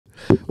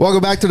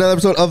Welcome back to another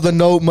episode of the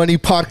No Money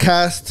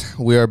Podcast.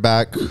 We are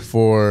back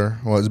for,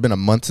 well, it's been a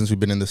month since we've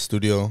been in the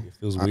studio. It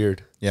feels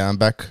weird. Yeah, I'm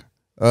back.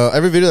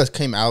 Every video that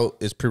came out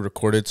is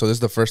pre-recorded, so this is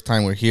the first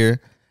time we're here.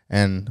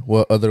 And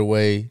what other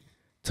way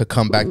to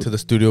come back to the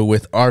studio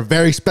with our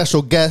very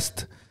special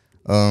guest,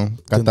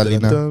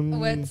 Catalina.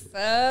 What's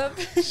up?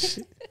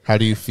 How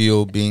do you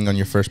feel being on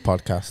your first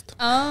podcast?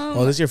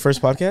 Oh, this is your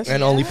first podcast?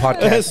 And only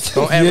podcast.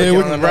 Don't ever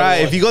get on right.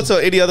 If you go to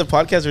any other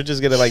podcast, we're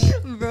just gonna like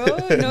Bro,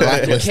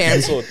 no. You're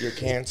canceled. You're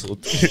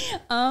canceled.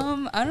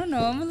 I don't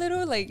know. I'm a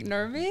little like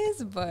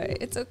nervous, but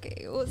it's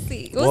okay. We'll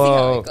see. We'll see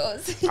how it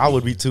goes. I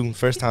would be too.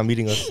 First time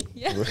meeting us.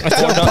 Yeah. Four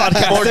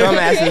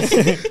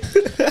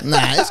dumbasses.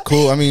 Nah, it's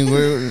cool. I mean,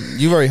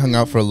 you've already hung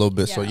out for a little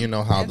bit, so Yeah. you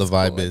know how the It's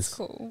vibe cool, is. it's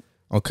cool.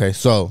 Okay,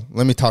 so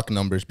let me talk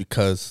numbers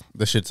because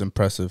the shit's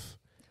impressive.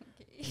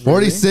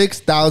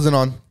 46,000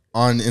 on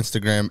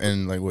Instagram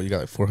and like what you got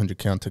like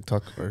 400K on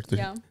TikTok or 30?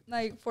 Yeah,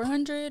 like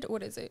 400.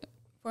 What is it?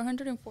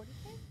 440.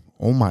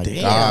 Oh my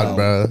Damn. god,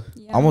 bro!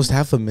 Yeah. Almost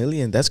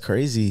 500,000. That's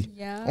crazy.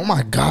 Yeah. Oh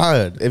my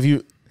god! If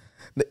you,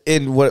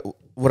 and what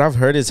I've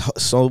heard is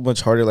so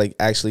much harder like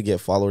actually get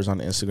followers on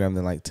Instagram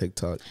than like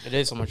TikTok. It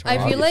is so much I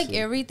harder. feel like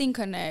everything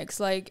connects.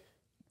 Like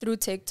through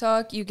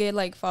TikTok, you get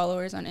like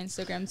followers on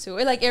Instagram too.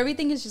 Like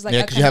everything is just like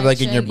Yeah, a 'cause you have,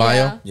 like, in your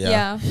connection. bio?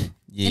 Yeah.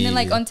 Yeah, And then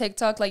like yeah. on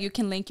TikTok, like you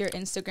can link your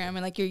Instagram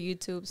and like your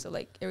YouTube, so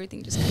like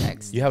everything just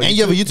connects. You have And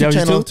you have a YouTube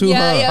channel too, yeah,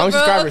 huh? yeah, How many bro.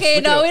 subscribers? Okay,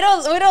 Look no, it we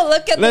don't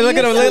look at. Look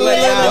at him. YouTube.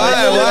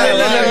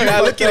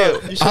 Why? Look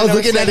at him. I was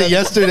looking at it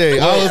yesterday.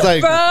 I was like,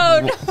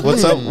 Bro,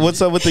 no.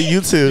 What's up with the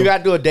YouTube? You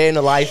gotta do a day in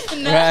the life.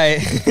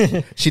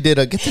 right. she did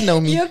a get to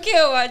know me. You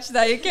can't watch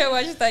that. You can't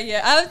watch that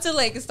yet. I have to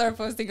like start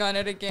posting on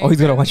it again. Oh,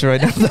 he's gonna watch it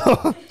right now.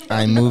 Though.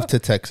 I moved to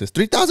Texas.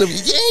 3,000.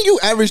 Yeah, you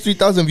average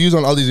 3,000 views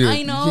on all these videos.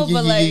 I know,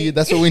 but, like-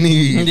 that's what we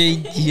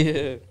need. Yeah.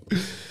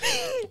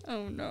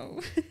 Oh no.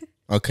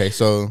 Okay,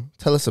 so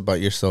tell us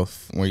about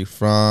yourself. Where you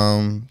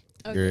from?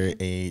 Your Okay.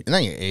 age?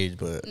 Not your age,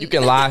 but You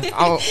can lie.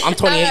 I'm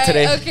 28 Alright,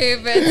 today. Okay,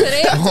 but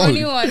today I'm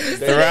 21.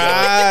 Just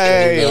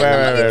Right, I'm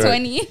right, only right,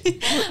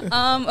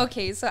 20.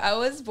 Okay, so I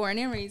was born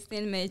and raised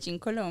in Medellin,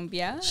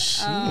 Colombia.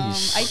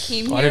 I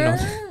came Oh, I here.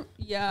 didn't know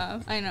Yeah,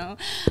 I know.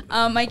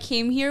 I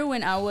came here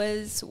when I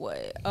was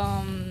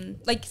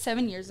like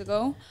 7 years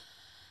ago.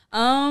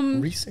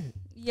 Recent.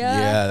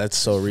 Yeah, that's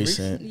so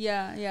recent.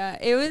 Yeah.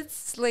 It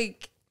was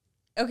like,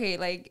 okay,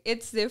 like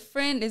it's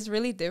different. It's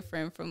really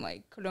different from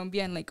like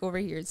Colombia and like over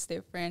here it's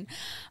different.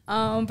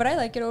 But I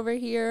like it over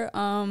here.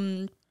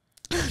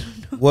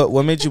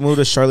 What made you move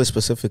to Charlotte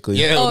specifically?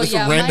 yeah, this is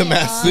a random my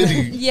ass aunt-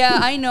 city. Yeah,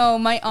 I know.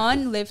 My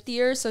aunt lived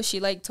here, so she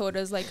like told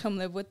us like come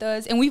live with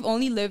us, and we've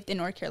only lived in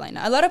North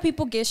Carolina. A lot of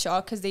people get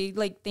shocked because they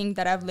like think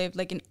that I've lived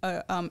like in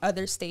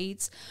other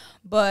states,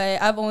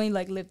 but I've only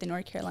like lived in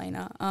North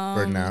Carolina.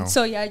 For now.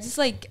 So yeah, just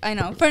like I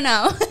know for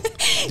now.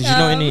 Did you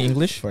know any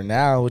English? For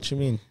now, what you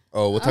mean?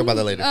 Oh, we'll talk about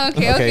that later.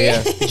 Okay.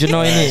 yeah. Did you know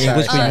any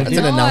English? Sorry. when you It's did?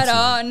 an No, at announcement.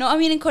 all. No, I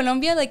mean in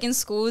Colombia, like in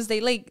schools,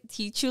 they like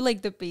teach you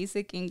like the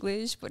basic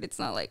English, but it's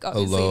not like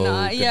obviously Hello,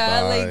 not.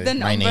 Yeah, like the goodbye.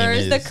 My name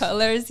numbers, the is-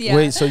 colors. Yeah.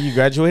 Wait, so you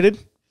graduated?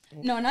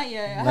 No, not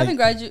yet. I Like- haven't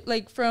graduated.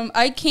 Like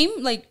I came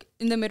like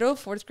in the middle of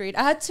 4th grade.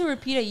 I had to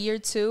repeat a year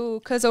too,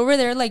 cause over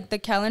there like the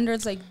calendar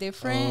is like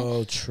different.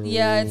 Oh, true.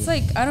 Yeah, it's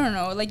like I don't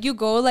know. Like you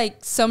go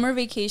like summer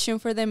vacation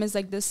for them is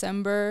like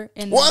December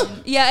and What?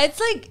 then- yeah,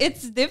 it's like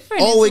it's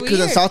different. Oh, wait, It's because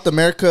in weird. South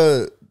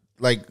America,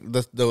 like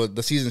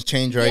the seasons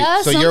change, right?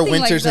 Yeah, so your something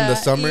like winters in the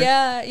that. summer.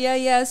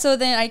 Yeah. So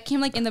then I came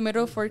like in the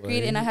middle of 4th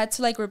grade, and I had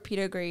to like repeat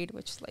a grade,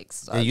 which like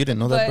sucked. Hey, you didn't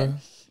know that, But- bro?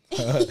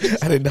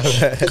 I didn't know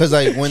that. Because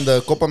like when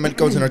the Copa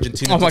America was in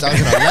Argentina in Oh my God.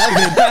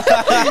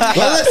 2011.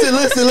 Well,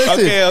 listen.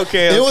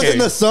 Okay. It was in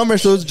the summer,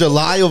 so it's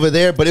July over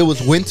there, but it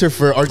was winter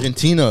for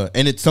Argentina,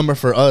 and it's summer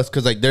for us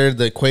because like they're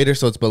the equator,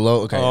 so it's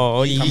below. Okay,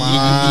 Oh, come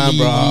on,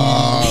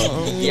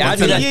 bro. Yeah, I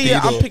do that.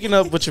 Yeah, I'm picking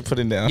up what you're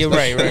putting down. You're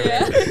right.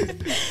 Yeah.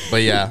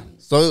 But yeah,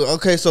 so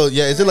okay, so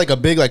yeah, is it like a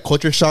big like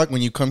culture shock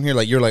when you come here?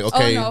 Like you're like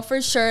okay, Oh no,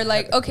 for sure.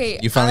 Like okay,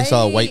 You finally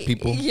saw white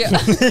people? Yeah.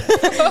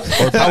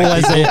 How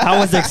was it? How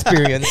was the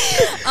experience?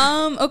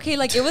 Okay,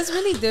 like it was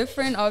really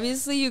different.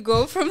 Obviously, you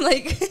go from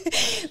like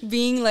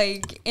being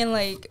like in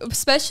like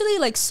especially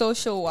like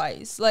social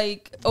wise.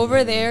 Like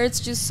over there, it's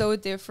just so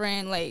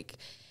different. Like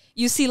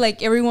you see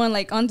like everyone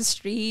like on the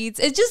streets.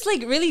 It's just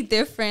like really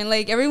different.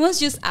 Like everyone's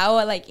just out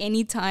at like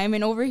any time,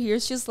 and over here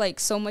it's just like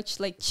so much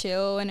like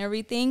chill and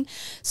everything.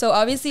 So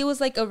obviously it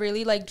was like a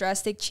really like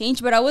drastic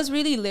change. But I was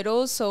really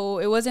little, so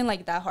it wasn't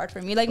like that hard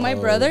for me. Like my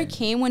brother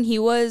came when he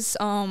was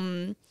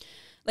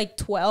like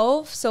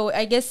 12, so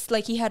I guess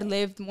like he had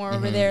lived more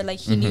over there, like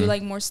he knew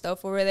like more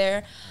stuff over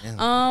there.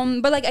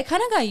 But like I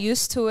kind of got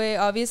used to it.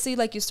 Obviously,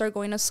 like you start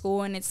going to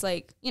school and it's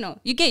like, you know,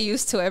 you get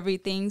used to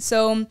everything.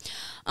 So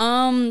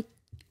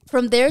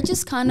from there,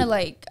 just kind of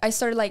like I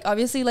started like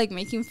obviously like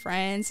making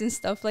friends and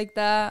stuff like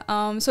that.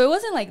 So it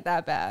wasn't like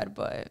that bad,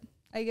 but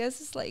I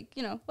guess it's like,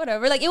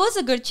 whatever. Like, it was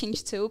a good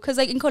change too, because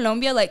like in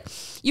Colombia, like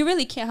you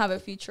really can't have a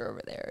future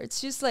over there.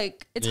 It's just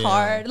like it's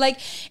hard. Like,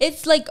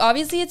 it's like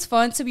obviously it's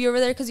fun to be over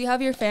there because you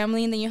have your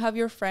family and then you have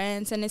your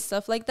friends and it's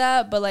stuff like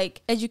that. But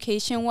like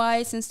education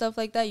wise and stuff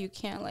like that, you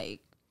can't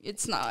like.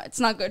 It's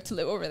not good to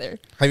live over there.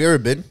 Have you ever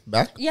been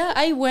back? Yeah,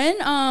 I went.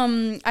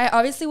 I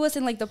obviously was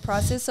in like the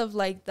process of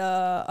like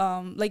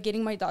the like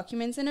getting my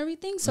documents and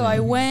everything. So I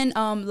went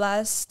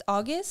last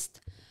August.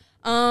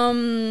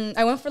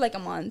 I went for like a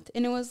month,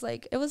 and it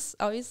was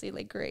obviously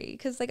like great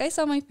because like I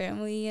saw my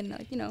family and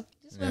like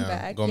just went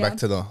back. Going back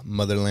to the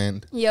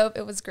motherland. Yep,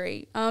 it was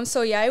great.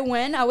 So yeah, I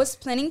went. I was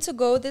planning to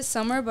go this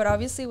summer, but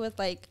obviously with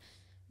like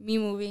me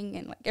moving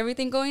and like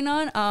everything going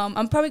on,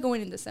 I'm probably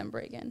going in December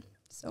again.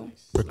 So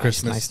For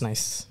Christmas.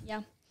 Nice.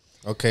 yeah.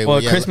 Okay.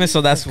 Well, Christmas, so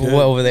that's what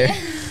over there.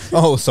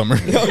 Oh, summer.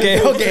 Okay.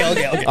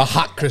 A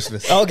hot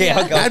Christmas. Okay.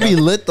 That'd be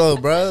lit though,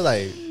 bro.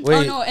 Like, wait.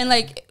 Oh no, and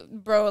like,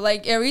 bro,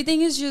 like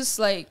everything is just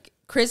like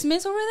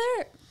Christmas over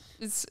there.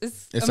 It's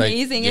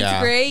amazing. Like, it's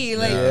great.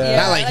 Like,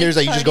 Not like here's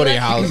like you just go to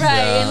your house. right?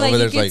 Yeah, and like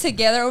over you there's, get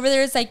together over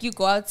there. It's like you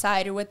go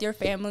outside with your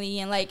family,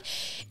 and like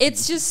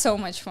it's just so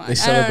much fun. They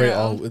celebrate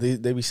all.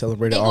 They be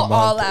celebrating They all go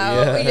all month.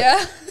 out.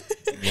 Yeah.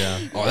 Yeah.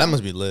 Oh, that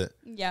must be lit.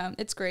 Yeah,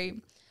 it's great.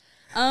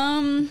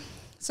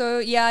 So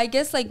yeah, I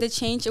guess like the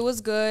change, it was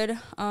good.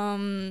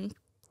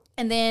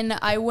 And then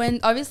I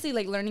went obviously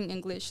like learning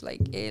English.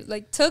 Like it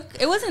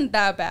wasn't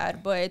that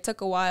bad, but it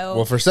took a while.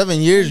 Well, for 7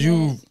 years,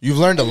 you've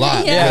learned a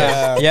lot.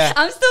 Yeah.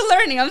 I'm still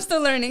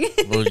learning.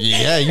 Well,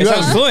 yeah, It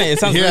sounds fluent. It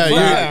sounds yeah,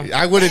 fluent.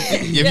 I wouldn't.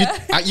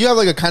 If you have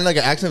like a kind of like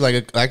an accent,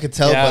 like I could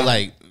tell, but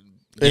like,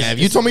 if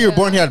you told me you were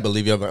born here, I'd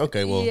believe you. I'm like,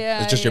 okay, well,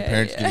 it's just your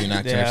parents give you an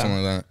accent or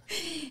something like that.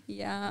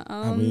 Yeah.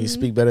 I mean, you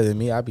speak better than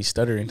me. I'd be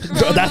stuttering.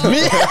 That's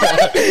me.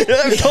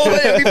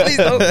 Please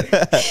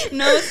don't.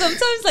 No,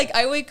 sometimes like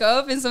I wake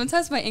up and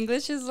sometimes my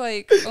English is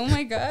like, oh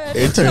my god,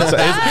 It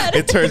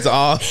turns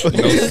off. It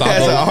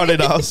has an on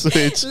and off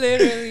switch.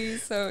 literally.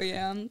 So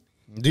yeah.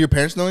 Do your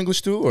parents know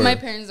English too? Or? My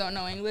parents don't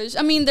know English.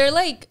 I mean, they're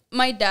like,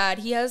 my dad,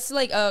 he has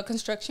like a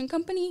construction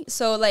company.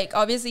 So like,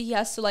 obviously he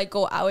has to like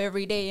go out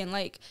every day and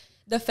like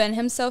defend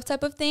himself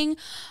type of thing.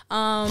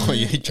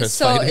 He tries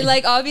So fighting.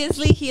 like,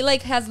 obviously he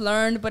like has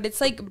learned, but it's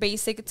like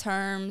basic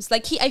terms.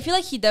 Like I feel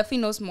like he definitely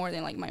knows more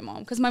than like my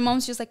mom. Cause my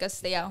mom's just like a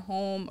stay at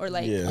home or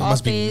like Yeah. That office.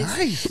 must be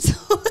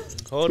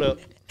nice. Hold up.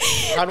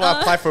 How do I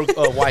apply for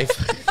a wife?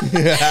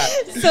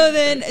 So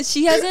then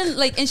she hasn't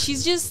like, and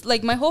she's just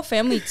like my whole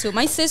family too.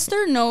 My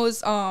sister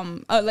knows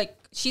like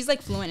she's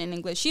like fluent in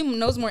English. She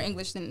knows more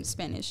English than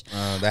Spanish.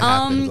 That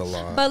happens a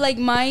lot. But like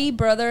my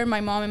brother, my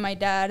mom, and my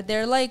dad,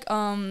 they're like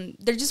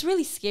they're just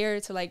really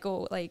scared to like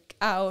go like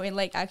out and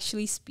like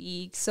actually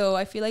speak. So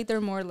I feel like they're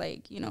more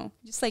like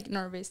just like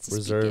nervous to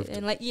Reserved. speak it.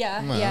 And like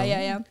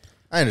yeah.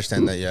 I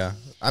understand that. Yeah,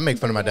 I make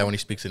fun of my dad when he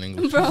speaks in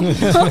English. Bro, I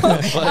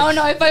don't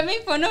know. If I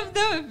make fun of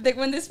them, like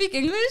when they speak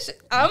English,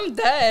 I'm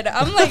dead.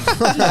 I'm like,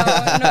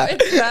 no,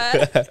 it's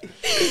bad.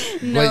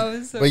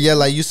 No, But yeah,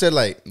 like you said,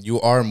 like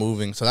you are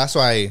moving, so that's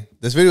why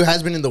this video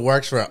has been in the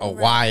works for a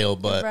while.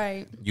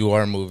 But you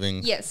are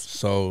moving, Yes.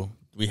 So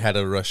we had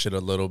to rush it a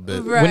little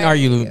bit. Right. When are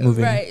you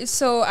moving? Right.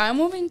 So I'm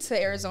moving to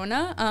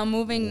Arizona. I'm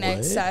moving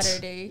next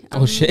Saturday.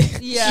 Oh,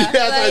 shit. Yeah. That's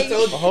what I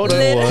told you. Hold on,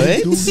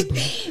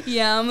 what?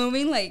 Yeah, I'm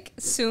moving like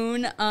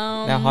soon.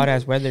 Now hot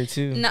ass weather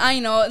too. I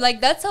know, like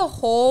that's a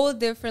whole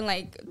different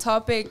like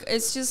topic.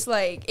 It's just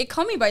like it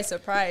caught me by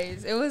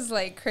surprise. It was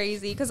like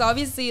crazy because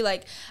obviously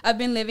like I've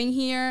been living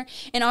here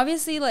and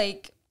obviously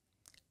like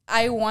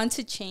I want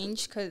to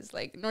change because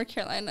like North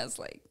Carolina is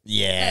like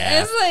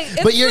it's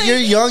like But you're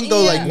young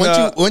though. yeah.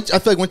 Like once I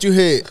feel like once you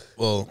hit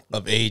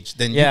of age,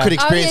 then you could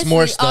experience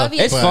more stuff.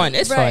 It's fun.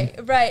 It's right,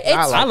 fun. Right. It's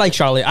I like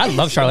Charlotte. I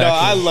love Charlotte.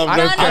 I actually. love No,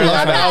 North no,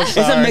 Carolina. no, no. It's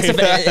a mix of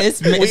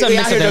it's a We mix out of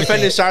here defending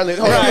everything. Charlotte.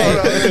 Hold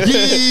on.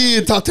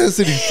 Yeah, top 10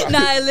 cities.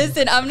 Nah,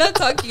 listen, I'm not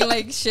talking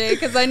like shit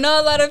because I know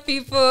a lot of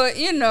people,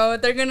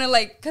 they're gonna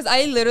like, because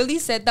I literally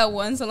said that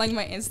once on like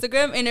my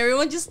Instagram and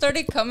everyone just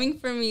started coming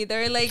for me.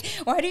 They're like,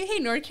 why do you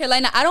hate North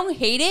Carolina? I don't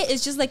hate it.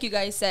 It's just like you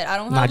guys said. I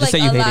don't Nah, have just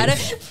like say you a lot hate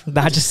it. of.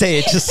 Nah, just say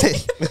it. Just say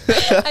it.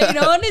 I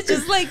know, and it's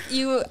just like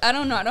I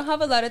don't know. I don't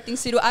have a lot of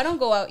things to do. I don't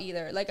go out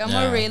either. Like I'm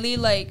a really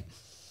like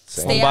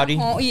stay Homebody?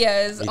 at home.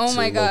 Yes. Me Oh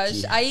my too, gosh.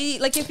 low-key. I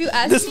like if you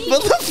ask This me,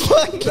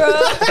 motherfucker. bro.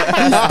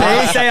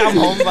 They say I'm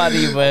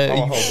homebody,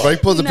 but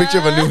Right, post a picture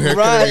of a new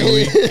haircut every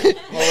week.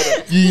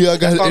 Yeah, I got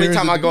That's the only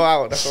time I go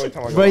out. That's the only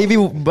time I go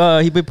bro,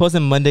 out. he be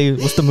posting Monday.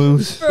 What's the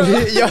moves?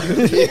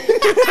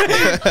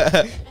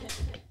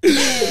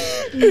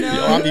 Yo,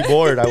 I'll be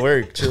bored. I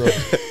work. Chill.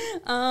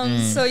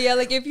 So yeah,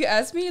 like if you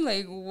ask me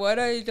like what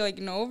I like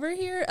know over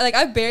here, like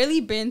I've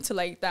barely been to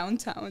like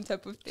downtown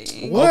type of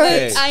thing. What?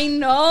 Like, I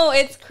know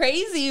it's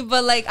crazy,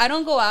 but like I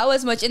don't go out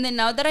as much. And then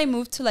now that I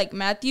moved to like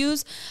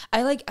Matthews,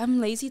 I'm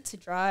lazy to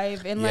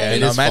drive and like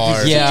it is Matthews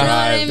far. is Yeah. you know what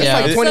I mean? Yeah.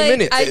 It's It's 20 like,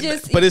 minutes. I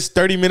just But it's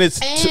 30 minutes.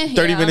 30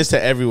 yeah. minutes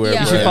to everywhere.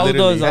 Yeah. You should bro, follow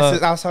literally. those.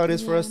 That's how it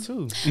is for us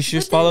too. You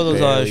should follow those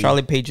Barely.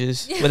 Charlotte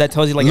pages where that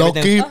tells you like Low-key?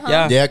 everything.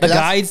 Yeah, Yeah, the 'cause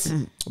guides.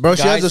 Bro,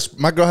 she Guys. has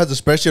my girl has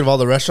a spreadsheet of all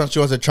the restaurants she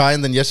wants to try,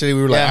 and then yesterday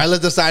we were like, Yeah. all right,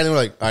 let's decide, and we're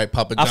like, all right,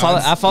 Papa John's.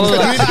 I follow. We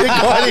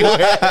didn't go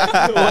anywhere.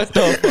 What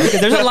the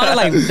fuck? There's a lot of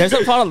like.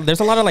 There's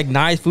a lot of like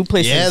nice food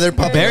places. Yeah, they're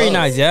popping very up.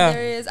 nice. Yeah,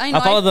 There is. I know.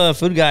 I follow the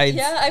food guides.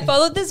 Yeah, I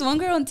followed this one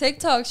girl on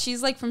TikTok.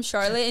 She's like from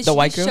Charlotte, and The she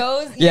white girl?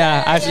 shows.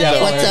 Yeah, actually,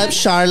 yeah. What's up,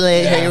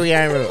 Charlotte? Here we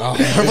are. Oh,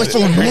 her voice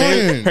so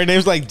annoying. Her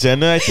name's like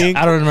Jenna, I think.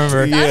 I don't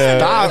remember. Yeah.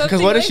 Stop,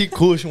 because what if Something she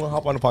cool? She want to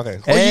hop on the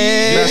podcast. Nah,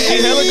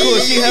 she hella cool.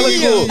 She hella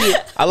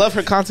cool. I love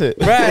her content.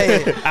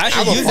 Right.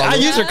 I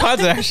use her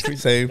content actually.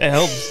 Same. It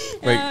helps.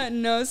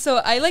 No, so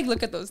I like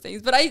look at those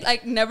things, but I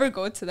like never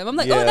go to them. I'm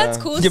like, Yeah. oh, that's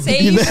cool. Yeah,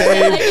 Save.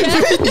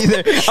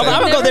 Neither.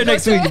 I'm gonna go there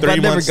next week. But 3 I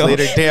never months go.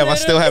 later, damn, I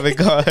still haven't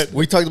gone.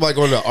 We talked about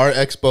going to art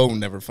expo,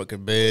 never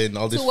fucking been.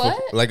 All this To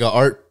what? like an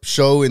art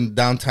show in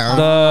downtown.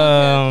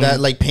 The That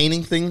like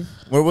painting thing.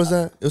 Where was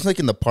that? It was like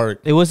in the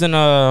park. it was in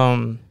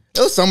It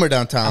was somewhere I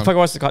downtown. forgot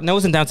what's it called. No, it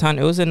was in downtown.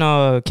 It was in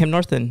Camp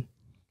North End.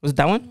 Was it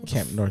that one?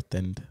 Camp North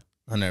End.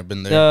 I've never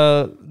been there.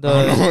 I don't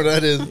know The what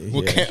that is.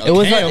 What Yeah. camp? it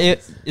was Camp?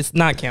 like it's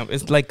not camp.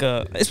 It's like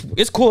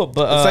it's cool,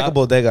 but It's like a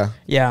bodega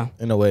yeah.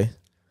 in a way.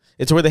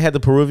 It's where they had the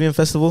Peruvian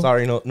festival.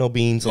 Sorry, no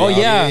beans. Oh,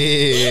 yeah.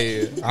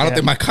 yeah. I don't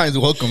think my kind's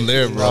welcome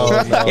there, bro. No.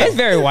 Yeah, it's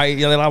very white.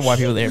 Yeah, there are a lot of white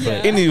people there,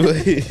 but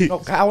Anyway,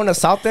 No, I went to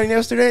South End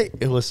yesterday.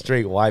 It was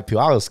straight white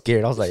people. I was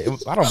scared. I was like,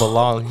 I don't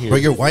belong here. Bro,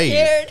 you're white.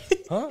 Scared.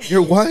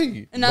 You're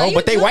white. No, No,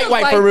 but they you white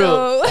look for real.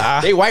 though.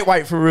 They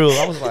white for real.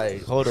 I was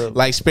like, hold up.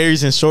 like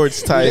Sperry's and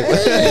shorts type.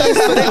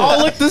 They all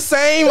look the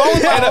same. I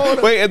was like, hold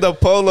up. Wait, and the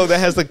polo that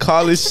has the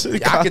college.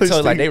 I can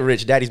tell like they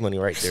rich. Daddy's money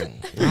right there.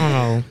 I don't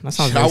know. That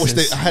sounds I wish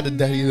racist. I had a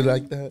daddy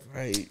like that.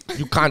 Right.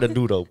 You kind of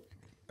do though.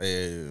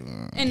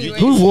 Anyway,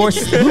 Who wore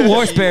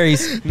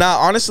Sperry's? Nah,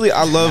 honestly,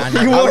 I love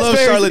wore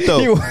Charlotte Sperry's.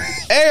 though.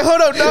 Hey,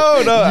 hold up,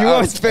 no. You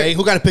wore Hey, Sperry's?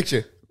 who got a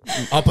picture?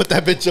 I'll put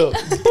that bitch up.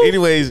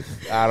 Anyways,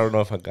 I don't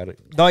know if I got it.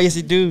 No, yes,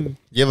 you do.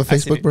 You have a I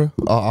see Facebook, it. bro?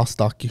 I'll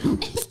stalk you.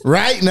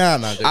 Right now.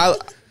 No,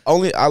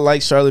 dude. I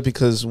like Charlotte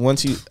because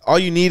once all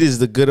you need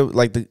is a good Friends.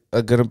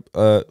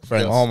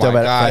 Oh my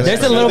God.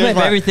 There's a little bit of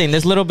my- everything.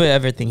 There's a little bit of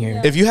everything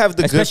here. If you have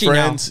the Especially good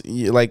now. friends,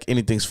 like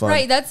anything's fun.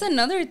 right? That's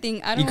another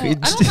thing. I don't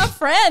could- have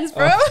friends,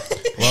 bro.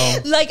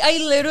 Well. Like I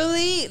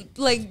literally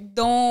like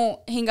don't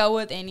hang out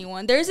with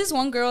anyone. There's this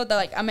one girl that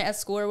like I met at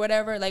school or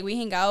whatever. Like we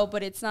hang out,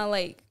 but it's not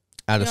like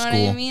Out you of know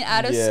school. what I mean.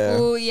 Out of Yeah.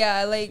 school,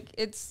 yeah. Like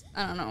it's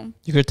I don't know.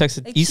 You could have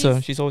texted Like, Issa.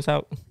 she's- She's always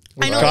out.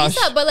 I know Gosh.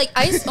 Lisa, but like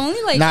I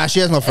only like Nah, she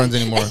has no friends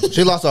anymore.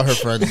 She lost all her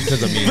friends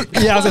because of me.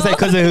 Yeah, I was gonna say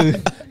because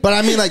of But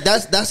I mean, like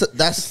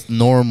that's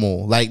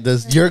normal. Like,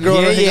 does your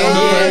girl? yeah, hang out with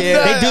her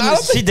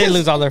friends? They do. She did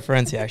lose all their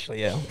friends. Yeah, actually,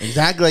 yeah.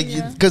 Exactly. Like,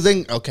 Yeah. because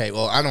then, okay.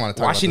 Well, I don't want to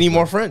talk. Why about she this, need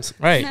more but- friends?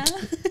 Right. Nah.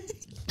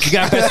 You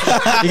got best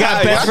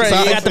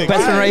friend. You got the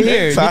best friend right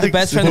here. You got the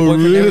best friend. The For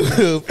boyfriend. real,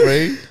 everything.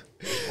 right?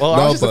 Well,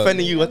 No, I was just but-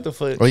 offending you. What the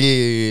fuck? Oh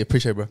yeah.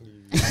 Appreciate it, bro.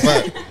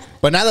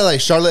 But now that like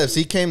Charlotte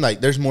FC came,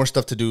 like there's more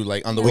stuff to do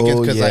like on the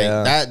weekends because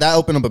yeah. like that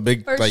opened up a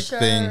big For like sure.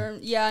 thing.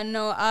 Yeah,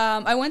 no.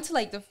 I went to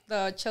like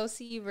the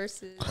Chelsea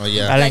versus Oh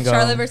yeah. I like didn't go.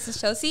 Charlotte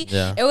versus Chelsea.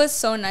 Yeah. It was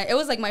so nice. It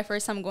was like my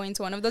first time going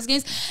to one of those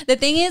games. The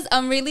thing is,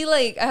 I'm really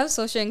like I have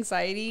social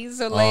anxiety,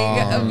 so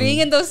like being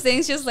in those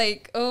things, just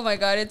like oh my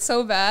god, it's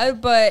so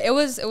bad. But it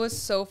was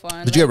so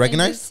fun. Did you get Like, and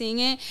recognized? just seeing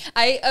it,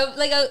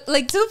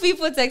 like two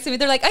people texted me.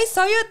 They're like, I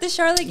saw you at the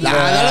Charlotte game. Nah, I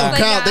that was don't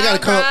like, count. They gotta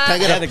come. bruh, Can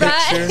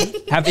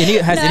I get a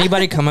bruh. Has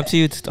anybody come up to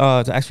you to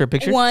ask for a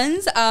picture?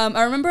 Once,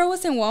 I remember I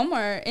was in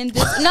Walmart and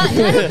this not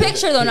a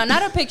picture though, not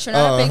a picture,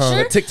 not a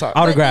picture. TikTok. But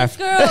Autograph.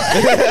 This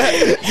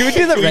girl, Can we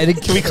do the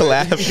Reddit? Can we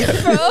collab?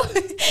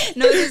 bro.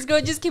 No, this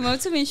girl just came up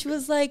to me and she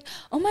was like,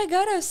 "Oh my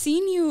god, I've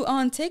seen you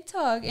on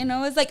TikTok." And I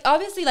was like,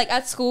 obviously, like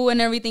at school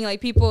and everything,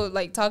 like people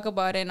like talk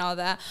about it and all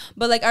that.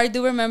 But like I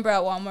do remember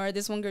at Walmart,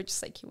 this one girl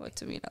just like came up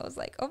to me and I was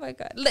like, "Oh my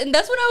god!" And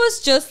that's when I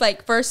was just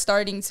like first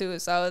starting too,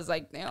 so I was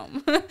like,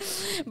 "Damn."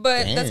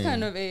 But that's Damn.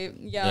 kind of it.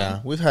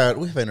 Yeah, we've had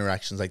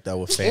interactions like that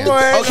with fans.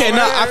 Okay,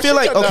 nah, I feel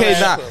like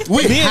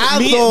We have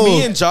me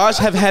those. and Josh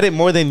have had it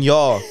more than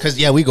y'all Cause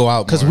yeah, we go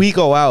out. because more. we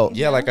go out.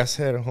 Yeah, like I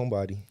said, a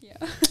homebody.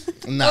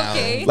 Nah.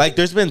 Okay. Like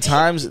there's been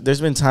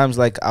times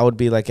like I would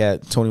be like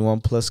at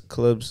 21 plus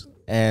clubs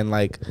and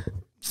like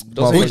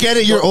We get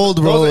it. You're old,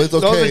 bro. It's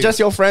okay. Those are just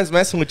your friends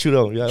messing with you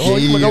though. You're like, oh,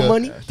 you want Yeah. no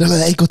money? They're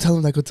like, hey, go tell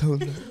him that. Go tell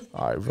him.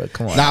 all right, bro,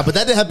 come on. Nah, but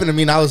that didn't happen to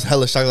me. And I was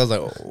hella shocked. I was like,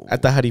 oh.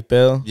 At the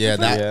Haripel. Yeah,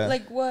 that. Yeah.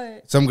 Like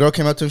what? Some girl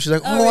came up to me. She's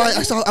like, Oh, "Oh,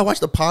 really? I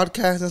watched the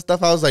podcast and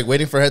stuff." I was like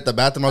waiting for her at the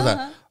bathroom. I was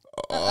like,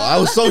 oh, I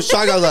was so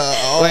shocked. I was like,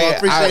 "Oh, I Like,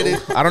 appreciate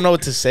it." I don't know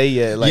what to say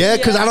yet. Like, Yeah,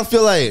 because Yeah. I don't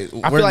feel like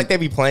I feel like they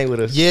be playing with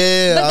us.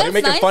 yeah, But I- that's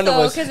making nice fun of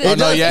though, us. because Oh, it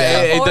no, does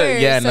yeah, support, it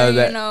does- yeah, so, no, you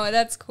that- know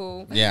that's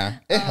cool. yeah,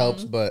 it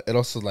helps, but it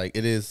also like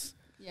it is.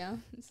 Yeah,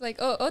 it's like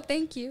oh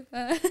thank you.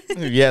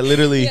 yeah,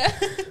 literally. Yeah.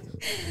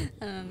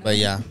 I don't know. But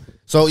yeah,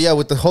 so yeah,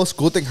 with the whole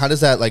school thing, how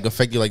does that like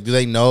affect you? Like, do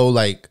they know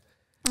like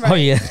Oh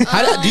yeah.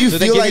 Do you Do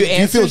they feel give like? you Do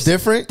you feel answers?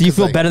 different? Do you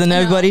feel Like, better than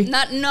everybody?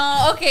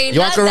 No, okay. You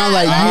walk not around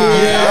that.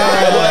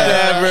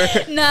 like,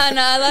 Whatever. Nah.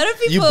 A lot of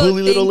people You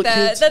bully think little that.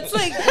 kids? That's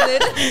like,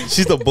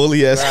 She's the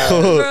bully ass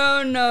code.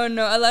 bro. No.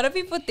 A lot of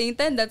people think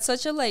that that's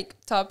such a like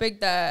topic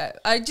that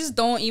I just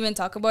don't even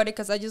talk about it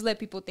because I just let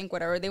people think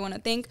whatever they want to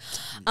think.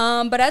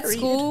 But at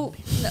school,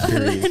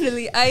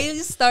 literally, I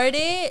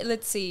started.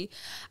 Let's see,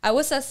 I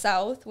was at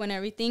South when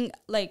everything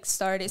like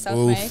started. South.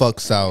 oh May. fuck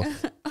South.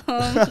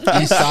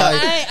 East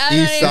side.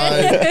 East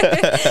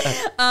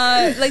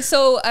side. Like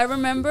so I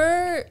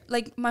remember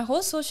like my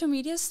whole social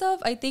media stuff.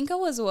 I think I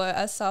was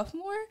a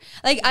sophomore.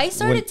 Like I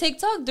started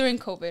TikTok during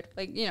COVID.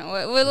 Like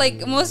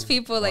like most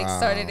people like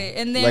started it,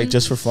 and then Like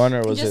just for fun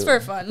or was just it? for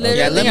fun.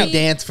 Yeah, let me Literally.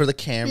 dance for the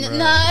camera.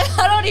 Nah,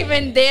 I don't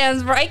even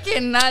dance, bro. I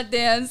cannot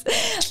dance.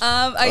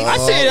 Let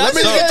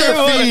me look at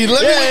your feed. Let me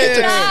look at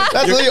your.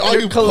 That's literally all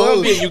you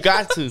Colombian, post. you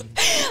got to.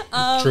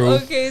 True.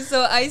 Okay,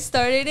 so I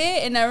started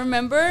it, and I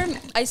remember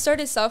I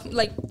started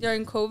like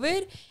during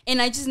COVID,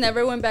 and I just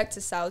never went back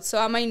to South. So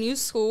at my new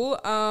school,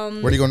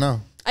 Where do you go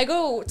now? I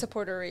go to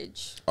Porter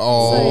Ridge.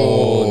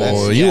 Oh,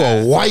 that's- you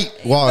yeah. a white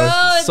wash.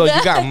 Bro, So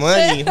you got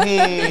money.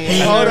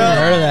 Hold on.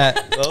 Heard of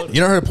that? You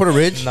never heard of Porter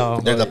Ridge?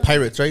 No. They're the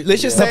pirates, right?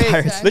 Let's just Yeah. say,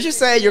 Pirates. let's just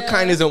say your Yeah.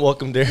 kind isn't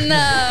welcome there. Nah.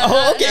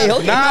 Oh, okay.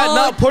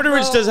 Nah, Puerto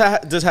Ridge bro.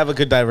 does have a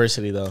good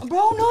diversity though.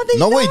 Bro, no, they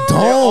No, we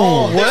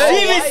don't. What?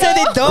 She even said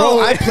it Bro,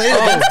 don't. I played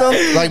against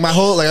them.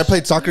 Like I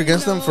played soccer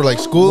against them for like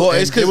school. Well,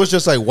 and it's 'cause- it was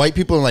just like white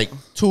people and like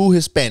 2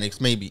 Hispanics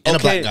maybe and a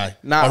black guy.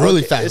 Nah, a really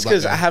okay, fat It's black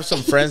because guy. I have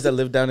some friends that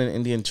live down in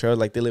Indian Trail.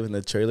 Like they live in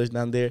the trailers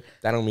down there.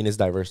 That don't mean it's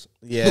diverse.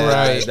 Yeah,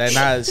 Right. That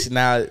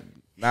now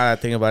that I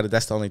think about it,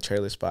 that's the only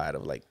trailer spot out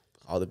of like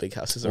all the big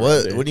houses. around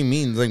What? there. What do you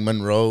mean? It's like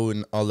Monroe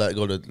and all that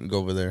go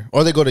over there,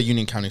 or they go to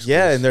Union County. Schools.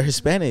 Yeah, and they're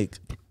Hispanic.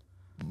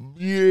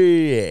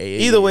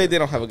 Yeah. Either way, they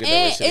don't have a good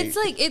And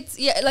diversity.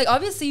 it's like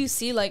obviously you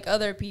see like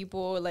other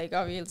people like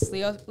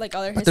obviously like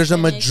other But there's a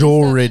Hispanics and stuff.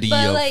 majority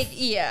but of- like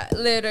yeah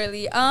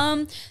literally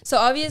so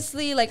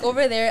obviously like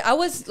over there I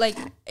was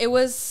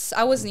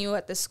new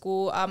at the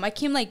school. I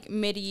came like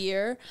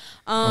mid-year.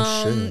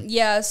 shit.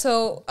 Yeah,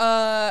 so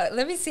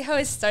let me see how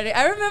it started.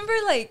 I remember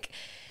like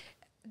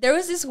there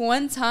was this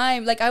one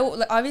time,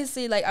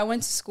 obviously, I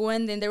went to school,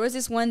 and then there was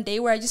this one day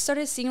where I just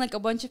started seeing, like, a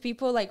bunch of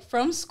people, like,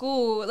 from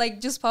school,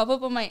 like, just pop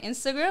up on my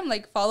Instagram,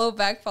 like, follow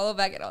back,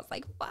 and I was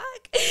like, fuck.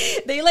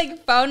 They,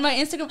 like, found my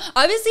Instagram.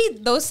 Obviously,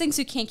 those things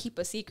you can't keep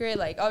a secret.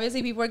 Like,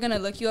 obviously, people are gonna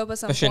look you up at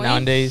some Especially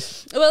point.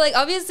 nowadays. Well, like,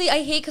 obviously,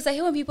 I hate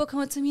when people come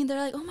up to me and they're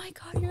like, oh, my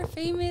God, you're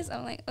famous.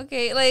 I'm like,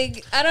 okay,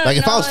 like, I don't know. Like,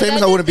 if I was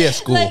famous, I wouldn't be at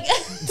school. Like,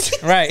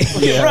 Right.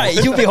 Yeah. Right.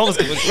 You'd be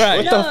homeschooled.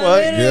 Right. no,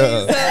 literally.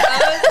 Yeah. So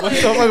I was What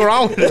like, the fuck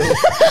wrong with him?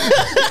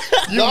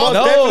 You most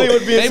definitely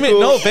would be in famous, school.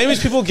 No,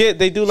 famous people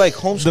they do like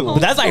homeschool. But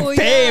that's like Oh,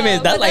 famous. yeah,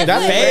 That's but like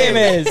that's like-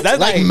 famous. That's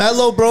Like like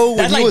Mello, bro. When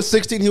that's he like- was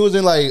 16, he was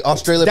in like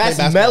Australia That's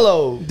playing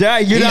basketball. mellow. yeah,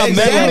 you're not He's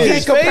Mello. famous. You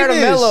can't compare to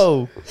famous.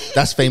 Mello.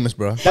 That's famous,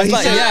 bro. That's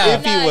like said yeah.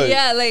 if he was.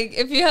 yeah, like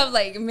if you have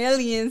like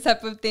millions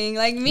type of thing,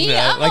 like me,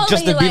 Yeah, I'm like only,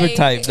 Justin Bieber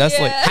type. That's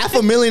like-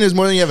 $500,000 is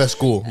more than you have at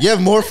school. You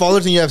have more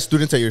followers than you have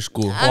students at your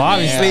school. Well,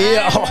 obviously,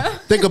 I don't know.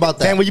 Think about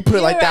that. Damn, when you put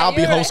it like You're that, right, I'll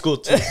be you're right.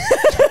 homeschooled too.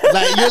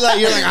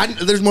 you're like,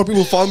 there's more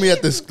people following me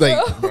at this. Like,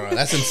 bro,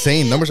 that's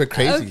insane. Numbers are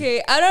crazy.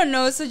 Okay, I don't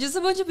know. So just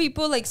a bunch of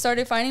people like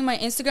started finding my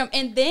Instagram,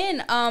 and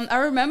then I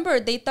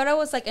remember they thought I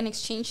was like an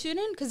exchange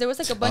student because there was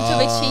like a bunch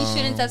of exchange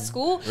students at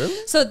school. Really?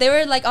 So they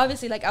were like,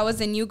 obviously, like I was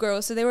a new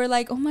girl, so they were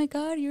like, "Oh my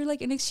God, you're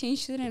like an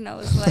exchange student." And I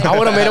was like, I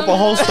would have made up a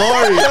whole story.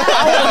 I would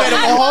have made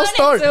up a whole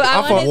story.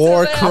 I'm from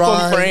war crime. I'm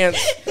from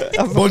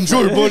France.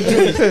 Bonjour,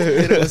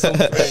 bonjour.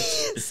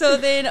 So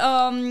then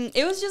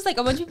it was just like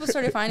a bunch of people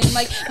started finding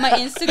like my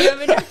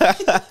Instagram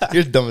and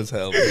You're dumb as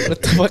hell. Bro.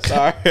 What the fuck?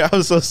 Sorry,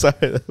 I'm so sorry.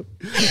 no,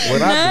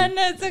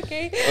 it's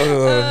okay.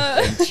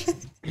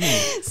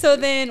 So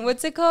then,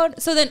 what's it called?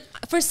 So then,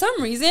 for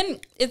some reason,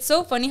 it's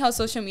so funny how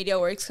social media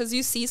works because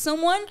you see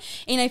someone,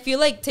 and I feel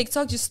like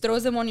TikTok just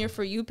throws them on your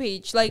For You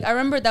page. Like, I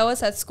remember that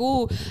was at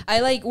school. I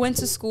like went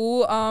to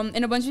school,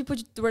 and a bunch of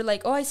people were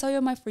like, "Oh, I saw you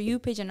on my For You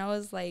page," and I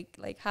was like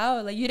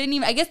how? Like, you didn't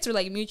even? I guess through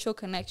like mutual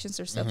connections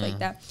or stuff like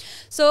that.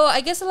 So I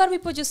guess a lot of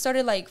people just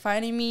started like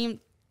finding me.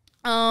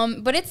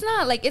 But it's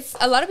not like it's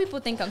a lot of people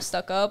think I'm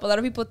stuck up. A lot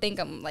of people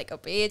think I'm like a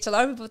bitch. A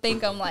lot of people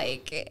think I'm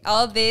like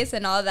all this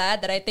and all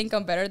that I think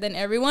I'm better than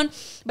everyone.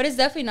 But it's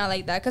definitely not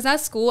like that. Cause at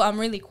school I'm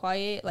really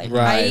quiet. Like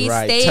Right, I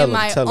right. stay Tell in 'em,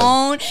 my tell 'em.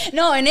 own.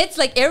 No, and it's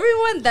like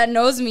everyone that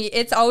knows me,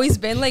 it's always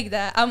been like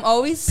that. I'm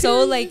always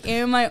so like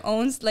in my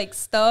own like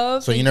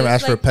stuff. So you and never just,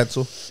 asked for a like,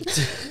 pencil?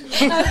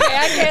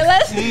 okay,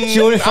 let's she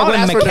wouldn't fuck would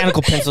with ask for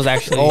mechanical pencils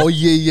actually. Oh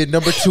yeah,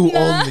 number 2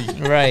 only.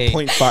 Right.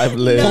 0.5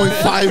 lead.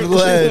 0.5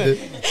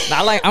 lead.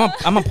 Not like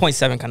I'm a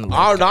 0.7 kind of.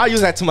 I don't know. I'll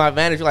use that to my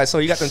advantage. Like, so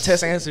you got them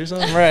test answers or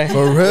something? Right.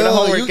 For Where the real.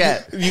 homework You-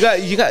 at?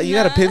 You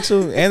got a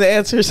pencil and the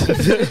answers.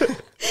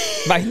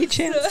 By any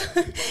chance?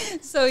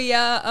 So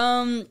yeah,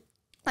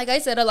 like I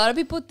said, a lot of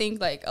people think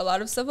like a lot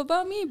of stuff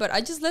about me, but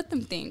I just let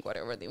them think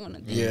whatever they want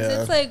to think. Yeah. So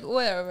it's like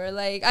whatever.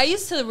 Like I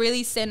used to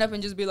really stand up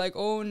and just be like,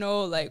 oh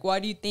no, like why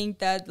do you think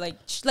that? Like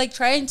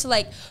trying to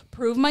like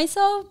prove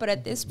myself, but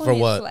at this point, For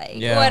what? it's like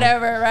Yeah.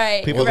 whatever,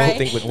 right? People right? don't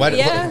think with Why,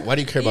 Yeah. why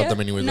do you care about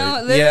them anyways? No,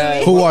 Like,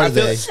 literally. Who are I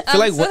feel- they? I'm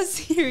like so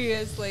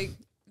serious. Like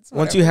it's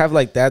once you whatever. have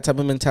like that type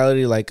of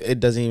mentality, like it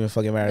doesn't even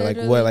fucking matter.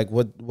 Literally. Like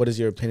what does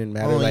your opinion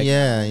matter? oh like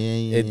yeah.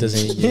 it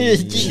doesn't.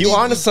 You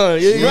on the sun.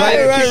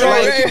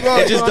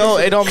 It just don't.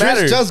 It don't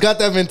matter. Chris just got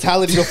that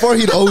mentality. Before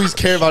he'd always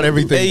care about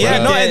everything. Yeah,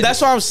 bro. no, and that's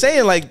what I'm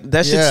saying. Like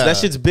that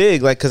shit's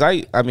big. Like, cause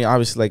I mean,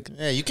 obviously, like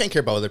Yeah, you can't care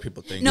about what other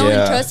people think. No, Yeah.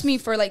 and trust me,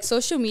 for like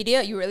social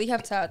media, you really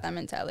have to have that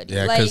mentality.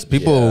 Yeah, like, because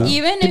people.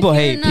 even People if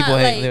hate, you're not, people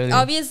hate, like, literally.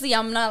 obviously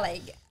I'm not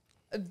like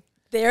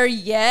there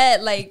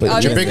yet, like But you're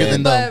obviously, bigger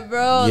than them. but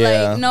bro,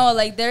 Yeah. like no,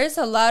 like there's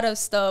a lot of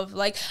stuff.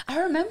 Like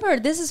I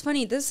remember, this is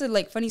funny, this is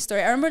like funny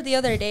story. I remember the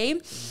other day,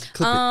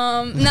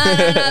 no, listen,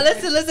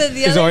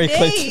 the It's other already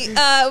day,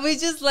 we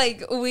just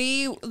like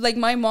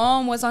my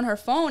mom was on her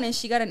phone and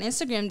she got an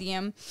Instagram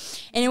DM,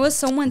 and it was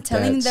someone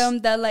telling That's- them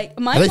that like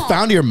my They mom,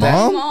 found your my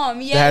mom?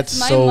 mom, yes, That's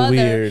my so mother,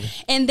 weird.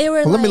 and they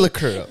were Well, let me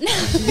like, look her up.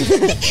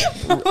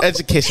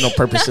 educational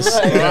purposes.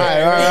 bro,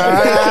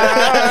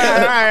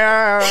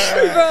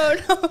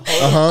 no.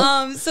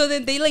 Uh-huh. So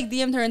then they like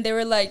DM'd her and they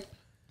were like,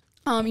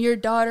 your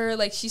daughter,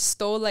 like she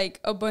stole like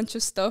a bunch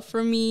of stuff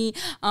from me.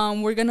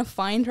 We're gonna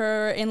find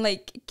her and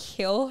like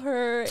kill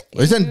her.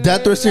 Isn't And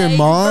death we threats to were your like,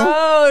 mom?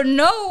 Bro,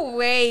 no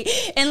way.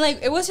 And like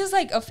it was just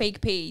like a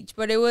fake page,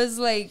 but it was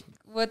like,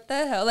 what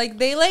the hell? Like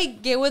they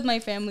like get with my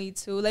family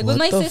too. Like with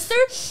What my the sister,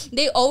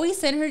 they always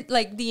send her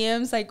like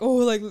DMs like, oh,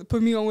 like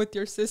put me on with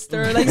your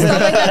sister, like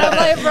stuff like that. I'm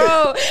like,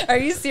 bro, are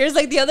you serious?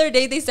 Like the other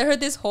day they sent her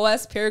this whole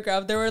ass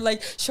paragraph. They were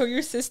like, show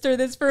your sister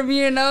this for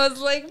me, and I was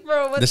like,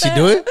 bro, what Did the she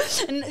do hell?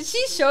 it? And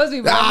she shows me,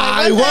 but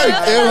Ah, it I'm like, what the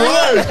worked. hell?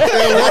 It worked. It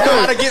Y'all know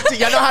how worked. to get to.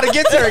 Y'all know how to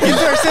get to her. Get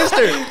to her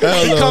sister.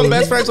 Become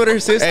best friends with her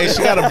sister. Hey,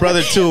 she got a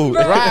brother too.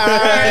 right.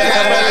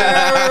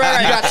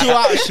 You got two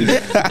options.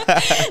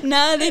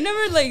 Nah, they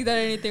never like done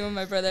anything with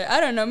my brother. I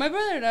don't know. My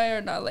brother and I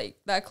are not like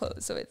that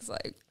close, so it's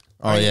like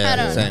Oh I yeah,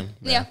 don't same.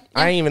 know. Yeah.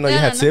 I didn't even know you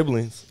Yeah, had I don't know.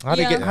 siblings. How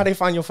they Yeah. get? How they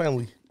find your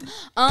family?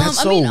 That's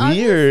I so mean,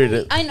 weird.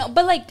 obviously, I know,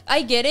 but like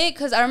I get it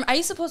because I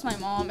used to post my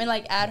mom and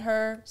like add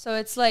her, so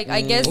it's like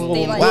I guess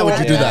they like. Why would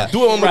you do that?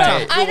 Do it one more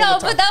time. I know,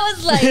 but that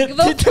was like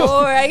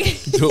before I.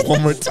 Do it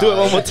one more time. Do it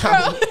one more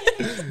time.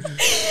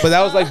 But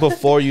that was like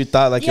before you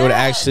thought like it would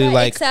actually right,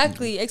 like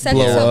exactly. So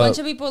blow a up. bunch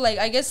of people like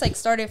I guess like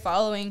started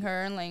following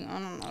her and like I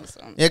don't know.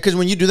 So. Yeah, because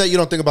when you do that, you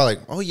don't think about like,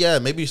 oh yeah,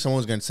 maybe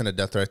someone's gonna send a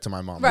death threat to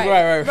my mom.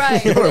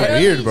 Right. People are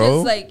Literally weird, bro.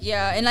 Just, like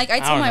yeah, and like I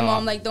told don't my know.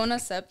 mom like don't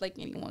accept like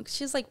anyone 'cause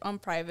she's like on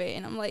private,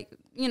 and I'm like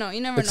you never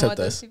know Except what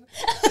those us. people.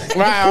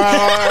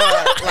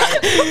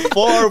 Right.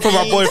 Four for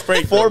my boy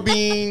Frank. 4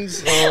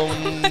 beans.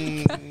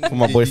 for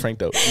my boy Frank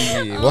though.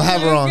 We'll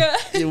have her Oh my on. God.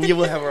 You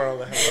will have her on.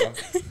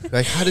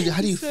 Like, how do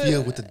you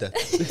feel with the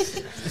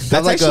death?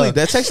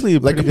 That's actually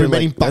like a pretty good,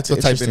 preventing that's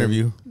Paco type interesting.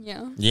 interview.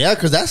 Yeah. Yeah,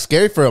 because that's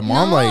scary for a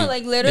mom. No,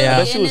 like, literally, Yeah.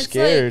 and She was it's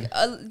scared.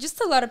 like just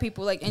a lot of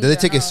people like. In did they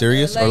take it general,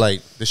 serious they're or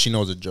like does she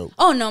know it's a joke?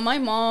 Oh no, my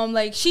mom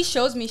like she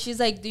shows me. She's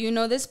like, "Do you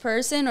know this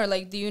person?" Or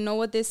like, "Do you know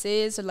what this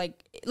is?" Or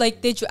like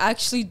did you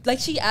actually like?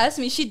 She asked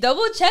me. She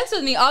double checks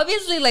with me.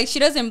 Obviously, like she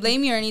doesn't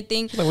blame me or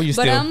anything. Like, what you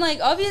but steal? I'm like,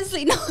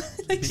 obviously no.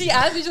 Like she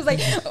asked me. She was like,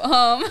 Yeah,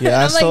 and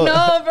I'm so- like,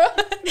 no, bro.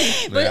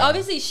 But Yeah.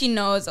 obviously she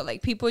knows that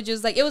like people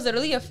just like it was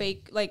literally a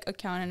fake like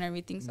account and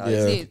everything. So Yeah.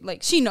 obviously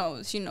like she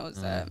knows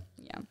that.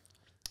 Yeah.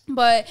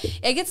 But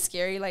it gets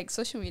scary. Like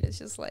social media is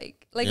just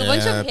like a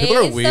bunch Yeah, of hate people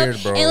are and weird,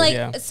 stuff. bro. And like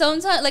Yeah.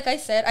 sometimes, like I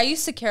said, I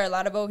used to care a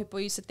lot about what people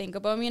used to think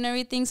about me and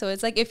everything. So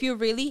it's like if you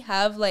really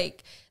have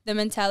like the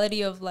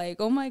mentality of like,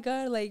 oh my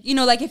god, like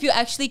like if you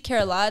actually care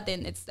a lot,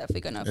 then it's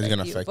definitely gonna affect It's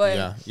gonna you. affect But you.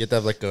 Yeah, you have to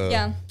have like a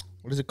yeah.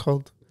 what is it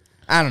called?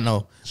 I don't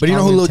know. But you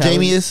know who Lil mentality.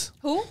 Jamie is?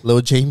 Who?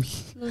 Lil Jamie.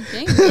 Lil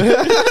James?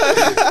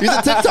 He's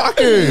a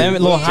TikToker.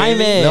 Lil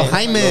Jaime. Lil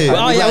Jaime.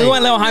 Oh yeah, we Like-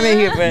 want Lil Jaime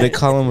here, They man.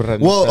 call him Ranita.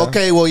 Well,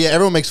 okay, well, yeah,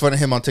 everyone makes fun of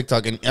him on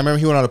TikTok, and I remember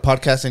he went on a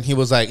podcast and he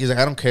was like,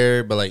 I don't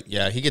care, but like,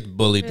 yeah, he gets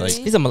bullied, Really?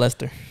 He's a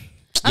molester.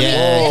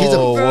 yeah, he's a,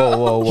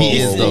 whoa. he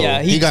is though.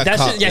 Yeah, he got that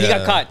caught. shit- yeah, he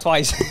got caught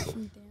twice.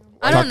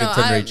 I don't know.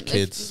 Talking to I, underage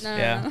kids. No,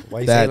 Yeah. no. Why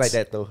you say it like That's-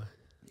 that though?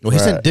 Well, he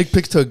sent Right. dick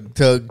pics to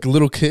a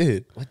little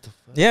kid.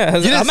 Yeah,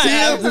 didn't I'm see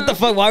not- him? what the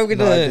fuck? Why are we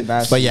No, I gonna? did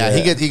not But see yeah,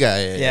 that. he got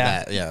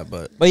Yeah. yeah,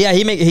 but But yeah,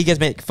 he gets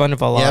made fun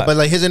of a lot. yeah, but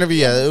like his interview,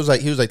 yeah, it was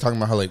like he was like talking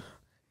about how like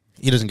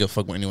he doesn't give a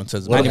fuck what anyone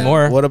says not about him.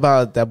 anymore. What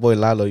about that boy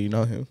Lalo? You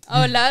know him?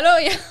 Oh, Lalo,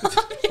 yeah.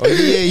 Oh,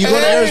 yeah, you go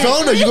to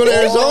Arizona. You go to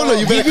Arizona.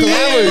 You better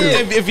collab with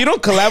him. If you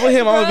don't collab with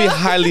him, I'm gonna be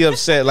highly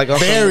upset. Like, I'm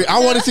Very. I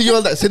want to see you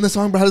on that. Sing the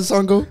song, bro. How does the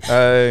song go? Go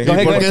ahead. go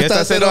ahead. Porque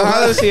estás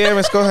enojado si él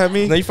me escoge a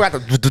mí. No, you forgot to.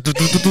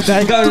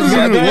 Guys, go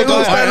ahead, We'll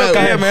go ahead. be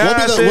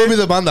the, we'll be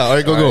the banda. All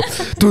right, go.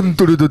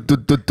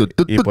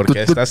 Y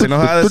porque estás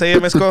enojado si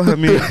ella me escoge a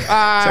mí.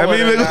 Ah, a mí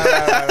me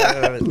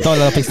Todos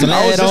los I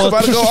was just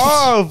about to go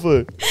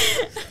pistoleros.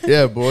 off.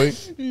 Yeah, boy.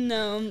 Frank?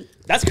 No.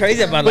 That's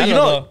crazy about But you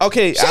Lalo, know, though.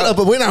 okay, Shut up,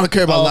 but we're not gonna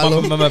care about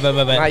Lalo.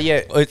 not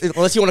yet.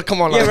 Unless you want to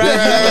come on. Yeah,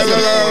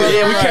 right.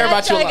 Yeah, we care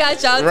about you. I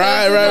got y'all.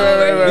 Right.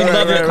 We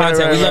love your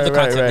content. We love the right,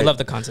 content. We right. love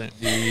the content.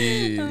 Oh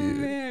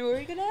man, what were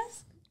you gonna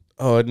ask?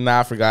 Oh, nah,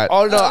 I forgot.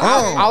 Oh no,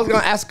 I was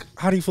gonna ask,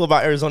 how do you feel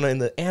about Arizona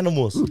and the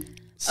animals?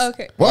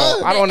 Okay.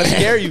 What? I don't want to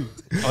scare you.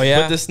 Oh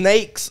yeah. But the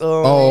snakes,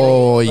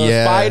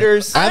 Yeah.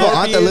 spiders. I have an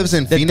aunt that lives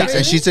in The Phoenix,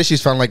 and she said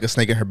she's found like a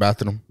snake in her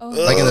bathroom,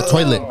 like in the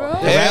toilet. Bro.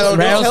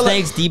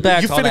 Rattlesnakes,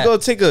 D-backs, You all finna that. go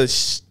take a.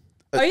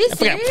 Are you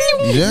forgot.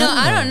 serious? Yeah. No,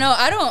 I don't know.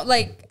 I don't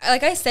like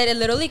I said, it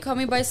literally caught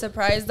me by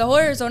surprise. The whole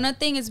Arizona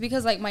thing is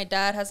because like my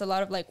dad has a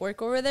lot of like work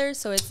over there,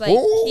 so it's like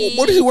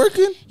What is he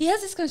working? He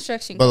has his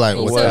construction. But, like,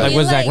 company, what- so like, he,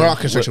 what's that? We're all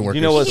construction workers.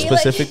 You know what He, like-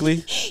 specifically?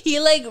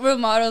 he like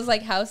remodels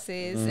like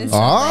houses and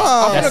stuff.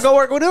 Ah, I'm gonna go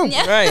work with him.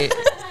 Yeah. Right.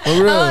 for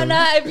real. Oh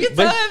nah, if you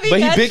tell him, But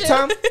he got big you.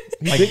 time.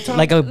 He big time.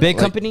 Like a big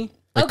company.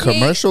 Like Okay.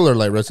 commercial or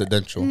like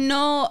residential?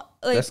 No,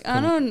 like That's I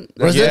don't.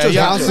 Residential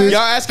y'all, houses.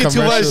 y'all asking too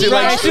much. commercial. You're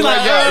like, Right.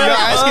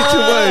 y'all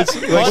asking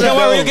too much. Oh, don't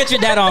worry, we'll get your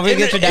dad on. We'll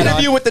get your dad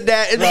Interview on. with the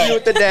dad. Interview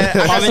with the dad. I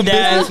got Mom some and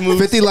dad. business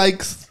moves. 50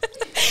 likes.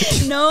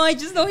 No, I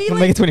just know he We'll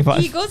like make it 25.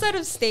 he goes out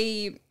of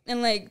state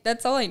and like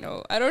that's all I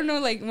know. I don't know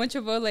like much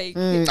about like. Are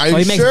Oh, you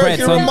he makes sure bread,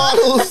 he so-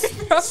 remodels?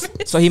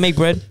 So he make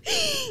bread.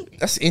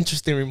 That's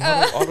interesting.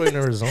 Remodel all the way in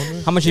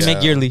Arizona. How much you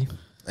make yearly?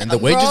 And the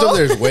wages Bro. over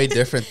there is way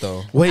different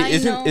though. Wait, I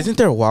know. isn't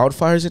there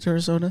wildfires in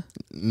Arizona?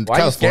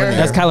 Why you scaring her?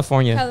 That's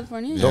California.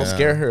 California. Don't Yeah.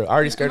 scare her. I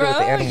already scared her with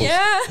the Bro, animals.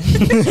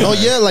 yeah. Oh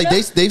yeah, like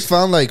they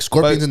found like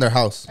scorpions in their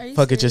house. Are you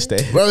Fuck it, just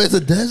serious? stay. Bro, it's a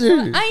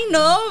desert. I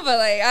know, but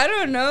like I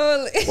don't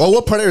know. Well,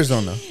 what part of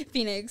Arizona?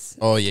 Phoenix.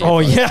 Oh yeah. Oh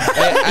yeah.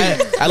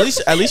 At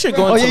least you're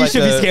going Oh, to yeah, you like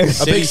should be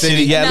scared. a big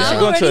city. Yeah, at least Now you're I'm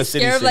going to already a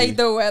city. scared of like city.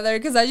 the weather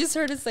because I just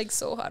heard it's like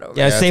so hot over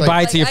Yeah, there. it's say like-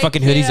 bye to your I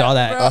fucking hoodies, can't, all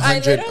that. bro. I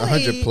 100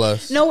 literally-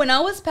 plus. No, when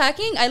I was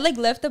packing, I like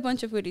left a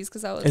bunch of hoodies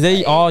because I was. Is it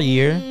like, all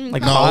year?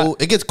 Like No,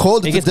 hot? it gets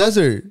cold. It It's a gets cold?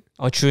 desert.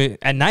 Oh, true.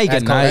 At night it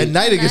gets At cold. At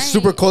night it gets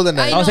super cold at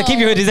night. I was like, keep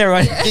your hoodies there,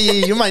 right? Yeah,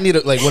 you might need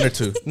like one or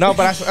two. No,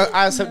 but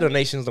I accept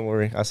donations. Don't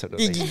worry. I accept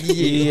donations.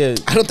 Yeah.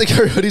 I don't think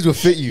our hoodies will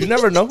fit You you.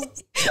 never know.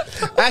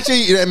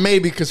 Actually, it may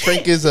because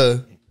Frank is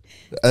a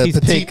He's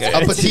petite, big.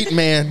 a petite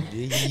man.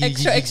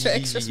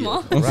 extra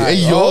small. Hey,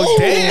 yo, Oh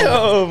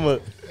damn.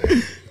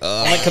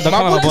 Like, don't come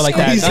on my boy like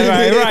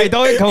that. Right.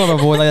 Don't come on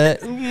my boy like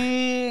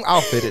that.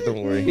 I'll fit it.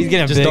 Don't worry. He's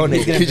getting Just big. donate.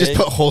 He's getting You just big.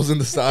 put holes in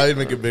the side,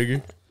 make it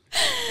bigger.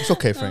 It's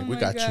okay, Frank. we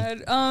got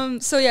you. you.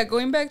 So yeah,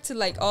 going back to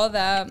like all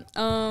that.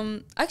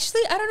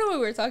 Actually, I don't know what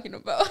we were talking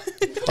about.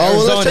 Oh,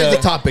 well, let's Arizona. change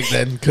the topic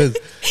then, because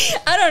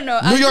I don't know.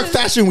 New York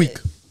Fashion Week.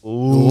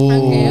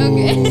 Okay.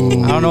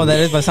 I don't know what that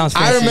is, but it sounds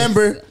fancy. I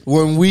remember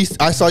when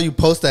I saw you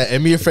post that,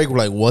 and me and Frank were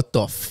like, "What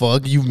the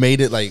fuck? You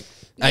made it like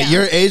at Yeah.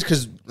 your age?"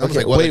 Because I was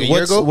like, "What, like a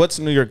year ago?" what's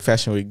New York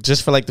Fashion Week?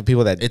 Just for like the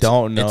people that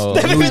don't know.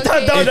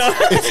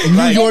 It's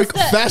New York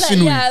Fashion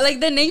Week. Yeah, like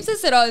the name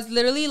says it all. It's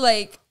literally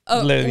like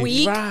a Literally.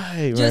 week,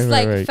 Right, just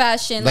right, like right.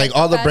 fashion. Like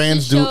all the fashion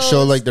brands do show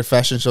shows, like their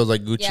fashion shows,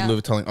 like Gucci, Yeah.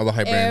 Louis Vuitton, all the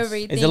high brands.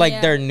 everything. Is it like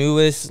yeah. their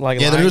newest like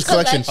Yeah, their line? newest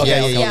collections.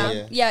 Collections,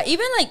 Yeah. yeah.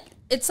 Even like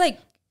it's like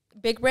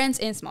big brands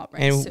and small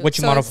brands. And too. what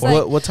you So model it's for?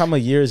 like- What time of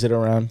year is it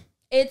around?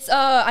 It's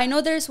I know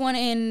there's one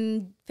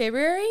in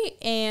February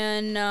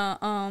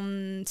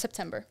and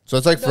September. So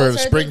it's like for Those are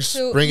spring, the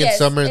two- spring and yes,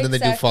 summer, and then they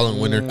do exactly. fall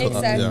and winter.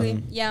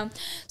 Exactly. Yeah.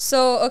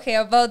 So okay,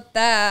 about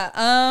that.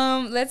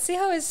 Let's see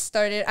how it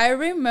started. I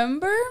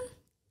remember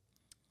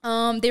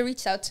they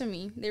reached out to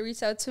me. They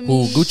reached out to me.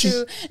 Who,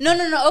 Gucci?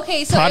 No.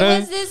 Okay, so Prada? it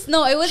was this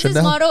Chanel? this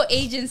model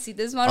agency.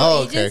 This model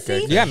Oh, okay, agency.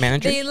 okay. You got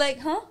manager? They like,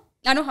 huh?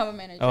 I don't have a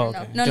manager. Oh,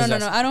 okay. No. Just No.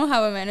 us. I don't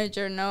have a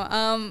manager. No.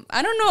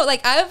 I don't know.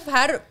 Like I've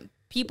had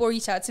people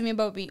reach out to me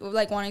about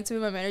like wanting to be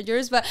my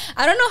managers, but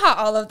I don't know how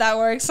all of that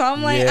works. So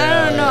I'm like,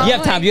 I don't know. You I'm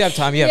have time. like, You have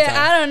time. You have time.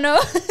 I don't know.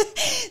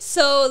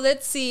 So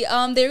let's see.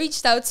 They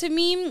reached out to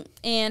me,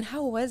 and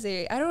how was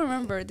it? I don't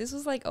remember. This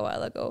was like a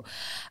while ago.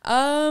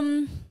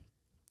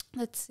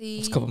 Let's see.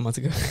 It's a couple months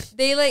ago.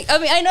 They like. I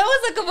mean, I know it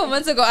was a couple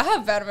months ago. I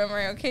have bad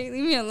memory. Okay,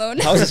 leave me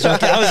alone. I was just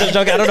joking.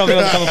 I don't know if it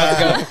was a couple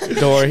months ago.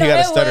 Don't worry, he got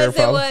a stutter It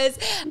problem. was.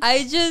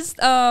 I just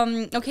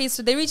okay,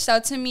 so they reached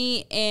out to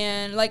me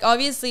and like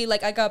obviously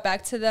like I got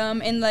back to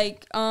them and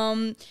like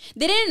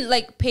they didn't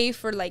like pay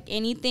for like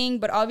anything,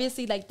 but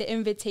obviously like the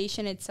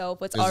invitation itself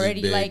was This is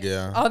already big, like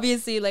yeah.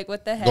 obviously like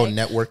what the heck. Go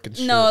network and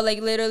shit. No,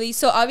 like literally.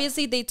 So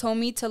obviously they told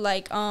me to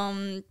like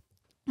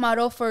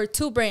model for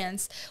two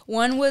brands.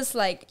 One was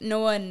like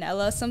Noah and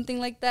Nella, something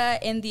like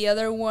that, and the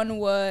other one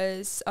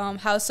was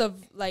House of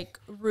like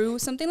Rue,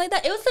 something like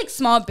that. It was like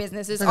small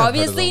businesses, I think I've heard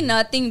of obviously them.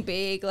 nothing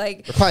big.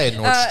 Like They're probably at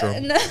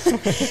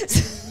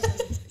Nordstrom.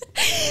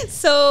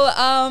 So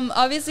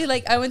obviously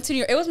like I went to New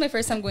York. It was my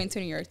first time going to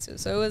New York too,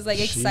 so it was like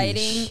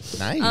exciting.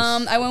 Nice.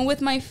 I went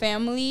with my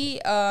family.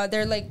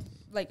 They're like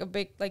a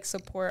big like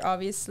support,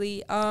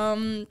 obviously.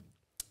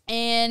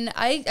 And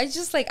I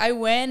just like I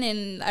went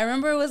and I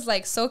remember it was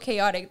like so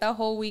chaotic. That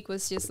whole week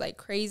was just like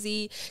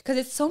crazy because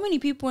it's so many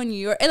people in New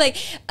York. And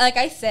like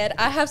I said,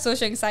 I have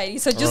social anxiety,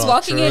 so just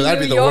walking true. in That'd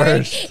be New the York,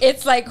 worst.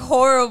 it's like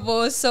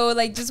horrible. So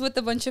like just with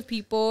a bunch of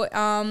people.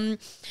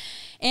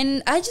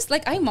 And I just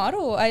like I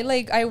model. I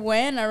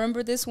went. I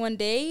remember this one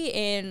day,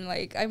 and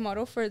like I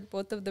model for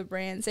both of the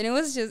brands, and it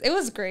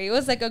was great. It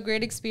was like a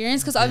great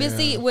experience because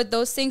obviously with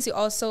those things you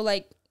also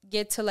like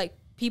get to like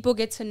people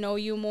get to know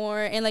you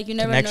more, and like you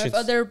never know if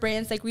other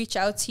brands like reach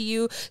out to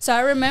you. So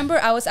I remember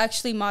I was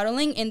actually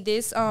modeling, and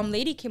this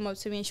lady came up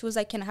to me and she was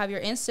like, "Can I have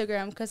your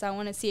Instagram? Because I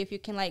want to see if you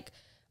can like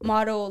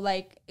model."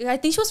 Like I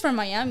think she was from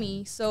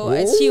Miami, so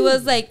she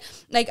was like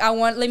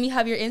let me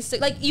have your Insta.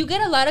 Like you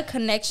get a lot of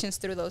connections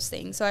through those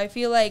things. So I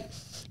feel like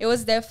it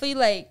was definitely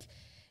like,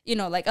 you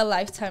know, like a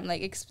lifetime,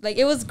 like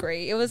it was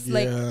great. It was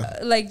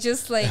like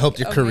just like it helped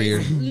your career.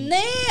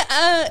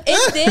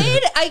 It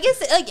did. I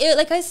guess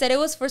like I said, it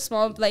was for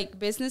small like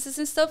businesses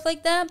and stuff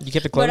like that. You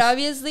kept it close, but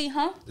obviously,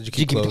 Did you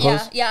keep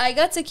close? Yeah, I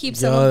got to keep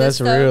some of that's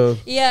this stuff. real.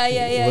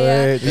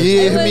 Yeah.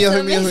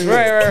 Hit me.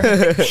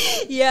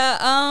 right. Yeah.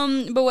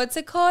 But what's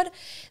it called?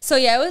 So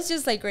yeah, it was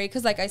just like great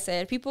because like I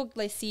said, people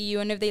like see you,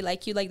 and if they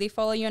like you, like they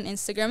follow you on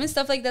Instagram and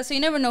stuff like that. So you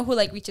never know who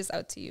like reaches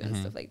out to you and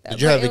stuff like that.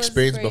 Did you have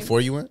experience before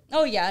you went?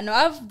 Oh yeah, no,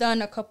 I've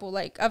done a couple.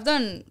 Like I've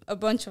done a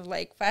bunch of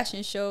like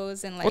fashion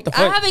shows, and like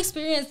I have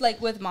experience like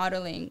with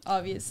modeling,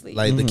 obviously.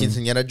 Like the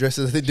quinceañera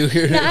dresses they do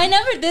here. No, I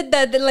never did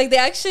that. Like they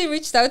actually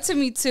reached out to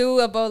me too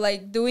about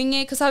like doing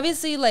it, because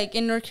obviously like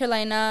in North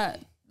Carolina,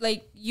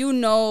 like you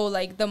know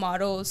like the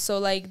models, so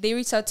like they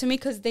reached out to me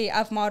because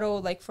I've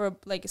modeled like for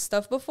like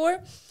stuff before,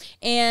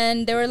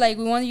 and they were like,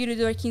 we want you to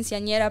do a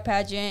quinceañera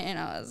pageant, and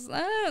I was I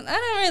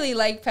don't really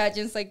like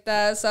pageants like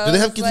that. So do they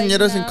have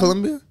quinceañeras in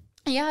Colombia?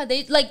 Yeah,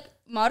 they like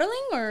modeling,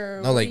 or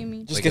no, what like do you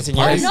mean? Just like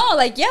quinceañeras? Oh no,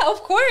 like yeah,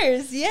 of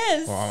course,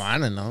 yes. Well, I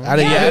don't know. I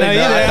didn't know.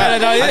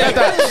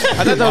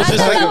 I thought that was just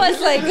that like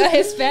was like a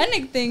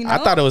Hispanic thing. No? I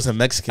thought it was a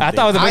Mexican. I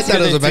thought it was a I thought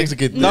it was a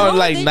Mexican Mexican. No, thing.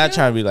 like they not do.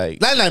 trying to be like.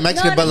 Not like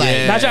Mexican, but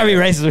like Not trying to be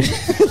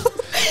racist.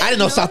 I didn't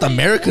know South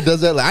America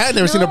does that. Like I had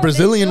never seen a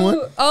Brazilian one.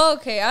 Oh,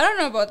 okay. I don't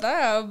know about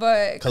that,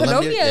 but Colombia,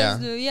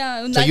 Colombia,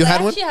 yeah. So you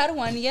had one? I actually had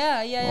one. Yeah.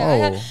 I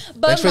Oh, had,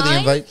 but thanks for the mine-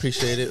 invite.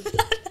 Appreciate it.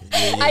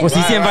 Was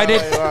he invited?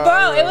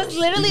 Bro, it was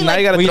literally Now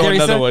you like gotta throw Wait,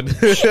 another one.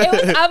 it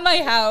was at my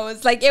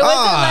house. Like it wasn't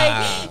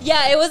Ah.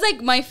 like it was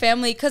like my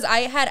family, because I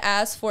had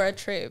asked for a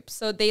trip.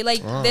 So they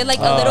like did like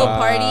a little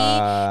party,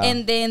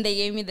 and then they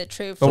gave me the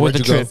trip. But where'd the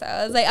trip? So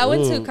I was like, I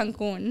went to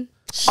Cancun.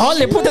 Oh,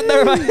 le puta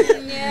there.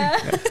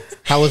 Yeah.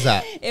 How was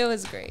that? It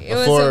was great. It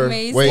was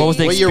amazing. Wait, What was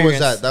the what year was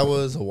experience? that? That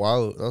was a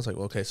while. That was like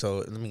okay. So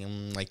let me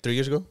like 3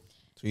 years ago,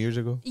 2 years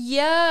ago.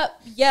 Yeah.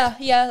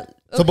 So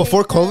Okay.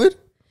 before COVID.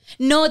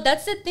 No,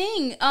 that's the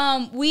thing.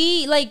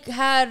 We like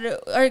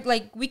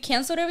we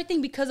canceled everything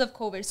because of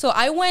COVID. So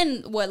I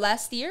went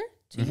last year,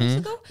 2 years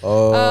ago,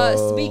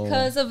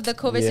 because of the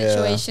COVID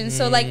situation.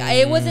 So like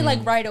it wasn't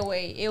like right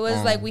away. It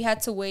was like we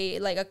had to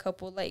wait like a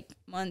couple like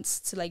months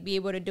to like be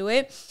able to do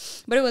it.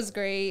 But it was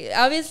great.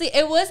 Obviously,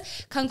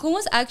 Cancun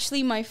was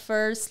actually my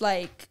first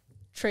like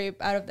trip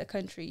out of the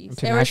country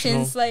ever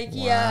since like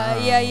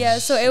yeah.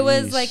 So it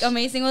was like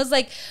amazing. It was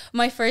like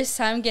my first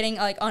time getting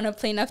like on a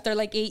plane after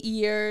like 8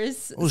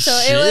 years. Oh, so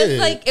shit. it was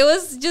like it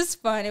was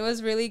just fun. It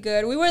was really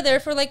good. We were there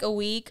for like a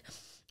week.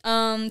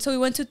 So we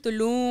went to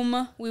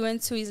Tulum. We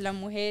went to Isla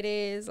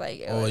Mujeres. Like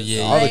it was,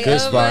 yeah. All the like, good a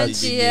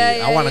spots. bunch-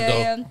 Yeah, I wanna go.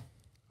 Yeah.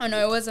 Oh no,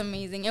 it was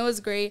amazing. It was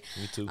great.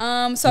 Me too.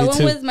 So I went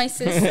too. with my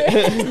sister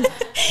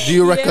Do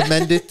you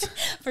recommend it?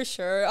 for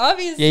sure.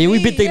 Obviously, Yeah,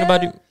 we've been thinking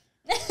about it.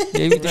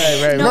 Yeah, we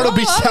Right. No, Myrtle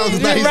Beach sounds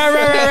obviously. nice.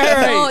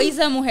 Right. No,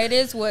 Isla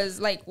Mujeres was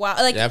like wow.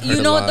 Like Yeah, I've you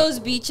heard know a lot. those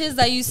beaches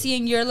that you see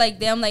and you're like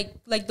damn,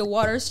 like the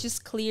water's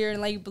just clear and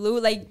like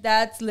blue. Like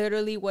that's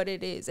literally what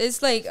it is.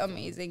 It's like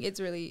amazing. It's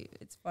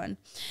fun.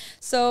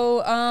 So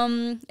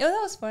that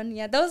was fun.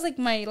 Yeah, that was like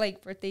my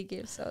like birthday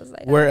gift. So I was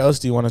like, Where else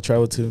do you want to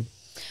travel to? Ooh.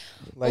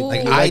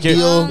 Like Your-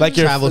 ideal Like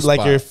your travel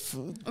like your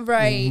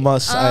right.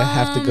 must. I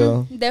have to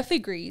go. Definitely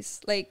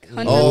Greece. Like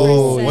 100%.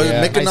 Oh, what is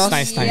Yeah. it, Mykonos?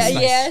 Nice. Yeah,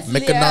 yes.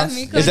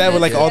 Mykonos? Is that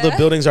where like all the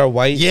buildings are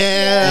white?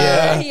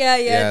 Yeah.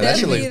 Yeah, that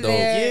shit definitely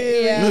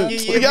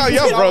looks dope. there.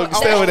 Y'all broke.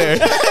 Stay over there.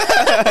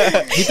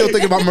 He's still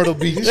thinking about Myrtle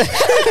Beach.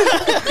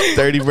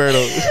 Dirty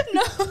Myrtle.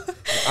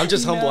 I'm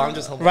just humble. I'm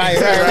just humble. Right.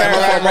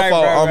 My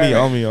fault.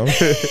 On me.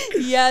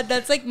 Yeah,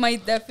 that's like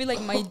definitely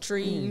like my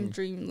dream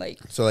like.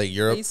 So like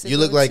Europe, Place to you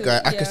look go like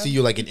to, I could yeah. see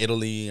you like in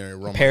Italy or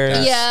Rome. Paris.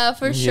 Like that. Yeah,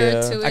 for sure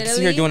Yeah. too. I can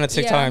see her doing a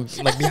TikTok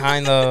like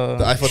behind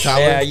the Eiffel Tower.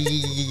 Yeah. Like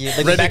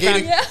in the Renegading.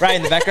 background. Right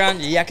in the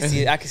background. Yeah, I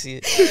can see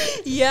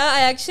it. Yeah,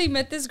 I actually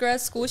met this girl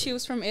at school. She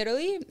was from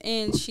Italy,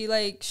 and she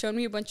like showed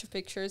me a bunch of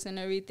pictures and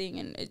everything,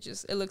 and it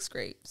looks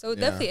great. So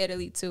definitely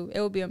Italy too. It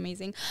will be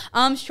amazing.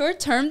 Short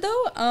term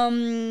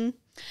though,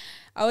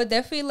 I would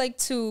definitely like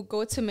to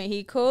go to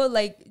Mexico,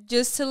 like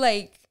just to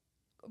like.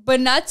 But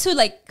not to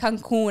like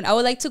Cancun. I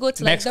would like to go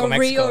to like Mexico, the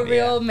Mexico,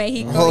 real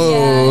Mexico.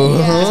 Oh.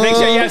 Yeah. Just make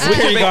sure you have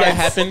security make that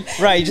guards.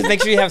 happen. Right. Just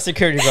make sure you have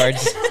security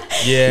guards.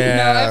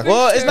 Yeah. No,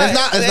 Well, it's sure.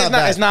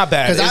 not. It's not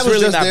bad. Because I It's was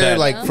really just not there bad.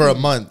 like for a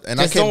month, and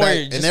Just I came don't back,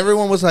 worry, and just-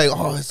 everyone was like,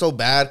 "Oh, it's so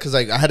bad." Because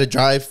like I had to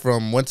drive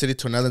from one city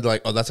to another. They're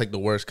like, "Oh, that's like the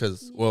worst."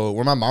 Because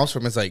where my mom's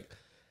from, it's like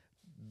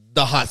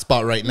the hot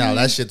spot right now.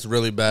 That shit's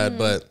really bad.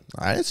 But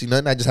I didn't see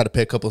nothing. I just had to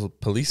pay a couple of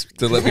police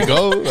to let me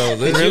go. That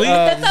was it. Really?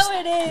 That's how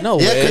it is. No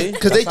way.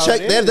 Because they That's how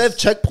check. it They have is.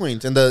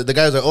 checkpoints, and the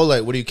guy was like, "Oh,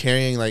 like what are you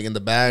carrying like in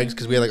the bags?"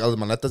 Because we had like all the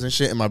maletas and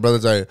shit. And my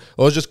brother's like,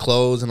 "Oh, it's just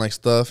clothes and like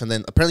stuff." And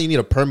then apparently you need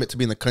a permit to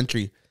be in the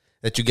country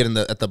that you get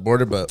at the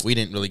border, but we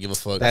didn't really give a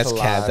fuck. That's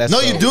cap. That's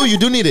no, so- you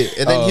do need it.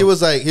 And then he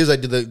was like, do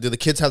the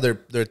kids have their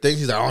things?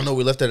 He's like, oh no,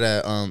 we left it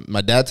at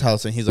my dad's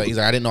house. And he's like,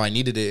 I didn't know I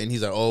needed it. And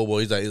he's like, oh well,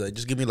 he's like,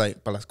 just give me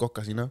like pa las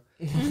cocas, you know.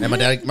 And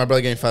my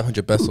brother gave me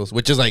 500 pesos,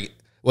 which is like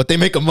what they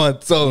make a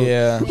month. So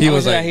Yeah. he How much was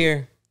is that like,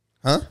 here?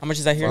 huh? How much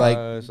is that here? Like-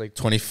 It's like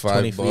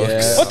 25 bucks.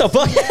 yeah. What the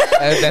fuck?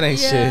 That ain't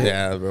Yeah. shit.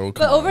 Yeah, bro.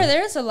 But over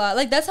there is a lot.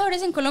 Like that's how it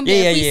is in Colombia.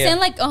 Yeah, if we yeah, yeah. send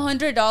like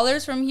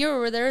 $100 from here,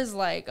 over there is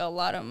like a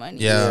lot of money.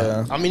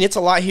 Yeah. I mean, it's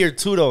a lot here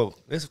too, though.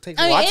 This takes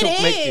a I lot mean, to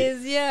make it. it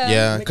is. Yeah.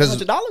 Yeah, Make because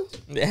 $100.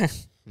 Yeah.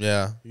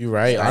 yeah, You're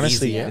right. Not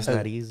Honestly, easy. yeah. It's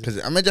not easy. because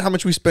imagine how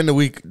much we spend a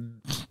week.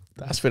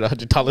 I spent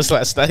 $100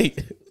 last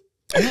night.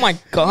 Oh my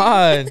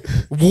god.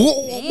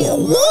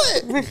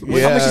 What?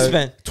 How much you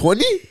spent?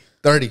 20?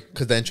 30,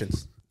 because the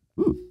entrance.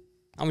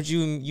 How much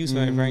you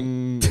spent,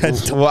 Frank?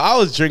 Well, I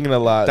was drinking a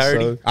lot.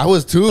 30. So. I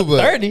was too,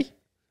 but 30.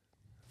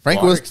 Frank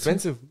Water was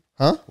expensive.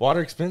 Huh? Water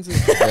expensive.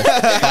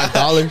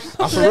 $5.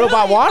 I for real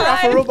buy water.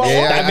 I for real buy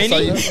Yeah, water. That I saw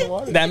many?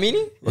 you. That many?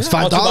 It's Oh,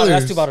 $5.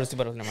 That's $2.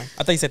 $2. Never mind.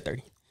 I thought you said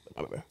 30.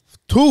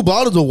 2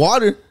 bottles of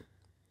water.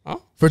 Huh?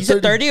 For You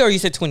said 30? 30 or you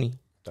said 20?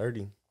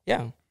 30.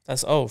 Yeah.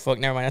 That's fuck.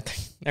 Never mind.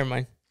 Never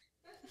mind.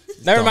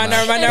 Never mind.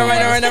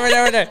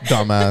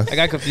 Dumbass. I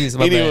got confused.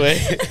 My bad. Anyway,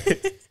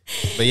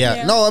 But yeah,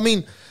 Yeah. no, I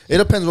mean, it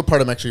depends what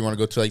part of Mexico you want to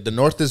go to. Like the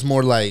north is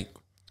more like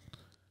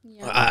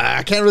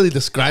I can't really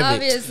describe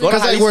Obviously. it. Go to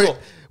Because like Jalisco.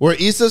 where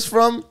East is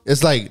from,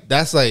 it's like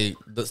that's like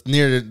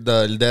near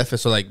the DF.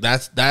 So like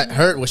that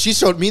hurt. When she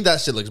showed me that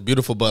shit looks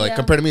beautiful, but like Yeah.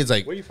 compared to me, it's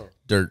like Where you from?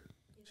 dirt.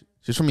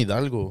 She's from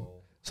Hidalgo.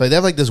 So like, they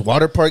have like this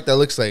water park that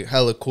looks like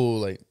hella cool,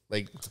 like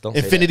Don't say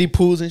infinity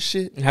pools and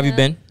shit. Have you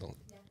been?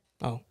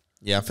 Oh,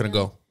 Yeah, I'm finna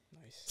go.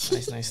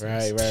 nice. right.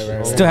 I still You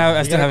gotta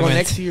haven't go been.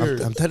 next year.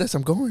 I'm dead ass.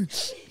 I'm going.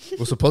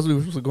 We're supposed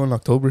to go in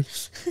October.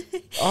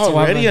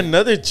 Already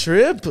another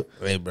trip.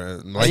 Hey, bro. Are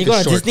Life you is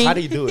going to short. Disney? How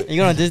do you do it? You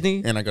going to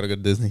Disney? And I gotta go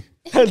to Disney.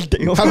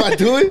 Damn. How do I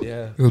do it?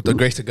 Yeah. With the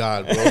grace of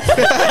God, bro.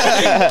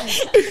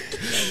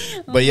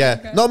 But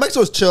yeah, no,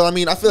 Mexico's chill. I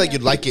mean, I feel like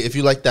you'd like it if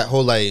you like that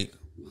whole like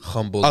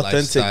humble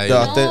Authentic,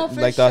 lifestyle. the No,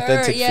 for like the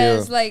authentic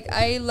yes, feel. like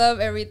I love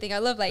everything. I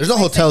love like There's no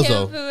hotels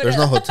though. Mexican food. There's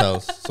no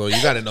hotels, so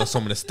you gotta know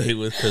someone to stay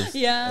with. Cause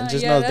Yeah, And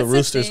just yeah, know that's the the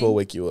roosters thing. will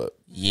wake you up.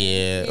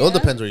 yeah, it all Yeah.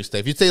 depends where you stay.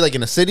 If you stay like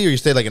in a city or you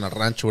stay like in a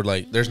ranch where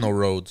like there's no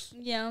roads,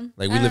 Yeah,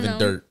 like we I live don't in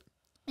know. dirt.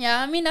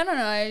 Yeah, I mean, I don't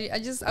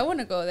know. I want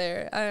to go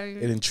there.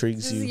 It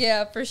intrigues Just, you.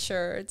 yeah, for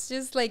sure. It's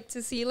just like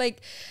to see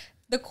like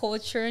the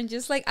culture and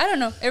just like I don't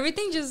know,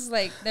 everything just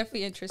like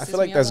definitely interests I me. feel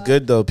like a that's lot.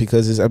 good though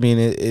because it's, I mean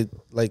it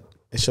like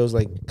it shows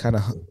like kind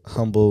of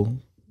humble.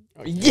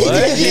 But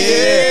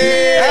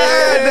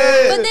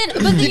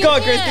then Keep you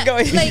going, Chris, can't- keep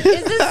going. Like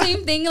it's the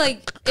same thing.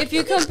 Like if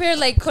you compare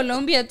like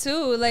Colombia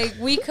too, like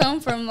we come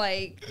from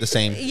like The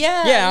same.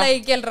 yeah,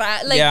 like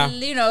Yeah.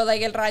 you know,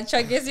 like el rancho,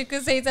 I guess you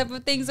could say type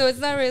of thing. So it's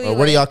not really. Or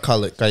what do like- y'all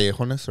call it?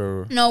 Callejones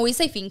or No, we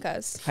say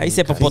fincas. How you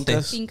say popote?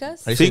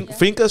 Fincas. How you say-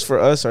 Fincas for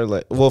us are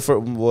like for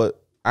what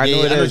I Yeah,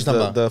 know yeah, it I know is what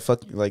you're talking the fuck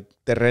like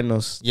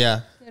terrenos.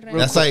 yeah. Terreno.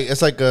 That's like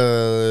it's like la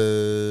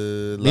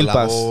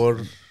Milpas.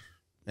 labor.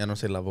 Yeah, no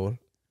say labor.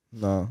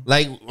 No.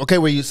 Like okay,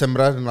 where you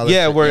sembrar and all that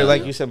Yeah, shit, where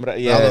like you sembra. all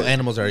the Yeah.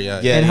 animals are. Yeah,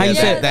 Yeah. And how you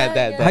yeah, say-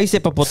 that How you say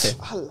popote?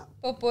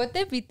 Popote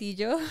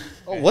pitillo.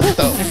 Oh, what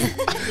the?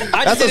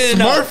 I That's a didn't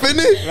know. Smurf, isn't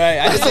it? Right,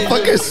 I That's a didn't know.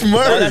 fucking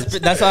Smurf. No,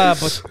 that's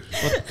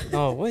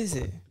no, what is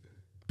it?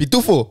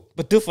 Pitufo.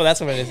 Pitufo, that's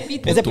what it is. Is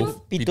it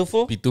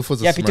pitufo?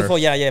 Pitufo's a Yeah, Smurf. pitufo.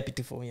 Yeah,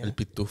 pitufo. Yeah. El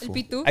pitufo. El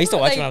pitufo. I used to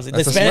watch like, when I was the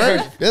That's a Spanish Smurf.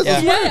 version. That's a Yeah.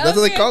 Smurf. Yeah, That's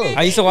what they okay, call okay. him.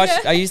 I used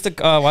to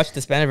watch the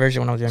Spanish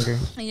version when I was younger.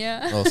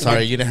 Yeah. Oh,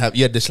 sorry, you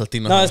had this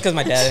Latino. No, huh? it's because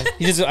my dad.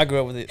 I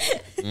grew up with it.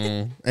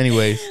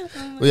 Anyways,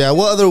 well, yeah.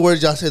 What other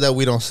words y'all say that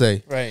we don't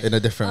say Right. in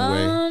a different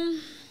way?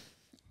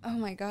 Oh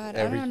my god, I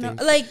don't Everything.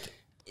 know. Like,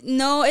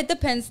 no, it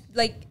depends.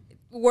 Like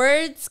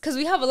words, because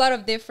we have a lot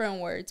of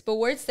different words, but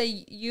words that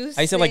you.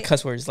 I used to like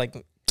cuss words like.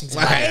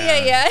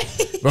 Yeah.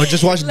 Bro,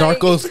 just watch Like-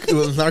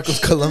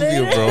 Narcos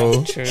Colombia,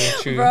 bro.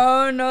 True.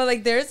 Bro, no,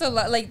 like there's a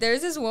lot. Like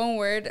there's this one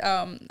word.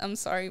 I'm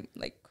sorry,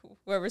 like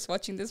whoever's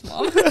watching this,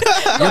 mom.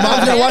 Your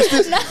mom's gonna watch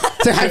this?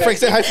 Say hi, Frank.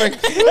 Say hi, Frank.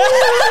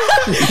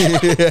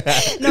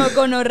 No,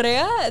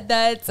 gonorrhea.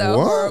 That's What?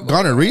 horrible.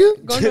 Gonorrhea?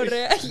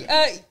 Gonorrhea.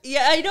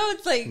 Yeah, I know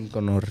it's like.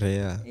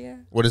 Gonorrhea. Yeah,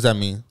 What does that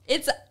mean?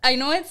 it's. I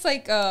know it's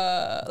like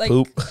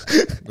Poop.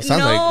 It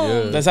sounds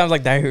No. like That sounds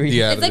like diarrhea.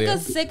 yeah. It's like yeah. a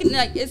sick,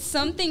 like it's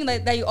something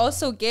like that you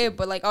also get,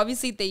 but like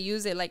obviously they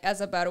use it like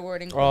as a bad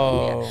word in Oh.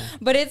 Colombia.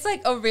 But it's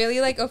like a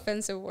really like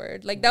offensive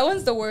word. Like that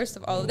one's the worst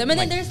of all of them. And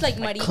then there's like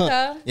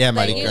marica. Yeah,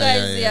 Like marica, you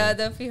guys, yeah.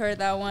 definitely heard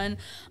that one.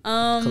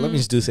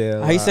 Colombians do say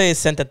that. a How you lot. say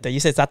sentate? You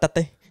say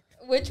satate?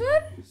 Which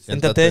one?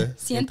 Siéntate.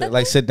 Siéntate.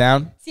 Like sit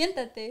down.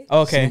 Siéntate.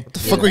 Okay. What the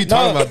fuck were you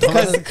talking about?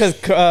 dumbass? Because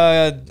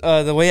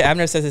the way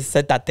Abner says is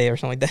sentate or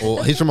something like that.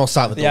 Well, he's from El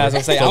Salvador. Yeah, that's what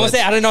I'm saying. I would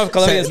say I don't know if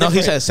Colombia is No, he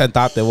different. said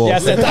sentate. Whoa. Yeah,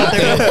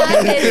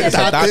 sentate.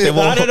 Sentate.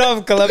 I don't know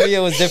if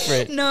Colombia was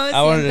different. No,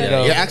 I wanted to siéntate.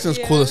 know. Your accent's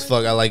cool as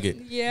fuck. I like it.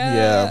 Yeah.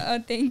 Yeah.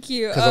 Oh, thank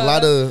you. Because a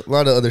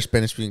lot of other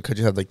Spanish speaking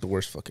countries have like the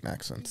worst fucking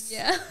accents.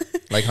 Yeah.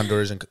 Like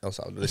Honduras and El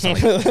Salvador. They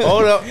sound like,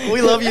 Oh no,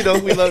 we love you though.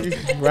 We love you.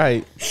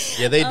 Right.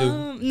 yeah, they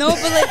do. No,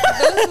 but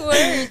like those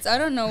words, I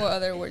don't know what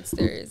other words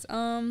there is.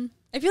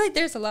 I feel like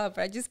there's a lot,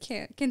 but I just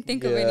can't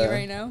think of any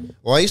right now.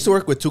 Well, I used to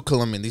work with 2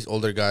 Colombian, these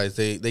older guys.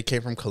 They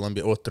came from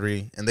Colombia, or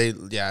 3. And it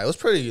was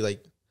pretty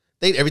like,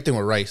 they ate everything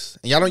with rice.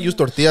 And y'all don't use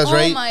tortillas,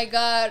 right? Oh my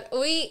God.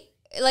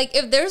 Like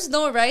if there's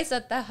no rice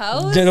at the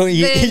house, You don't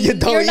eat- then you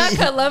don't you're not eat.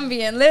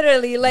 Colombian.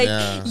 Literally, like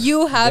Yeah.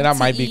 you have Then I to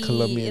might be eat,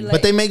 Colombian. like-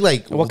 But they make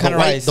like What kind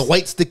of rice? The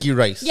white sticky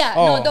rice. yeah,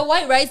 Oh. no, the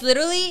white rice.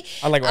 Literally,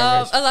 I like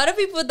white rice. a lot of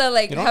people that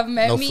like have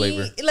met No me,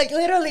 flavor. like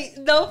literally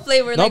no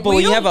flavor. No, like, but we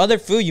when you don't- have other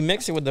food, you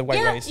mix it with the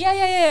white rice.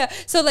 Yeah.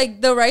 So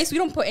like the rice, we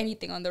don't put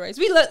anything on the rice.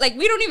 We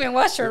we don't even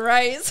wash our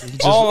rice.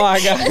 Oh my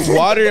god.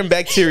 Water and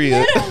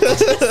bacteria.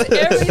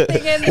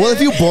 Everything in there. Well,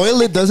 if you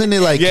boil it, doesn't it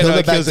like Yeah, kill no,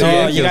 the it kills it.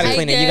 bacteria? Oh, you gotta I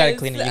clean it. You gotta guess,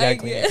 clean it. You gotta I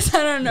clean it. guess.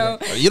 I don't know.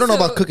 You don't know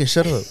So- about cooking.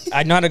 Shut up.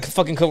 I know how to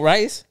fucking cook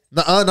rice.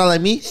 Not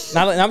like me.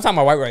 Now I'm talking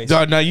about white rice.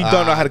 No, you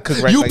don't know how to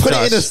cook rice. You like put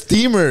Josh. it in a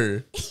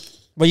steamer.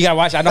 But you gotta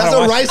watch. I know That's how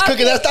to a watch. rice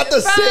cooking. That's not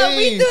the Bro,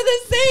 we same. do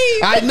the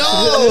same. I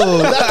know.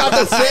 That's not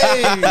the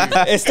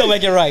same. It's still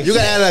making rice. You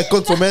gotta add like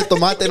consomme,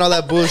 tomate, and all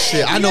that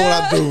bullshit. I know what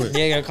I'm doing.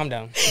 Yeah, calm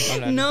down. Calm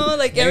down. No,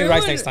 like Maybe everyone.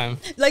 rice next time.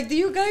 Like, do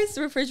you guys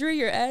refrigerate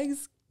your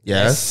eggs?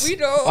 Yes. We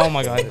don't. Oh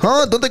my god.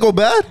 Huh? Don't they go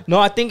bad? No,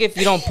 I think if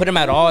you don't put them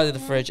at all in the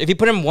fridge, if you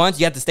put them once,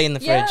 you have to stay in the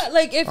Yeah, fridge.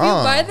 like if you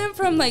Ah. buy them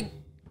from like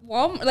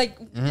Walmart, like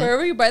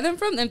wherever you buy them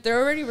from, if they're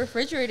already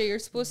refrigerated, you're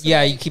supposed to. Yeah,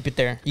 like, you keep it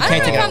there. You I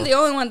can't don't take know it if I'm out. the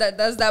only one that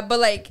does that, but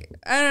like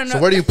I don't know. So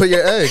where do you put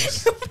your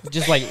eggs?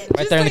 Just like right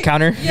Just there on the like-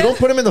 counter. You don't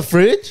put them in the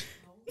fridge?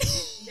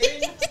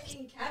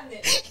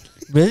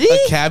 Really?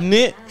 A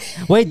cabinet.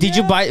 Wait, did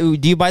you buy?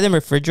 Do you buy them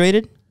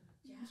refrigerated?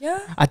 Yeah.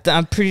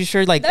 I'm pretty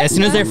sure like That's as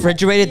soon as they're not-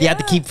 refrigerated, they have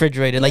to yeah. keep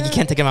refrigerated. Like you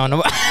can't take them out.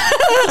 No.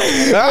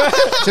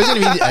 She doesn't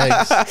even eat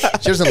eggs.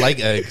 She doesn't like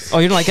eggs. Oh,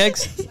 you don't like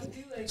eggs?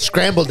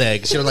 Scrambled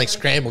eggs. She don't like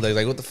scrambled eggs.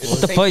 Like what the fuck?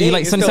 What the fuck? You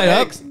like sunny side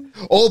up?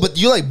 Oh, but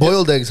you like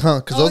boiled eggs, huh?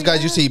 Because Oh, those guys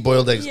yeah. used to eat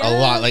boiled eggs a Yeah.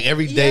 lot. Like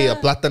every day, Yeah. a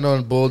plátano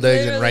and boiled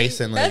eggs and Literally. rice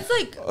and like. That's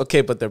like Okay,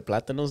 but they're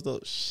platanos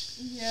though.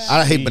 yeah.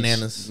 I hate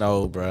bananas.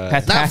 No, bro.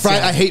 Not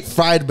fried. I hate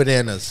fried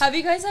bananas. Have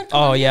you guys had Oh,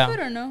 Colombian yeah. food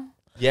or no?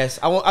 Yes,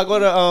 I go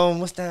to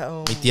what's that?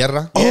 Mi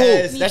tierra.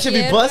 Yes, Mi that should be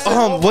tierra. bust.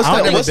 What's I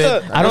the don't what's think the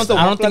I've been- I don't- what's the I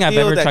don't one think I've platillo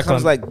ever that tried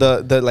comes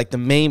like the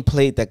main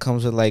plate that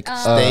comes with like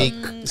Steak.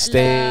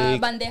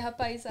 steak. La bandeja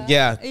paisa.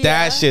 Yeah,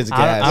 that shit's gas.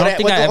 I don't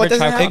think I ever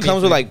tried It cooking.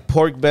 comes with like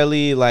pork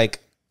belly, like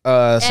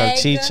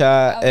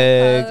salchicha,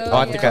 egg. avocado, Oh,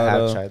 I think I have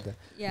avocado. tried that.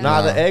 Yeah.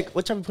 Nah, the egg.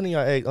 What y'all be putting in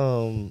your egg?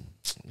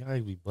 Y'all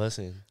be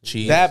busting.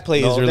 Cheese. That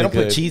plate No, is they really don't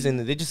good. put cheese in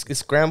it. They just get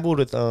scrambled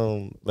with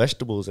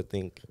vegetables. I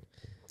think.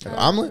 Like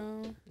omelet?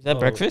 Is that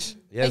breakfast?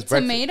 Yeah, Like it's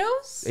breakfast.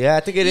 tomatoes? Yeah, I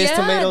think it is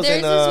tomatoes There's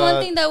and this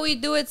one thing that we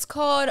do. It's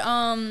called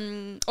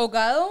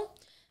hogado.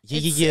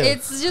 yeah.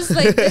 It's just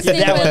like this thing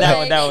that one, with, that like-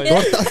 one, that one.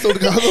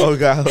 Tortas ahogado. Oh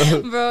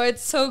god. Bro,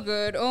 it's so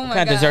good. Oh my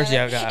kind god. of desserts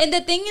y'all got? And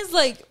the thing is,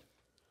 like,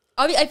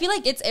 I feel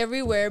like it's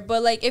everywhere.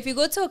 But like, if you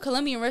go to a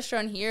Colombian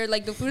restaurant here,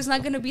 like the food is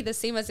not gonna be the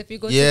same as if you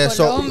go Yeah, to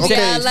so, Colombia.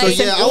 okay, so like,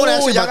 yeah, I want to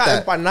ask you y'all about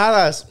got that.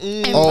 empanadas. Oh,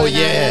 empanadas,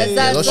 yeah.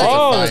 that's Those like- shit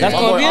Oh, fire. that's My boy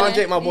Colombian?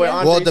 Andre, my boy Yeah.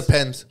 Andre. Well, it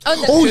depends.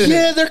 Oh, Oh, the-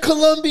 yeah, they're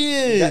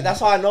Colombian. That's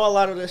how I know a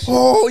lot of this shit.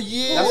 Oh,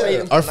 That's why yeah.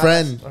 you- Our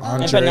friend.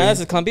 Empanadas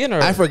is Colombian or?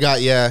 I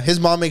forgot, yeah.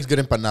 His mom makes good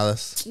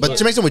empanadas. But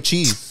she makes them with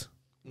cheese.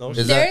 No, Is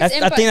There's that?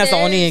 I think that's the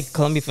only there's-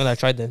 Colombian food I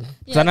tried then. 'Cause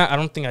Yeah. I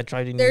don't think I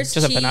tried any. There's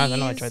Just cheese, empanadas. I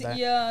know I tried that.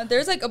 Yeah,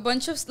 there's like a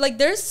bunch of like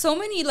there's so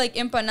many like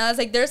empanadas.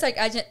 Like there's like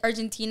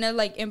Argentina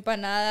like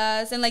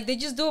empanadas and like they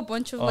just do a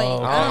bunch of like Oh.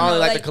 I I don't know, only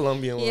like the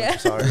Colombian one. yeah.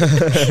 Sorry.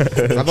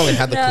 I've only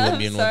had the Nah,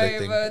 Colombian I'm ones, I sorry,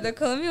 think. but the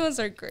Colombian ones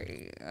are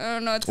great. I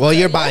don't know. What to Well, tell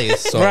you're you.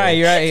 biased, so.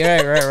 Right,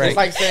 right. It's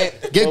like saying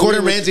Get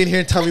Gordon Ramsay in here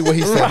and tell me what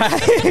he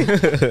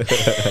said.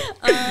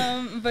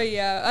 But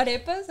yeah,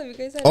 arepas. Have you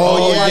guys had? Oh,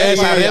 Oh, yeah, yes,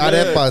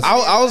 arepas.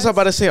 I was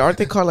about to say, aren't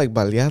they called like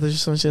baleadas or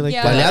some shit like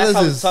Yeah. that?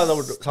 Baleadas is,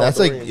 that's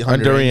like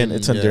Honduran.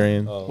 It's yeah.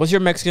 Honduran. What's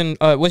your Mexican?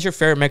 What's your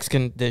favorite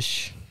Mexican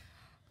dish?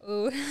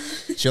 Ooh.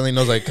 She only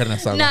knows like carne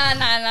asada.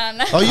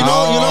 Nah. Oh, you know?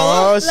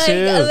 Oh, Like,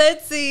 shit.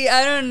 let's see.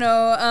 I don't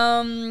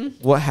know.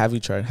 What have you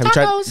tried? Have you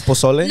tried Tacos.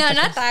 pozole? No,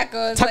 not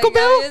tacos. Taco like,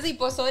 Bell? Obviously,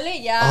 pozole.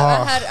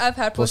 Yeah, I've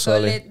had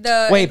pozole. Pozole.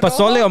 The Wait,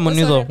 pozole rojo, or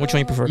menudo? pozole Which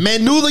one you rojo. prefer?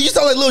 Menudo. You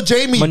sound like little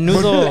Jamie.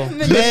 Menudo.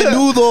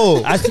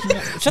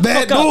 Menudo. Shut the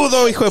fuck up.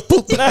 Menudo, hijo de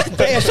puta.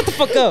 Damn, shut the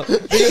fuck up.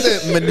 He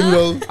said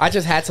menudo. I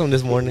just had some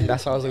this morning.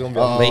 That's why I was gonna be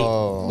late.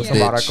 Oh, With some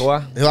Yeah.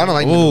 barbacoa. I don't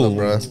like menudo,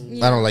 bro.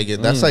 Yeah. I don't like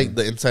it. That's like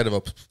the inside of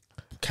a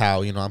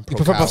cow. You know, I'm You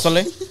pro prefer cow.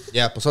 pozole?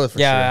 Yeah, pozole for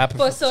Yeah, I sure.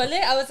 prefer.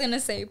 Pozole. I was gonna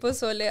say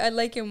pozole. I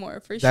like it more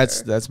for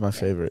That's sure. my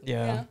favorite.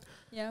 Yeah.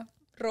 Yeah.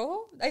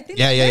 rojo? I think.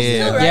 Yeah.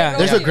 Right? Yeah.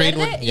 There's a Rojo green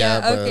verde? one.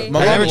 Yeah, but- okay.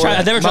 My I never mom- tried.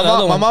 I never tried the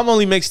other My one. mom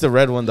only makes the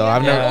red one though.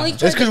 I've I've never. only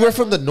tried It's because the we're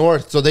from the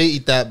north, so they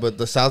eat that. But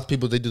the south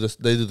people, they do the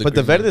But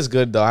the green verde is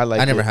good though. I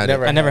like. I never had it.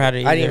 I never had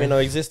it. I didn't either. even know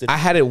it existed. I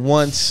had it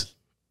once,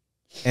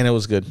 and it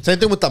was good. Same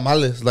thing with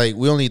tamales. Like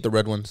we only eat the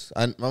red ones.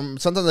 And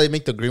sometimes they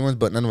make the green ones,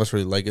 but none of us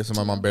really like it. So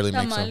my mom barely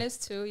makes them. tamales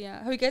too.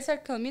 Yeah. Have you guys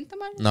had Colombian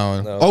tamales?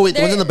 No. No. Oh wait,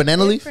 the ones in the They're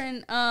banana leaf.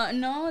 different.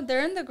 No,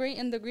 they're in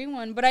the green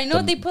one. But I know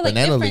The they put like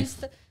banana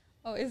different. leaf.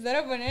 Oh, is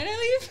that a banana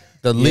leaf?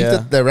 The leaf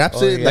Yeah. that wraps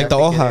Oh, it. yeah. Like the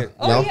I think hoja. it is.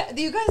 Oh No. yeah.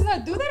 Do you guys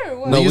not do that or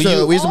what? No, we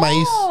use Oh.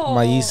 maíz.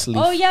 Maíz leaf.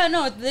 Oh yeah,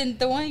 no. Then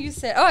the one you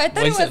said. Oh, I thought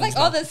Well, it you was said like it's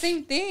all not. the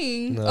same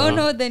thing. No. Oh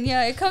no, then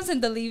yeah, it comes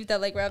in the leaf that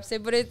like wraps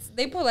it, but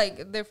they put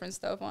like different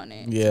stuff on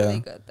it. It's Yeah. really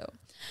good though.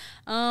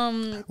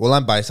 Well,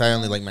 I'm biased. I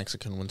only like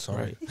Mexican ones. Sorry.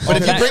 Right.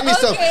 But if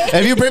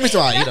you bring me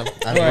some, I'll eat them.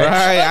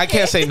 Right. I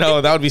can't say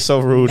no. That would be so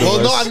rude. Well,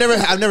 of no, us.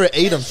 I've never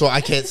ate them, so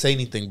I can't say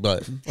anything.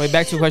 But Wait,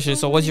 back to the question.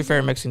 So, what's your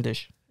favorite Mexican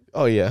dish?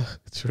 Oh yeah,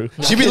 true.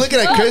 she be looking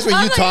at Chris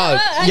when you talk.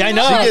 Yeah, I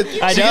know.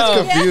 She I gets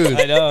know. confused.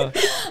 I know.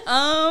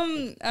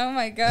 Oh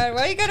my god,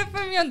 why you gotta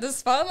put me on the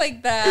spot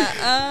like that?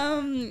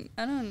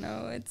 I don't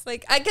know. It's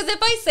like, because if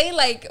I say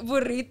like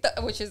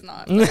burrito, which is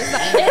not, it's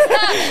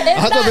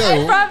not.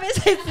 I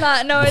promise it's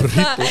not. No, it's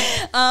not.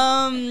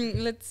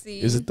 Let's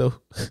see. Is it though?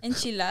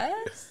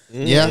 Enchiladas?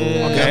 Yeah. Okay.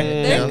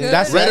 They're Yeah. good.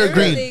 That's red or They're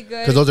green? really good.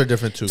 Because those are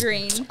different too.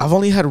 Green. I've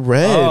only had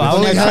red. Oh, I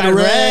only only had tried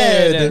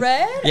red.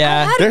 Red?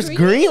 Yeah. I had There's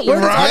green? Where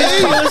Right?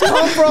 these colors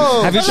come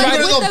from? Have you Look tried?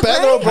 at Don the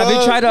Pedro, gray? bro. Have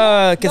you tried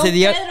Don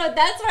quesadilla? Pedro,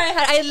 that's where I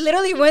had. I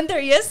literally went there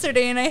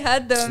yesterday and I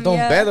had them. Don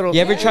yeah. Pedro. You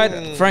ever tried,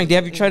 Frank?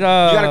 Have you tried? You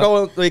gotta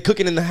go like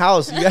cooking in the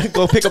house. You gotta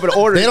go pick up an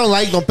order. They don't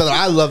like Don Pedro.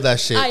 I love that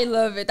shit. I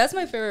love it. That's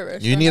my favorite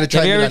restaurant. You need to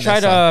try. Have you ever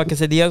tried milanesa.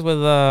 quesadillas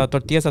with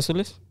tortillas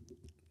azules?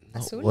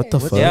 Azul. What the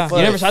fuck? Yeah, you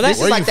never tried that? This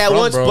is Where like you that from,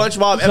 one bro?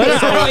 SpongeBob no,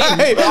 episode.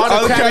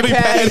 On the Krabby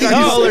Patty.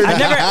 No,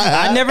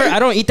 I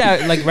never eat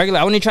that like regular.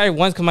 I only tried it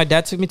once because my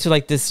dad took me to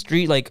like this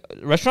street like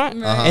restaurant,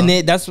 Right. and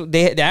they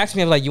asked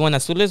me like, you want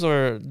azules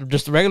or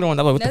just the regular one?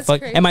 I was like, what That's the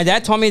fuck? crazy. And my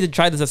dad told me to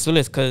try this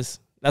azules because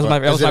that was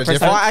What? that was Is it my a first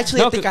different- time. Oh, actually,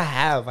 No, I think I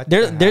have. I think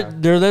they're I they're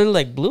have. they're literally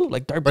like blue,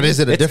 like dark. But blue. is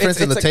it a It's-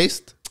 difference in the it's like-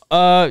 taste?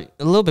 a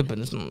little bit, but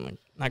it's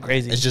not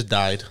crazy. It's just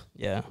died.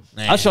 Yeah,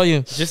 Man. I'll show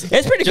you. Just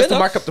It's pretty just good. to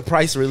mark up the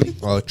price, really.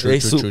 Oh, true, They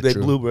true, soup, true, they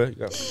true. blue, bro.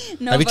 Yeah.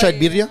 No, Have you but, tried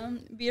birria?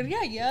 Birria,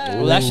 yeah.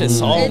 Oh, that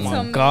shit's oh It's my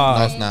amazing. god.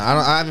 No, it's not.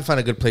 I haven't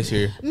found a good place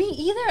here. Me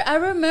either. I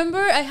remember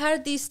I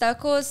had these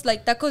tacos,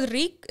 like tacos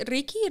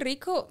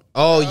Rico.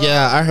 Oh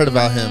yeah, I heard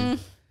about him.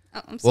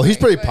 Oh, I'm Well, he's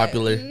sorry, pretty but-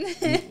 popular.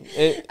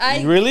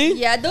 Really?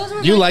 Yeah, those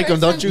were. You my like 'em,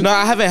 first don't time you? No,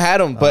 I haven't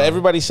had them, but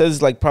everybody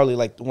says like probably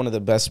like one of the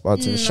best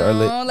spots in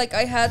Charlotte. No, like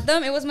I had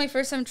them. It was my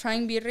first time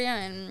trying birria,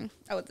 and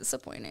I was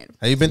disappointed.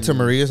 Have you been to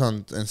Maria's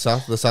in the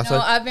south No, side?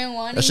 I've been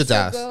wanting That shit's to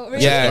ass. go.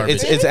 Really? Yeah,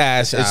 garbage. it's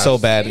ass. It's so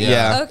bad. Yeah.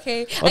 Yeah.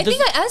 Okay. Oh, I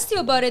think I asked you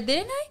about it,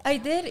 didn't I? I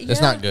did. It's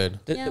yeah. not good.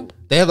 Yeah.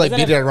 They have like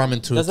Doesn't birria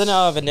ramen too. Doesn't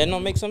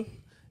Veneno make some?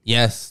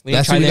 Yes, We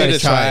that's tried what you that. gotta We need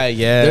to try try. it,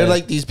 yeah. They're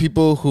like these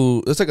people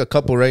who it's like a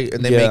couple, right?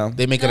 And they Yeah.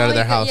 make it out of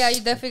their house. Yeah, you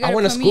definitely I got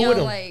went to to put school me with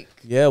on them. like.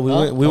 Yeah, we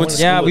went. To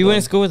Yeah, school we with went them.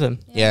 to school with him.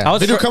 Yeah, I was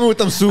they do fr- come with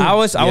them soon. I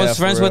was Yeah,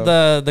 friends for with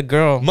the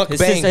girl. His Mukbang.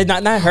 sister,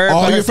 not her.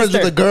 Oh, but you're her friends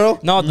with sister. the girl?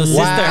 No, the Wow.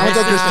 sister. I'm Her telling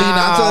sister. Christina.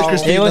 I'm telling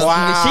Christina. It was,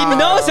 Wow. She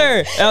knows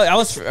her. I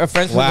was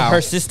friends Wow. with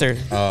her sister.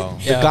 Oh,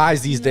 The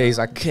guys these days,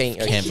 I can't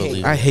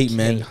believe I hate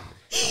men.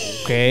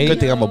 Okay.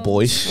 Good thing I'm a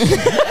boy.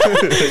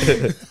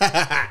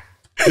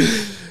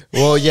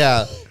 well,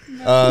 yeah.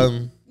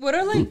 What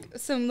are like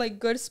some like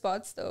good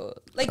spots though?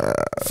 Like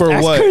For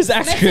Ask what? her, ask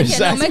her, Mexican,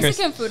 no, ask her.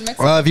 Mexican food.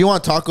 Mexican. If you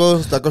want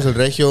tacos El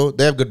Regio,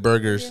 they have good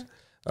burgers.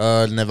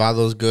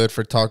 Nevado's good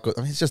for tacos.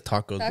 I mean, it's just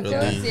tacos, Tacos,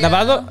 really. yeah.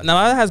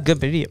 Nevada has good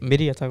birria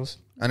tacos.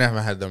 I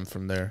haven't had them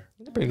from there.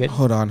 They're pretty good.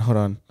 Hold on.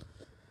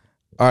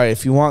 All right,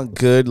 if you want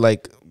good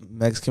like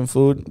Mexican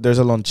food, there's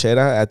a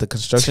lonchera at the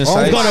construction Oh,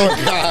 site.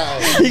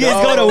 He's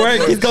going to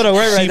work. He's going to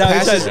work right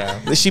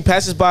now. She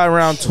passes by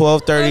around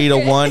 12:30 to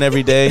 1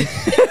 every day.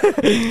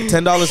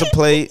 $10 a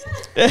plate.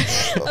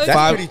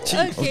 Five-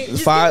 Okay,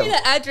 just five- give me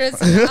the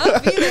address. I'll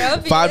be there.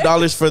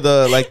 $5 for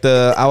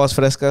the aguas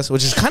frescas,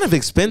 which is kind of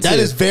expensive. That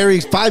is very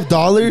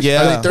 $5.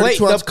 Yeah. Are they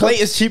 32 the ounce plate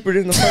cups? is cheaper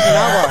than the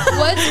fucking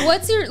agua.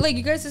 What's your like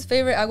you guys'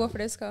 favorite agua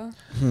fresca?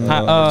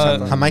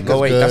 Jamaica's Oh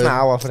wait, good. that's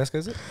not agua fresca,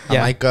 is it? Yeah,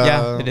 Jamaica.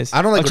 yeah, it is.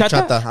 I don't like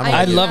horchata.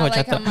 I love do not like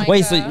horchata. Jamaica.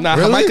 Wait, so Nah,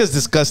 Really? Jamaica's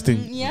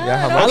disgusting.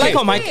 Yeah, I like okay.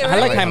 Jamaica. I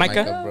like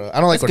Jamaica. bro. I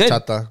don't like It's good.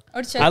 horchata.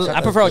 Horchata.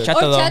 I prefer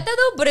horchata though. Horchata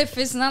though, but if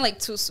it's not like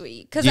too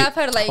sweet, because Yeah. I've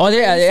had like Oh,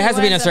 yeah, it fancy has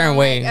to be in a ones certain and I'm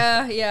way.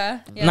 like, yeah.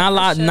 Not a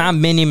lot. for sure. Not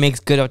many makes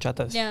good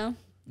horchatas. Yeah.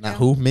 Not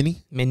who?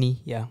 Minnie?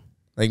 Mini, yeah.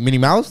 Like Minnie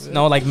Mouse?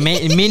 No, like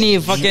mini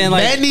fucking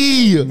like.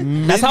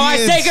 Many. That's how I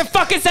say it.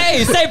 Fucking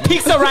say it. Say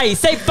pizza right.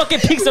 Say fucking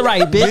pizza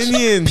right, bitch.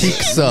 Minions.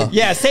 Pizza.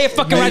 Yeah, say it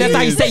fucking right. That's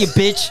how you say it,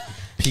 bitch.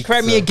 Pizza.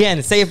 Correct me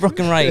again. Say it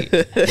fucking right.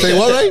 Say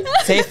what,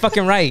 right? Say it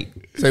fucking right.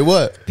 Say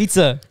what?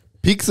 Pizza.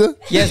 Pizza?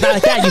 Yeah, it's not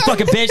like that, you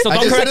fucking bitch. So I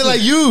don't just said correct it me.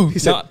 like you.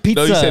 No, pizza.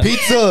 no, you said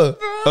Pizza.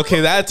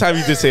 Okay, that time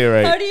you did say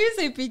it How right. do you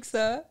say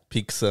pizza?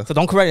 Pizza. So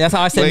don't correct me. That's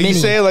how I said Like, mini.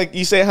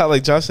 you say it how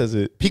like Josh says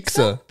it.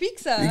 Pizza.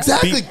 Pizza.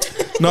 Exactly.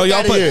 No, y'all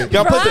outta put here.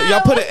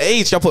 y'all put an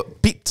H. Y'all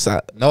put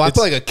pizza. No, I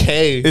feel like a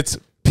K. It's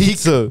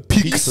pizza.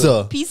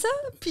 Pizza. Pizza?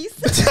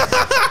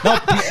 No,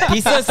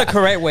 pizza is the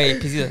correct way.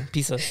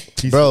 Pizza.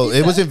 Bro,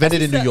 it was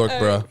invented in New York,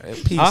 bro.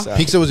 Pizza.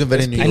 Pizza was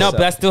invented in New I York. know, but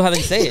that's still how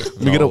they say it.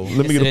 Let me get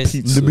a Yes,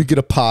 it is. Let me get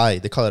a pie.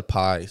 They call it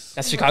pies.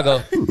 That's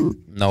Chicago.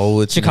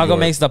 No, it's New Chicago York.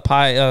 makes the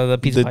pie, the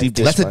pizza The pie. deep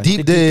dish. That's a pie. deep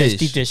The deep dish, dish.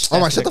 deep dish. Oh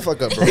my, That's shut the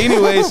correct. fuck up, bro.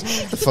 Anyways,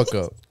 Shut the fuck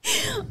up.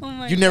 Oh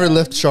my You never God.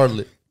 left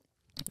Charlotte.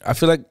 I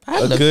feel like I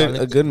a love good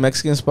Charlotte. a good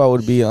Mexican spot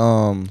would be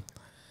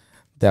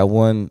that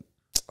one.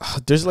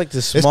 There's like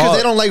this It's small. because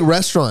they don't like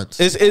restaurants.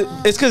 It's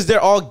because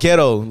they're all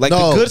ghetto. Like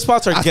No, the good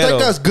spots are ghetto.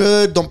 Azteca's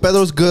good. Don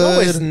Pedro's good.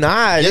 No, it's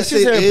not. Yes, This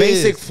is it their is.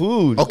 basic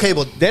food. Okay,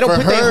 but They don't for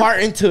put her, their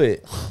heart into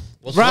it.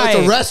 Well, Right.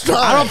 It's a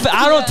restaurant.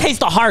 I don't taste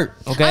the heart.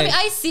 Okay. I mean,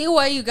 I see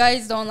why you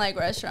guys don't like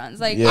restaurants.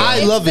 Like, Yeah. I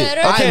it's love it.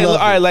 better- Okay, I love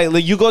all right.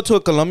 Like you go to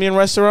a Colombian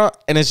restaurant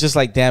and it's just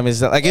like, damn,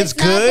 is that like it's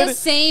not good? the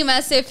same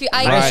as if you.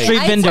 I, Right.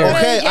 Street vendor.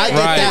 Okay, I get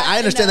Right. that. I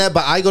understand that,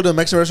 but I go to a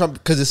Mexican restaurant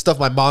because it's stuff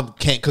my mom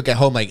can't cook at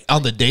home, like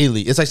on the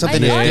daily. It's like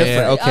something that's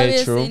different.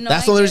 Okay, true.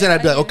 That's the only reason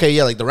I'd be like, okay,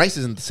 yeah, like the rice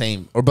isn't the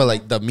same, or but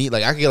like the meat,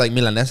 like I could get like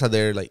milanesa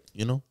there, like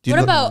you know. Do you What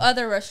know- about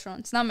other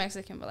restaurants? Not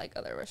Mexican, but like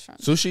other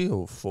restaurants. sushi?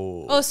 Oh,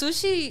 full. Oh,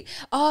 sushi.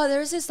 Oh,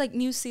 there's this like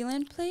New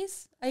Zealand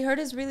place. I heard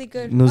it's really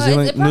good. New Oh, is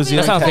Zealand- it probably New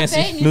Zealand like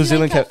cafe. cafe? New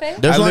Zealand cafe.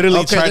 There's I one- literally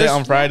okay, tried it there's-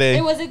 on Friday.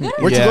 Hey, was it good?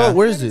 Where'd Yeah. you go?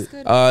 Where is it?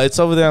 It's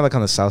over there, like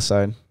on the south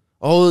side.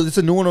 Oh, it's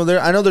a new one over there.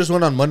 I know there's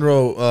one on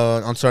Monroe,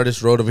 on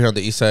Sardis Road over here on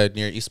the east side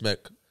near East Mech.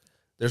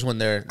 There's one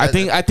there. I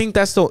think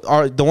that's the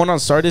one on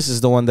Sardis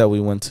is the one that we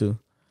went to.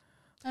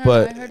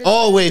 but-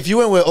 Oh wait, if you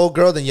went with old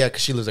girl, then yeah,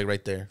 because she lives like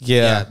right there.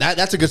 Yeah.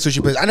 that's a good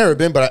sushi place. I never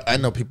been, but I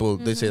know people.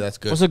 They say that's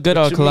good. What's a good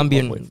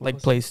Colombian like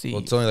place to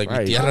Well, eat? it's only like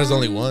Right. Mi Tierra's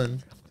only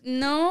one.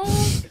 No.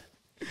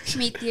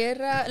 Mi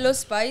Tierra,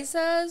 Los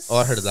Paisas. Oh,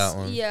 I heard of that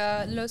one.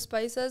 Yeah, Los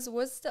Paisas.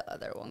 What's the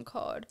other one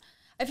called?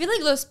 I feel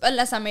like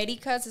Las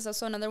Americas is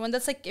also another one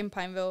that's like in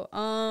Pineville.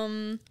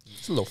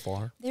 It's a little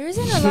far. There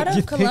isn't a lot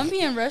of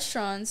Colombian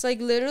restaurants. Like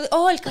literally,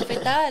 oh, El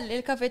Cafetal.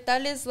 El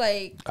Cafetal is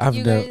like I've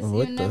you never- guys,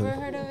 what you the- never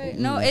heard of it?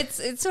 No,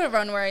 it's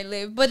around where I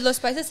live. But Los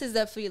Paisas is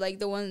definitely like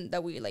the one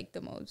that we like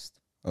the most.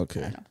 I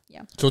Okay. don't know.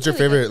 Yeah. So what's your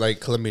Really favorite like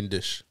Colombian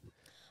dish?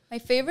 My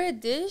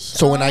favorite dish.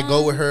 So when I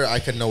go with her, I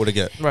can know what to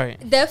get. Right.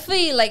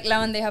 Definitely like la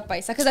bandeja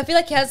paisa because I feel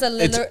like it has a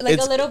little,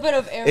 it's- a little bit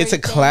of everything. It's a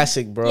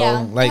classic, bro. Yeah,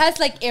 Like it has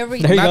like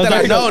everything. There you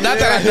go. not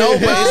that I know,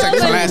 but it's a No,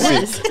 like,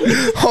 classic.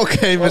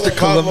 Okay, Mr.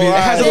 Colombian. It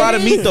has a lot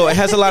of meat though. It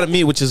has a lot of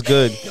meat, which is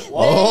good.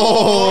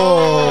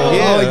 Oh,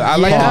 Yeah, I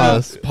like that.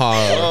 pause.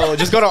 Pause. Oh,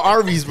 just go to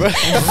Arby's, bro.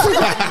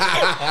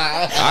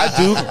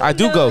 I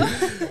do go.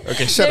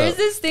 Okay, shut There's up.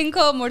 this thing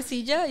called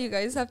morcilla. You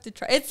guys have to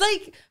try. It's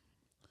like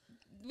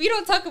we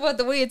don't talk about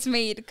the way it's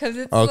made because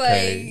it's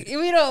Okay. like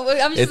we don't.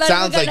 I'm just It not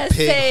sounds even like gonna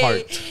pig say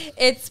heart.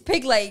 it's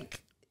pig like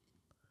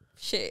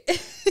shit.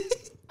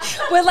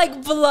 With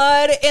like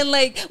blood and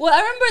like I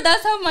remember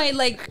that's how my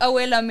like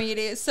abuela made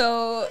it,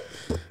 so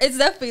it's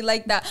definitely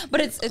like that.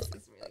 But it's really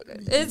good.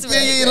 It's Yeah,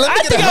 really yeah, good. let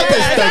me get a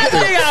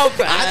health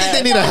inspector. I think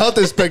they need a health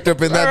inspector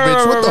up in that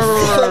bitch. What the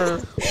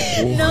fuck?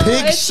 No,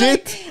 Pig it's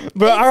shit? Like,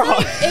 Bro, our-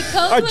 it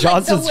comes our with,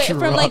 Johnson's like, from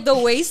drunk. like the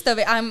waist of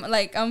it. I'm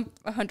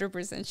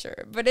 100% sure,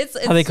 but it's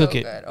How they so cook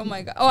it? good. Oh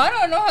my god! Oh, I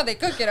don't know how they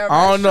cook it. At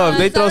I don't know if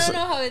they restaurants. throw I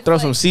don't know how it's throw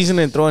like, some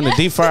seasoning, throw in the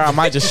deep fryer. I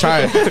might just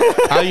try it.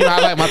 How you know I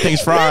like my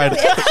things fried?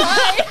 It's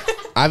fine.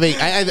 I've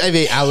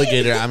ate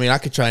alligator. I mean, I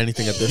could try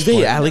anything at this You ate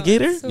point.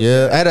 alligator? So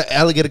Yeah, I had an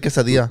alligator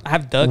quesadilla I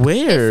have duck.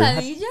 Where?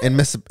 Quesadilla?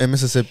 in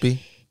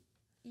Mississippi,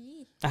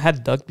 I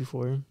had duck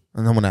before.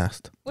 and no one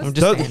asked. What's I'm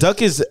just Duck, saying.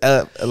 duck is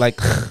like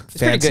pretty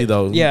fancy good.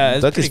 though. Yeah,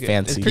 it's duck is pretty good.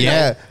 fancy. It's pretty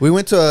Yeah, we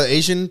went to an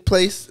Asian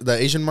place, the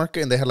Asian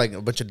market, and they had like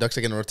a bunch of ducks,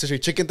 like in a rotisserie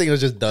chicken thing. It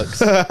was just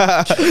ducks,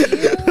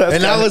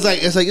 and I was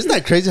like, isn't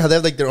that crazy how they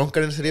have like their own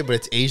carniceria, but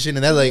it's Asian,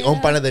 and they have like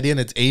own panaderia and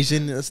it's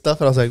Asian and stuff.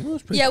 And I was like, well,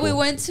 it's pretty Yeah, cool. we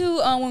went to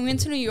when we went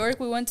to New York.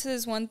 We went to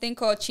this one thing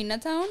called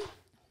Chinatown.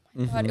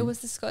 God, it was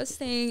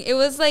disgusting. It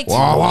was like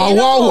Wow, wow, you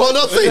know- wow, wow,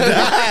 don't say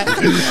that.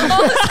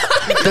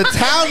 The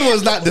town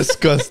was not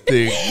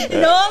disgusting.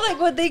 No, like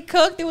what they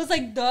cooked, it was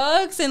like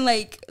dogs and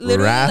like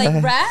literally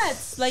like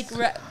rats, like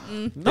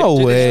No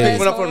Just way.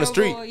 picking up on the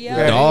street.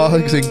 Yeah.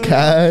 Dogs and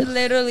cats.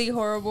 Literally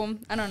horrible.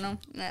 I don't know.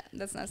 Nah,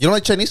 that's not. You don't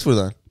like Chinese food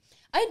then?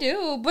 I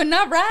do, but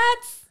not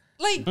rats.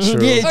 Like Yeah,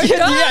 or yeah,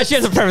 dogs. she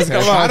has a preference.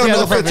 Come on, I don't she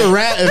has know a if it's a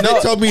rat. If they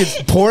tell me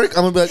it's pork,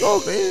 I'm gonna be like, oh,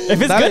 man.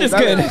 If it's good, it's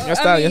good. Ya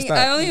está, I ya mean, está.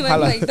 I only like,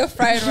 Jala. like the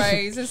fried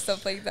rice and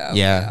stuff like that.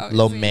 Yeah, Like,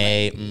 lo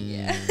obviously,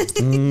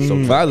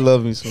 mein. like, I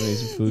love me some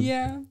Asian food.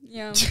 Yeah,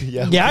 yeah.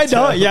 Yeah, I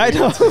know. Yeah, I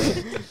know.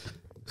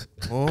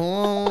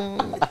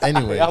 Oh,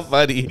 anyway. How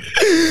funny.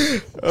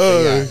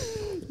 Yeah.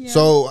 Yeah.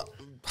 So,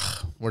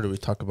 what do we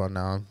talk about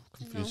now? I'm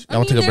confused. You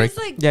want to take a break?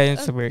 Like, Yeah,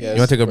 it's a weird. You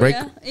want to take a break?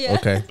 Yeah, yeah.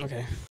 Okay.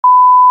 Okay.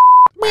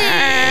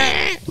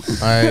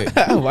 All right.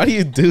 Why do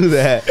you do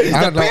that?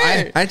 I don't know.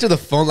 I answered the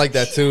phone like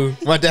that too.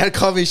 My dad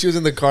called me. She was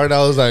in the car, and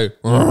I was like,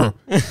 "Ugh."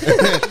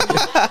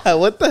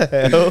 What the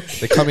hell?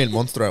 They call me a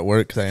monster at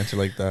work because I answer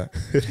like that.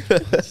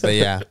 But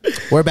yeah,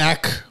 we're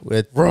back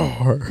with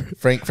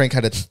Frank. Frank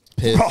had to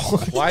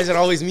piss. Why is it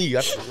always me?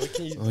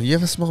 Oh, you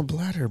have a small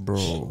bladder,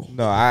 bro.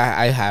 No,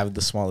 I have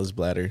the smallest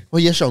bladder. Well,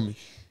 yeah, show me.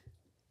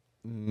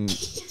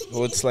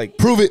 Well, it's like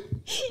Prove it.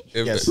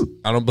 Yes.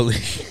 I don't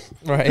believe.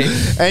 Right.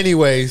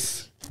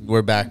 Anyways,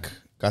 we're back.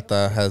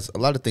 Gata has a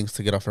lot of things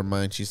to get off her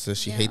mind. She says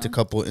she hates a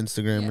couple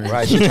Instagrammers.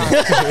 Right. She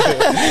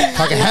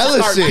Talking hella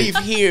start shit. beef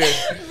here.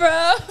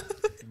 Bro.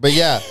 But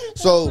yeah, Oh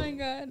so my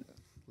god.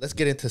 let's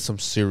get into some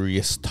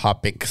serious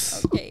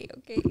topics. Okay.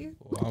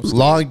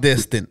 Long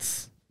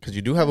distance. Because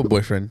you do have a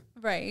boyfriend.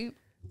 Right.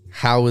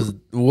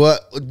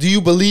 What do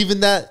you believe in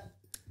that?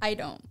 I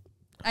don't.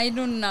 I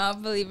do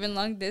not believe in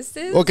long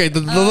distance. Okay,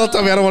 don't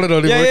tell me. I don't want to know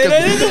anymore. Yeah, 'Cause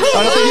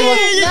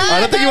I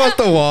don't think he wants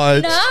to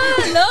watch.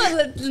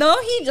 No,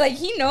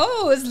 he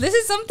knows. This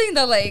is something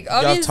that like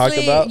obviously. talk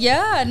about?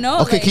 Yeah,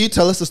 no. Okay, like, can you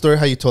tell us the story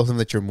how you told him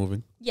that you're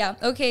moving? Yeah.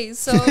 Okay.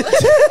 So.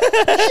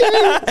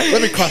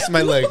 Let me cross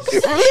my legs.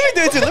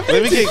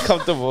 let me get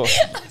comfortable.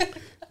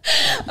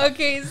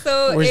 Okay,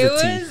 so Where's it the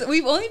teeth? was.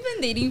 We've only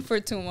been dating for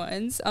 2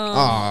 months.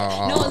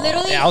 Aw. No,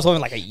 literally. Yeah, I was hoping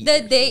like a.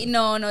 The day,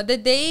 the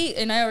day,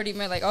 and I already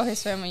met like all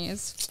his family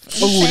is.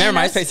 Ooh, insane never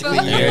mind, as it's basically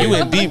fuck. you. You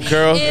went deep,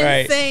 girl.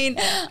 Right. Insane.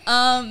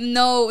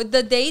 No,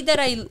 the day that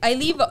I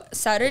leave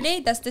Saturday,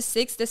 that's the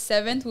 6th, the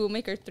 7th, we'll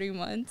make her 3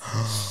 months.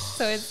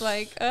 So it's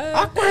like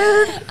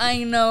awkward.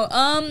 I know.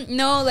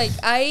 No, like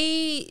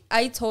I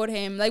told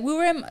him like we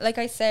were in, like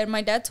I said,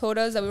 my dad told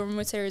us that we were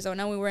moving to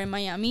Arizona. We were in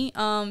Miami.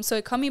 So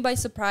it caught me by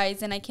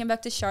surprise, and I came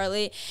back to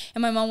Charlotte,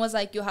 and my mom was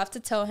like, "You have to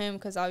tell him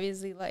because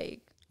obviously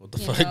like." What the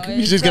You fuck? know,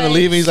 He's it's just gonna like-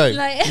 leave me. He's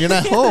like, you're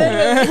not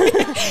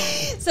home.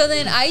 So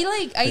then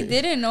I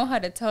didn't know how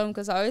to tell him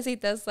because obviously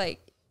that's like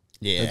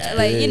Yeah.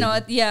 like you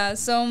know yeah.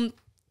 So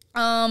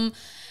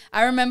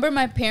I remember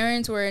my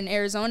parents were in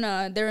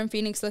Arizona. They're in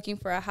Phoenix looking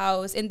for a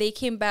house, and they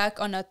came back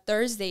on a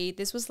Thursday.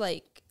 This was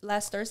like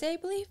last Thursday, I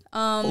believe.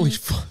 Holy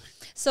fuck.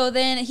 So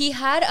then he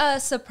had a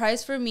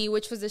surprise for me,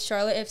 which was the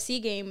Charlotte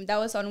FC game. That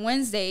was on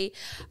Wednesday.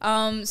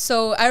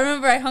 So I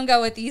remember I hung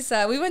out with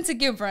Isa. We went to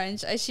get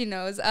brunch, as she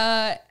knows.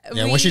 Yeah,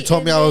 when she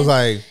told me, I was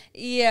like,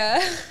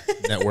 yeah.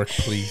 network,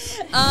 please.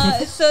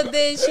 So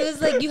then she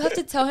was like, "You have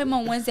to tell him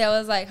on Wednesday." I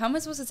was like, "How am I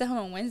supposed to tell him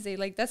on Wednesday?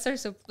 Like that's our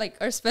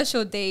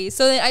special day."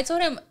 So then I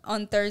told him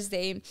on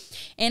Thursday,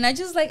 and I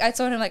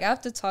told him like I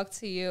have to talk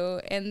to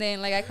you, and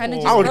then like I kind of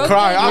just I would broke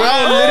cry. the I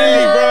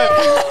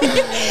would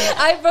literally,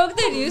 bro. I broke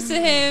the news to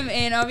him,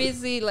 and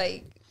obviously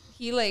like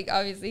he like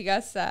obviously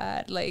got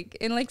sad like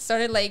and like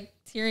started like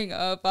tearing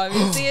up.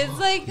 Obviously it's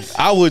like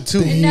I would too.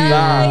 Nah,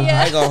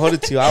 yeah. I ain't gonna hold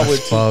it to you. I would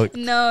too. Fuck.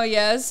 no,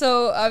 yeah.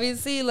 So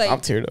obviously like I'm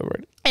teared up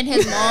right and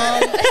his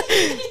mom.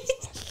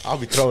 I'll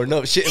be throwing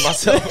up shit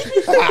myself.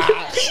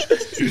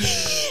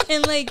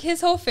 And like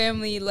his whole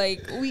family,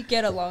 like we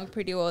get along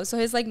pretty well. So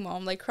his like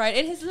mom like cried,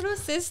 and his little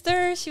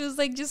sister, she was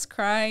like just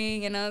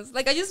crying, and I was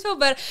like, I just feel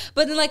bad.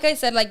 But then like I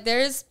said, like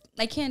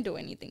I can't do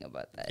anything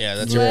about that. Yeah,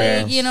 that's like, your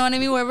parents. you know what I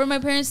mean? Wherever my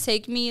parents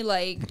take me,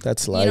 like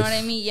That's You life. know what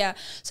I mean? Yeah.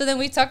 So then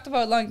we talked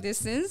about long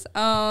distance.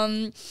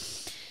 I'm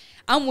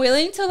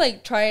willing to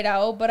like try it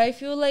out, but I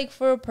feel like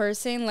for a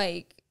person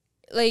like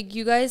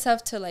you guys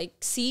have to like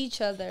see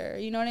each other,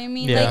 you know what I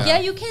mean? Yeah. Like, yeah,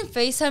 you can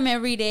FaceTime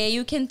every day,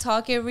 you can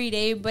talk every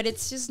day, but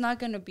it's just not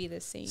gonna be the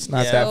same. It's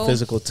not So, that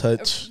physical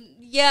touch.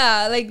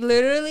 Yeah, like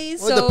literally.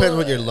 Well, so it depends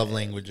what your love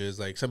language is.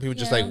 Like some people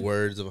just Yeah. like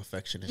words of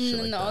affection and shit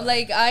like no, that.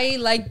 like I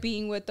like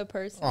being with the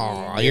person.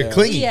 Aw, you're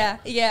clingy. Yeah,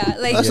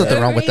 like There's nothing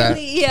wrong with that.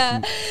 really,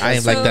 Yeah, I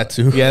am like So- that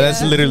too. Yeah,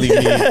 that's literally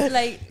me.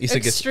 like Issa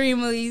gets-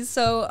 extremely.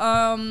 So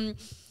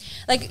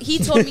like he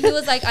told me, he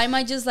was like, I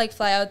might just like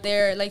fly out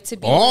there like to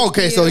be. Oh, with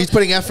okay. you. So he's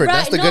putting effort. Right,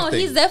 That's the no, good thing.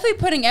 he's definitely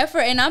putting effort,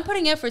 and I'm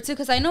putting effort too,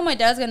 because I know my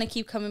dad's gonna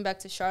keep coming back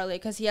to Charlotte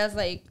because he has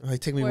like. Like,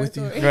 take me work with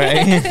you. or-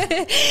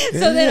 Right.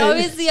 So then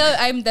obviously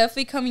I'm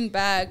definitely coming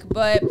back,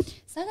 but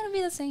it's not gonna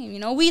be the same. You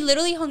know, we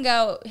literally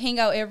hang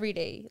out every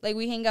day. Like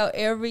we hang out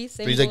every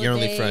single day. He's like your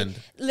only friend.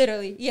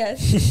 Literally,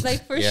 yes.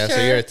 Like for Yeah, sure.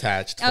 so you're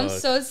attached. I'm Fuck.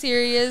 so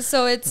serious.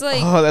 So it's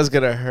like Oh, that's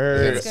gonna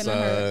hurt. it's gonna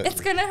hurt.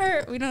 It's gonna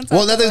hurt. We don't. Talk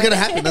Well, nothing's about gonna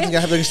it. happen. Nothing's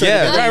gonna happen.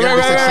 Yeah, You're gonna be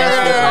right,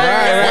 successful.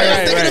 right, Why are you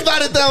right, thinking right.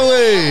 about it that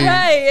way?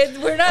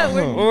 Right. We're not.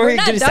 We're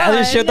not getting done.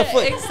 established shit the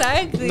foot.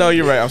 Exactly. No,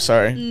 you're right. I'm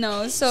sorry.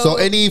 No. So. So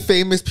any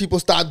famous people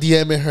stop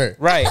DMing her.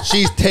 Right.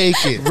 She's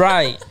taken.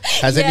 Right.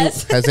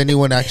 Yes. Has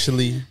anyone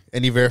actually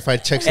any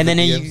verified checks? And in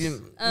then the you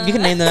DMs?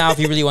 can name them out if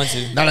you really want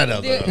to.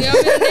 No. Do you want me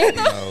to name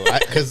them? No,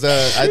 because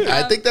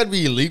I think that'd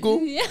be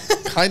illegal. Yeah.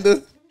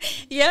 Kinda.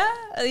 Yeah.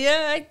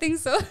 I think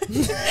so.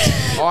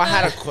 Oh, I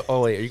had a.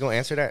 Oh wait, are you gonna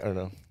answer that or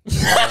no?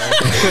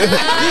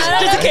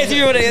 Just in case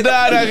you want to.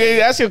 No,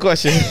 okay, ask your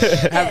question.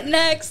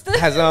 Next.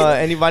 Has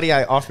anybody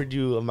offered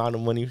you amount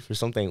of money for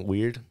something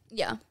weird?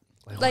 Yeah.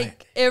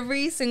 Like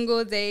every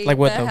single day. Like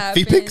what, that though?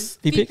 happens. Fee pics?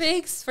 Fee pics?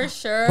 Pics for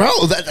sure. Bro,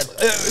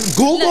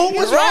 Google.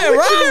 What's wrong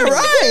with you?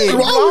 What's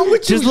wrong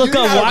with you? Just look You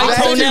up gotta- white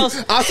I'll send you-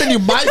 toenails. I'll send you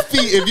my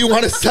feet if you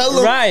want to sell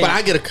them. Right. But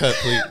I get a cut,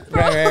 please.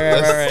 Right.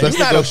 Let's He's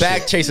not a negotiate.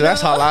 bag chaser.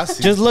 That's all I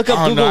see. Just look up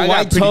I don't know, Google I got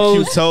white pretty toes.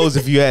 cute toes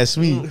if you ask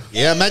me.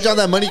 Yeah, imagine all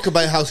that money you could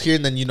buy a house here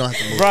and then you don't have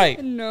to move.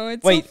 Right. No,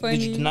 it's Wait, so funny.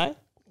 did you deny?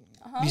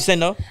 You say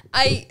no?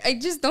 I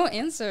just don't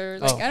answer.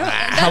 Like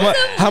I don't.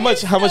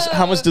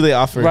 How much do they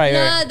offer? Right.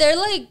 Nah, they're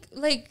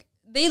like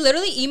they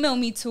literally email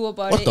me too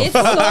about it. It's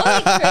so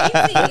like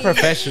crazy. They're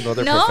professional.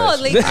 They're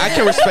professional. like I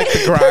can respect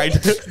the grind.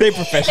 They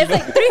professional.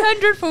 it's like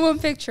 300 for one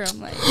picture.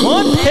 I'm like,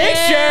 One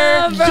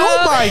picture. bro.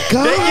 Oh my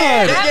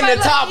god! They get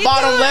the top,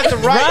 bottom, left,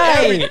 and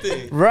right.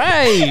 Everything.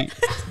 Right.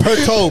 Per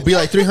toe, be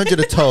like 300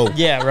 a toe.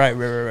 Yeah.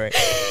 Right.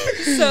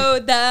 So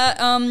that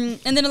and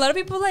then a lot of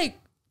people like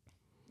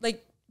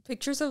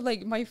pictures of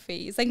like my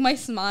face, like my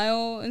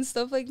smile and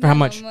stuff like that. How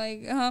much? I'm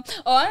like, oh,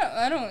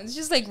 I don't. It's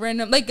just like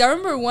random. Like I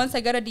remember once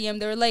I got a DM.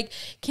 They were like,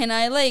 can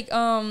I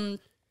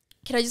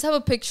just have a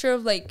picture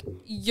of like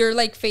your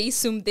like face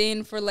zoomed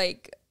in for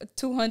like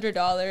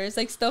 $200,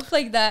 like stuff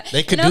like that.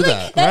 They could And do I'm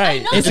like, that.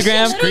 Right. I know,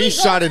 Instagram, it literally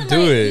screenshot goes and to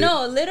do my- it.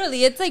 No,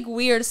 literally, it's like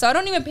weird. So I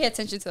don't even pay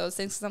attention to those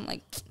things because I'm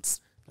like, it's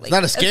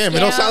not a scam. It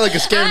don't sound like a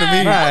scam to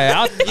me. Right.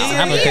 I'm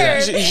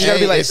weird. You just gotta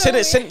be like,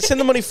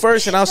 send the money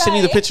first, and I'll send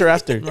you the picture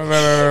after. Right.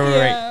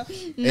 Yeah.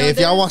 No, Hey, if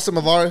y'all want some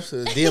of ours,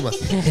 DM us.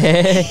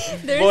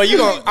 there's Boy,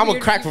 some I'm gonna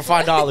weird crack for people.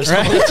 $5.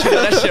 I'm gonna let you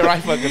know that shit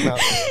right fucking now.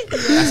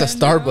 That's a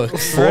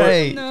Starbucks.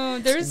 Right. No,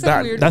 there's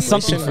some weird that's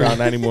people. something Shit around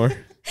that anymore.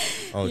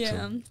 Oh,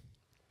 Yeah. true.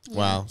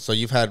 Wow. So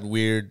you've had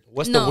weird.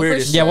 What's No, the for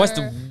weirdest? Yeah. What's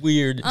Sure. the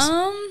weirdest?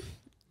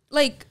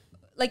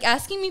 Like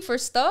asking me for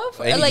stuff.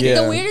 Any- Like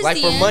yeah. the weirdest Like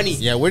for DMs. money.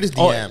 Yeah, where does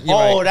Oh, DM? yeah.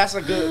 Oh, right. that's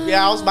a good.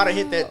 Yeah, I was about to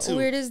hit that too.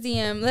 Weirdest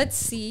DM. Let's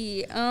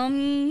see. Have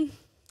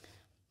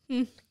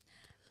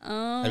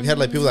you had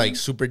like people like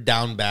super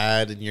down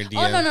bad in your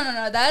DM? Oh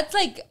no. That's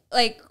like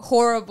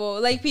horrible.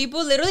 Like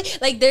people literally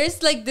like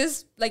there's like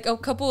this like a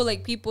couple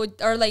like people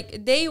are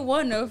like day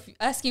one of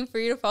asking for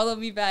you to follow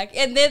me back,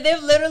 and then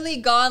they've literally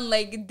gone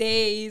like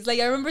days. Like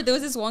I remember there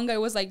was this one guy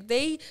was like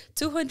day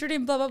 200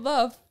 and blah blah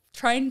blah.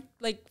 Trying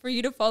like for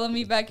you to follow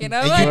me back, and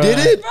I'm And like, you did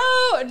it? bro.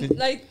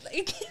 Like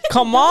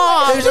Come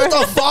on. It's just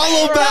a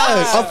follow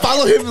back. I'll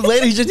follow him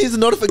later. He just needs a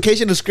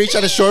notification to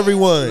screenshot and show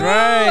everyone. Bro,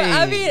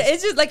 I mean,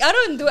 it's just like I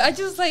don't do it. I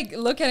just like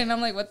look at it and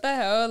I'm like, what the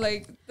hell?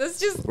 Like that's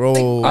just Bro.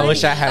 like, I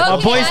wish I had. Okay,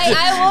 My boys,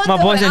 I won't my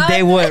do boys it. in day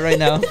I'll- wood right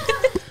now.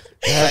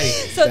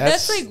 So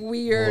that's like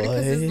weird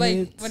because it's like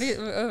what? what is,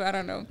 I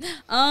don't know.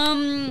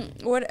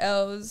 What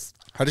else?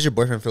 How does your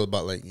boyfriend feel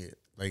about like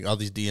all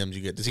these DMs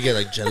you get? Does he get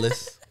like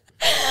jealous?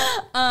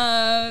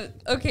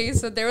 Okay,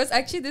 so there was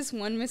actually this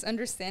one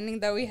misunderstanding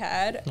that we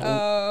had.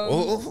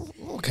 Oh,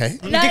 okay.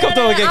 Kick up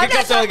though again. I'm Kick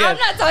up though again. I'm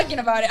not talking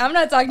about it. I'm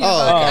not talking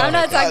about it. I'm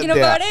not talking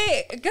about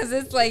it because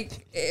it's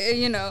like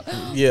you know.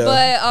 Yeah.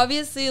 But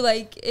obviously,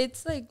 like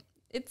it's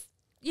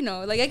you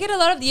know, like I get a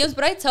lot of DMs,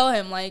 but I tell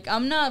him like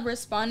I'm not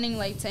responding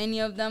like to any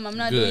of them. I'm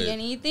not Good. doing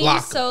anything.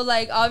 Block. So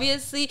like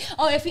obviously,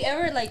 if he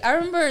ever like I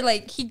remember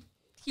like he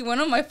went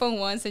on my phone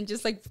once and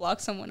just like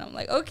blocked someone. I'm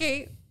like,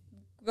 okay.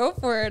 Go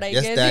for it, I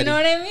Yes, guess. Daddy. You know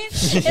what I mean?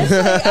 It's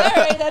like,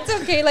 all right, that's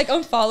okay. Like,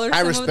 unfollow I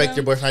some of respect them.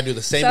 your boyfriend. I do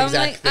the same So I'm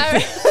exact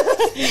like, thing.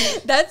 all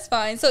right. That's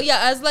fine. So, yeah,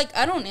 as like,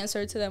 I don't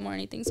answer to them or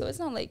anything. So, it's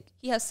not like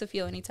he has to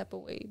feel any type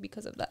of way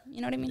because of that.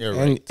 You know what I mean? You're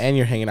right. And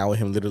you're hanging out with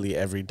him literally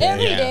every day.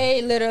 Every Yeah.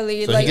 day,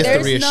 literally. So he like, gets the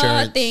there's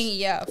reassurance. nothing.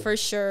 Yeah, for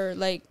sure.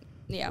 Like,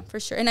 yeah, for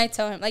sure. And I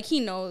tell him, like, he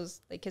knows,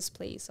 like, his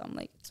place. So I'm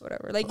like, it's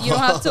whatever. Like, you don't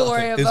have to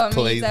worry His about me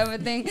place. type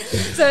of thing.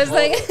 So, it's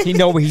like, He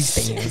know where he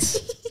stands.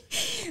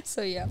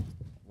 so, yeah.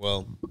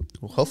 Well,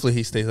 hopefully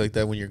he stays like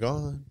that when you're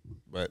gone.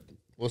 But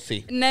we'll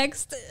see.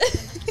 Next.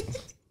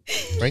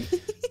 Right?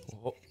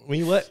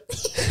 Me what?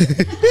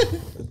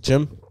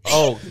 Jim?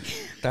 Oh,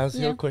 that was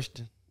Yeah. your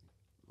question.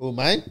 Oh,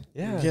 mine?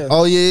 Yeah.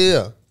 Oh,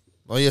 yeah.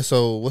 Oh, yeah.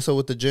 So what's up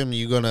with the gym?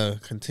 You going to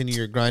continue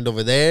your grind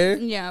over there?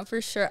 Yeah,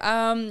 for sure.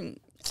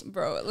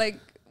 Bro, like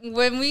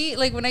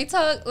when I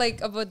talk like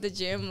about the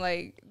gym,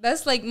 like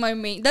that's like my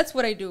main. That's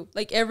what I do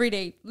like every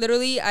day.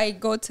 Literally, I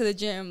go to the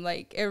gym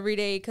like every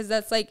day because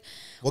that's like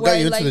What where got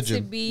you I into like the to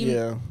gym? be.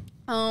 Yeah.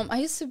 I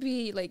used to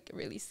be like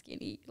really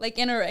skinny, like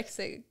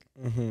anorexic.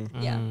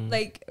 Mm-hmm. Yeah,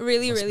 like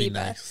really, Must really be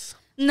bad. nice.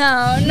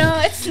 No,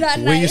 it's not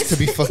We nice. used to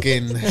be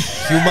fucking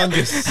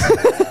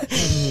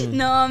humongous.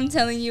 No, I'm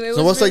telling you, it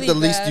So was what's like really the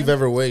least bad. you've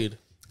ever weighed?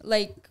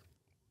 Like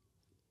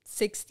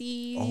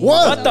 60.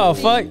 What the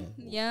something. fuck?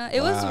 Yeah,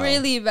 it was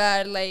really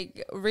bad.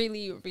 Like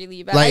really,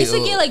 really bad. Like, I used to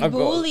get like a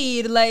girl-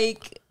 bullied.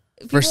 Like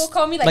people For s- would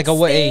call me like Like at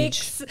what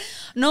six.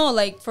 No,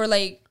 like for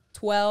like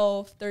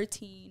 12,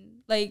 13.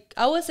 Like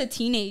I was a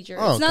teenager.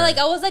 Oh, It's not okay. like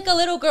I was like a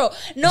little girl.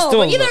 No,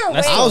 Still but either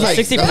that's way, I was like,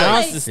 60 that's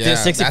pounds like- is still Yeah,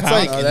 60 that's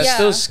pounds. like- Oh, that's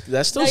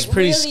Yeah. still Like,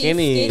 pretty really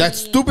skinny. skinny. That's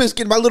stupid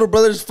skin. My little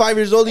brother's 5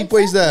 years old. He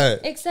plays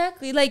that.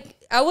 Exactly. Like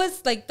I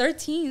was like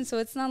 13, so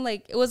it's not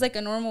like it was like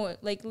a normal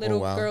like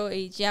little wow. girl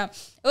age. Yeah,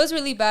 it was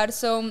really bad.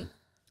 So,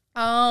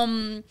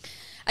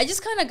 I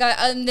just kind of got,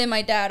 and then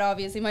my dad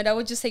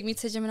would just take me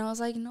to the gym, and I was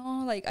like,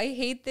 no, like I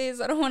hate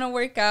this. I don't want to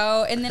work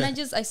out. And then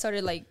I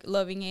started like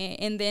loving it,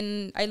 and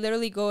then I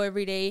literally go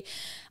every day.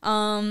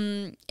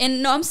 And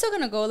no, I'm still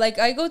gonna go. Like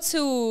I go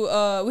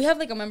to, we have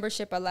like a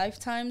membership at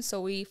Lifetime, so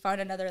we found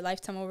another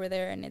Lifetime over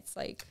there, and it's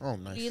like, Oh,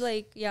 nice. we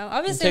like, yeah,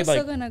 obviously take, I'm still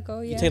like- gonna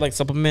go. Yeah. You take like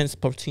supplements,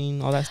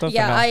 protein, all that stuff.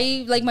 Yeah, or no?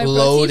 I like my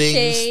Loading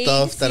protein shakes.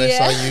 stuff that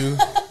yeah. I saw you.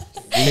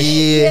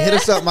 Yeah, hit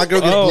us up. My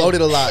girl gets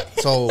bloated a lot.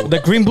 So The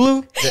green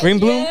blue? Green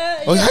blue?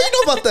 Yeah, oh, how you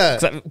know about that?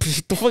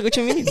 The fuck? What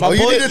you mean? Oh,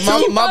 you did it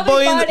too? My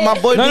boy Probably in my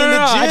boy No, be no, in no,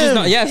 the I just gym.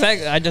 know. Yes,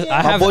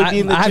 I have boy be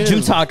in the I have gym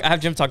gym. talk. I have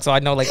gym talk, so I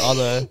know like all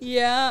the.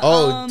 yeah.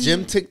 Oh,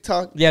 gym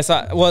TikTok. Yes,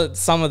 well,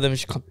 some of them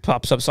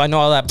pops up, so I know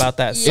all that about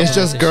that. Yeah. It's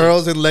just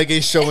girls in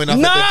leggings showing up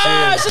Nah,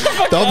 at the shut gym. the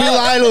fuck Don't be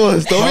lying to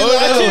us. Don't be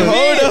lying to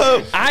us.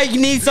 Hold up. I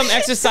need some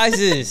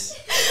exercises.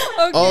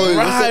 Okay. Oh,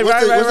 Right,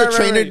 what's the right,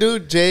 trainer right.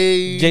 dude?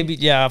 Jay. JB,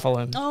 yeah, I follow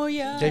him. Oh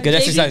yeah. Good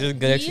exercises,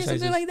 good JBP,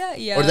 exercises. Something like that.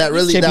 Yeah. Or that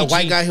really that JPG.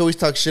 white guy who always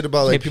talks shit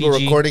about like people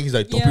JPG. recording. He's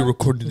like, don't be Yeah.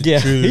 recording in the Yeah,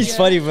 gym. he's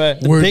funny, bro.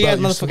 The Worry big ass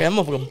about motherfucker. That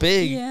motherfucker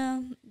big.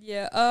 Yeah.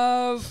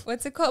 Yeah.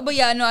 What's it called? But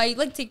yeah, no, I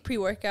like take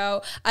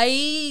pre-workout.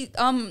 I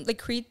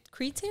like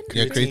creatine.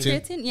 Yeah,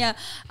 creatine. Yeah.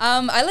 I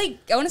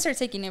want to start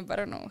taking it, but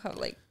I don't know how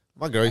like.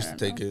 My girl used to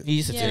take it. He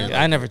used to Yeah. take it.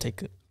 I never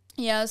take it.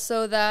 Yeah.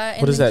 So that.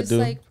 What does then that just, do?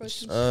 Like,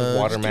 protein.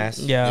 Water mass.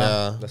 Yeah.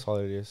 Yeah. That's all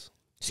it is.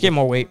 Just get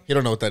more weight. You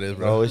don't know what that is,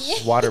 Bro, bro.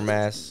 it's water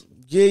mass.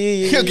 Yeah.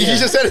 You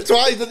just said it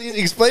twice.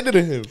 Explain it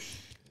to him.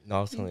 No,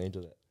 I was telling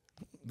Angel that.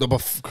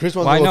 Chris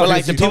wants Why to know not? what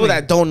Like the it is. people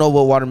that don't know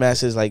what water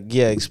mass is, like,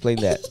 yeah, explain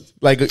that.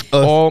 Like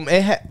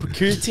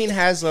Creatine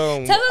has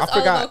Tell us I all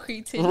forgot. about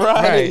creatine.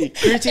 Right.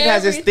 Creatine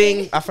has this Everything.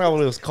 thing. I forgot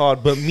what it was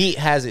called, but meat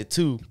has it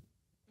too.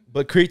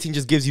 But creatine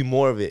just gives you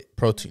more of it.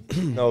 protein.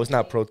 No, it's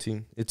not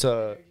protein. It's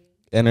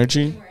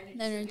Energy.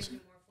 Energy.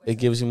 It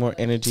gives you more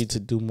energy to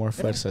do more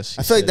fuss.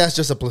 I feel like that's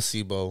just a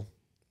placebo.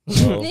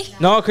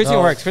 No, creatine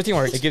No. works. Creatine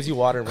works. it gives you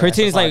water. Mass.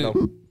 Creatine is That's all I like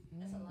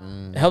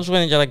know. it helps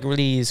when you're like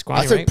really I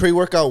scrawny, took right?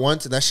 pre-workout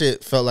once and that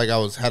shit felt like I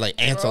had like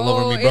ants all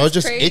over me, Bro, bro. it's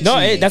Just crazy. itchy.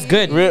 No, that's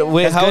good.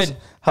 Wait, That's how's good.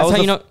 how's That's how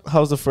the, you know.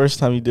 how's the first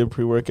time you did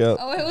pre-workout?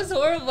 Oh, it was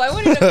horrible. I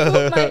wanted to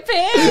poop my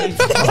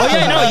pants. Oh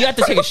yeah, no, you have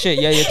to take a shit.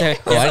 Yeah, you have to.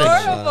 It's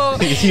Yeah,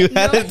 horrible. You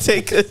had to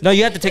take a. no,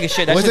 you have to take a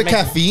shit. That Was shit it makes-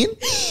 caffeine?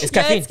 It's Yeah,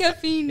 caffeine. it's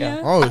caffeine. Yeah.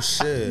 Yeah. Oh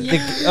shit.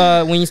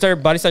 Yeah. When you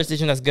start body start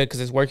station, that's good because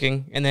it's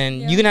working. And then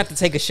Yeah. you're gonna have to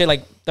take a shit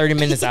like 30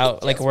 minutes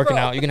out, like Yes, working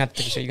bro. out. You're gonna have to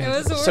take a shit. You're It gonna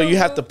was have to- So you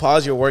have to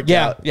pause your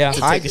workout. Yeah.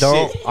 to I take a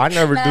don't. shit. I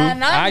never Nah, do.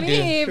 not I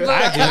me. do. But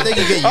I think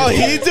you get Oh,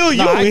 used to he it. do. You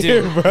No, I weird,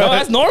 do. bro. No,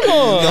 that's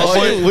normal. No,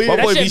 my That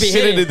boy shit be be shitting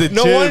hitting. in the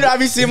No gym. wonder I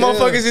be seeing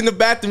motherfuckers in the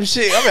bathroom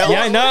shit. I mean,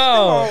 Yeah, I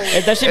know.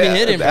 That should be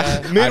hidden,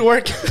 bro. Mid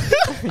work.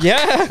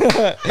 Yeah.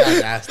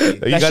 Nasty. You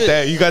That got shit-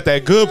 that. You got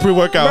that good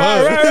pre-workout,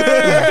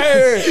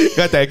 huh?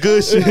 Got that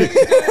good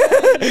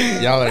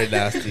shit. Y'all are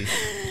nasty.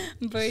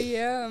 But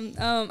yeah,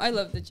 I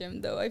love the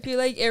gym though. I feel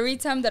like every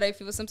time that I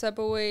feel some type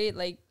of way,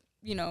 like,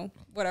 you know,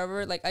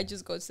 whatever, like I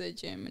just go to the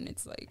gym and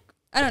it's like,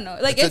 I don't know,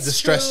 like It's a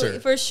it's distressor. truly-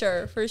 for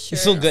sure.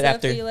 feel good So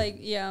after. I feel like,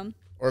 yeah.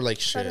 Or like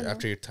shit don't know.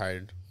 after you're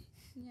tired.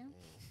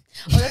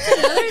 Oh, that's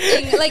another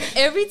thing. Like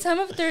every time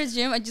after a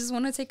gym, I just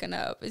want to take a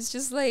nap. It's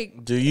just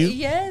like, Do you?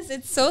 Yes,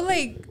 it's so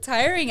like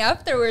tiring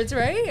afterwards,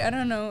 right? I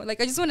don't know. Like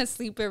I just want to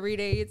sleep every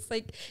day. It's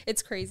like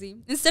it's crazy.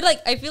 Instead,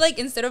 like I feel like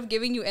instead of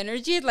giving you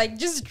energy, it like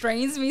just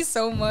drains me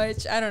so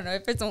much. I don't know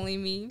if it's only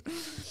me.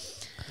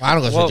 I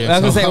don't go to Well, the I gym. was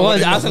gonna say, so well,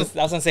 wouldn't I was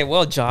know. gonna say,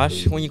 well,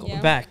 Josh, when you go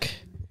Yeah. back?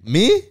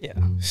 Me? Yeah.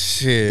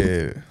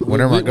 Shit.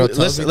 Whenever my girl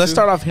tells me Let's to.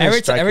 start off here.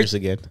 Every- Strikers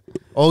again.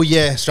 Oh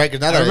yeah, strikers.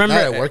 Now I that remember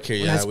now that I work here,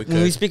 when yeah, I- we when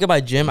we could. speak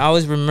about gym, I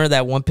always remember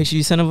that one picture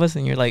you sent of us,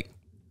 and you're like,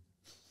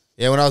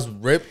 Yeah, when I was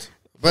ripped.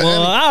 But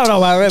well, I don't know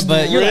about it,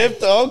 but you're like,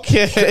 Ripped.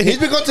 Okay. he's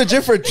been going to the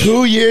gym for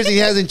 2 years. He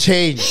hasn't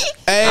changed.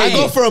 I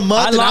go for a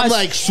month and I'm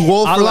like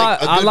swole for like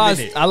a good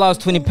minute. I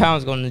lost 20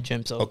 pounds going to the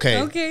gym. So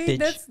Okay. Okay,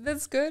 bitch.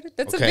 that's good.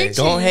 That's Okay, a big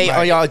Don't change. hate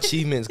on y'all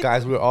achievements,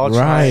 guys. We're all Right.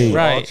 trying. We're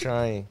all Right.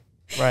 trying.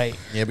 right.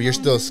 Yeah, but you're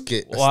still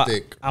a Well,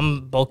 stick.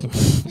 I'm bulking.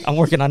 I'm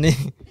working on it.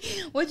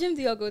 What gym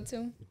do y'all go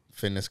to?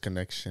 Fitness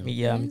connection.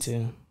 Yeah, me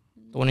too.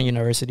 The one in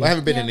university. Well, I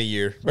haven't been Yeah. in a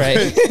year. Right.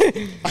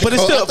 But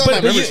it's still, I thought my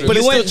but membership- it you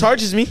still went-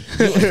 charges me.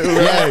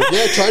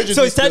 yeah, charges.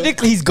 so me still.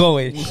 technically he's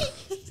going.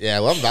 Yeah,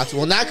 well, I'm about to.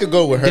 Well, now I could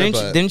go with her,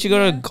 but Didn't you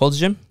go to Gold's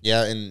Gym?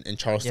 yeah, in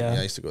Charleston, Yeah. yeah,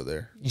 I used to go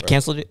there. You But,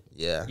 canceled it.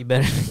 Yeah, You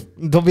better.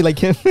 Don't be like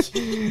him.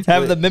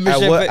 Have the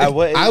membership. At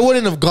what I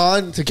wouldn't have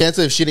gone to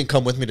cancel if she didn't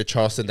come with me to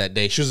Charleston that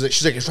day. She's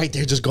like, it's right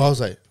there, just go. I was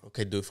like,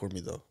 okay, do it for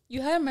me though.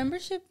 You had a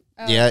membership?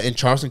 Yeah, in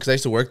Charleston because I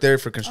used to work there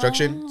for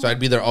construction, so I'd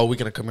be there all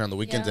weekend and come here on the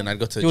weekends, Yeah. and I'd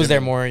go to. The He was gym there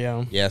and- more.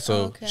 Yeah. Yeah, so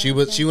Okay, she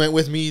was. okay. She went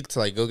with me to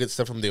like go get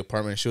stuff from the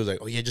apartment. She was like,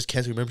 "Oh yeah, just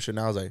cancel your membership."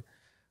 Now I was like,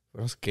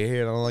 "I'm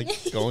scared. I don't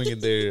like going in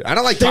there. I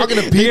don't like talking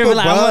to You're people,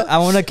 like, bro." I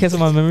want to cancel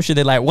my membership.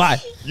 They're like,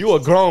 why? You a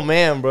grown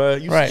man, bro.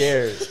 You Right.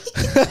 scared.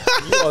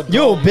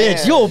 You a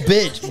bitch. You a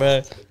bitch,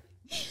 bro.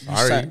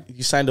 Sorry.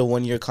 You signed a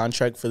 1-year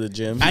contract for the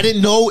gym. I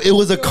didn't know it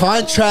was a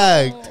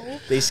contract.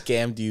 They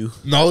scammed you.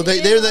 No,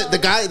 the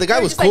guy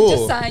was Just like,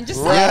 cool.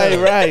 just sign.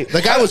 Right.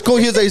 The guy was cool.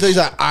 He was like,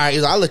 all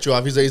right, I'll let you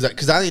off. He's like,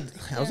 because I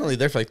was only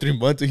there for like 3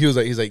 months. And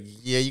he's like,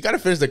 yeah, you gotta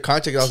finish the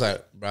contract. I was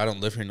like, bro, I don't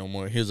live here no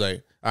more. He was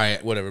like, all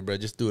right, whatever, bro,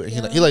 just do it.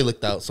 Yeah. He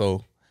looked out.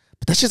 So,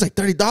 but that shit's like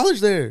 $30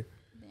 there.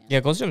 Yeah,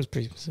 Gold's Gym is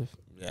pretty expensive.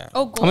 Yeah,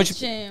 Oh, How Gold much-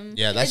 Gym.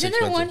 Yeah, that's Isn't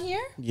there one expensive.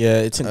 here? Yeah,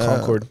 it's in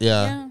Concord.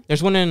 Yeah.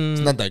 There's one in.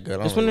 It's not that good. I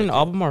There's don't one in like it.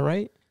 Albemarle,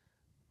 right?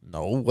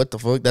 No, what the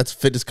fuck? That's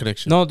Fitness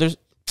Connection. No, there's.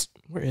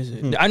 Where is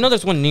it? I know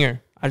there's one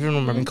near. I don't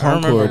remember. In I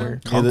don't remember Concord. where. Near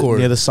the, Concord.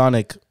 near the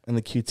Sonic and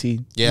the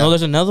QT. Yeah. No,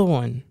 there's another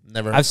one.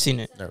 Never. I've seen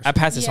it. Never I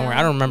passed it somewhere.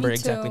 I don't remember me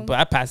exactly, too. but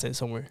I passed it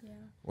somewhere.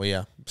 Well,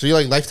 yeah. So you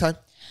like Lifetime?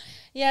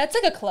 Yeah, it's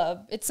like a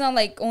club. It's not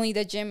like only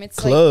the gym. It's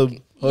Club?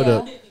 Like, Hold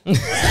up. Nah,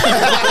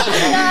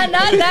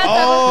 not that.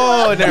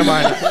 Oh, never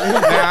mind.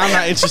 Nah, I'm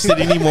not interested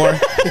anymore.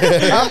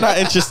 I'm not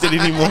interested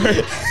anymore.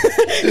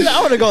 I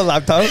want to go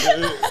laptop.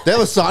 They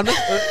have a sauna?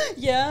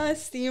 Yeah,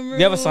 steam room.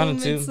 We have a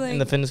sauna too It's like- in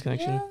the fitness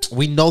connection. yeah.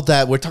 We know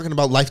that. We're talking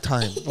about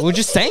Lifetime. We're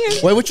just saying.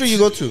 Wait, which one you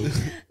go to?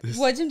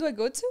 What gym do I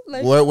go to?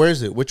 Like, Where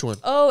is it? Which one?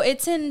 oh,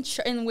 it's in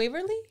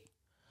Waverly.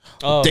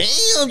 Oh,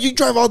 Damn, you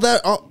drive all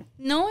that. Oh.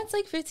 No, it's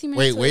like 15 minutes.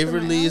 Wait, away from my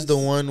Waverly is the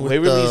house. one with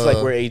Waverly is the...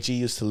 like where AG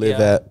used to live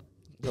Yeah. at.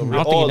 I don't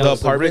think Oh, he the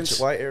knows. apartments. rich-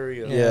 White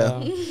area.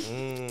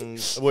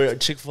 Yeah. Where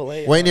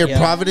Chick-fil-A. Way near Yeah.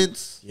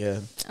 Providence. Yeah.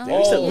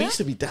 Oh, We used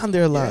to be down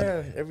there a lot.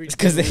 Yeah, every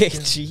Because they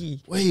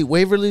AG Wait,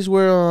 Waverly's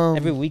where...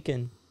 every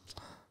weekend.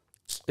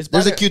 It's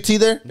There's a by QT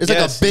there? It's like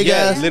a big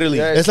ass... Literally.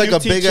 Yeah, It's like a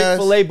QT, big ass-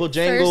 Chick-fil-A, First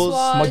Bojangles.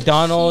 Watch,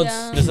 McDonald's.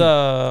 yeah.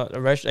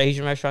 There's a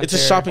Asian restaurant. It's a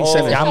there. shopping Oh,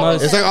 center.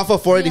 Yamas. It's like off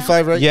of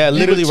 485, right? Yeah,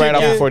 literally right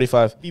off Chicken. of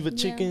 45. Viva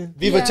Chicken.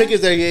 Viva Yeah.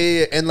 Chicken's there,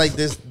 yeah. And like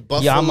this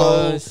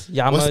buffalo...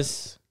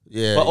 Yamas.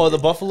 Yeah. But, the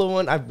Buffalo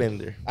one, I've been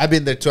there. I've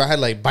been there too. I had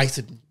like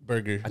bison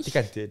burger. I think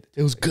I did.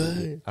 It was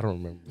good. I don't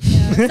remember.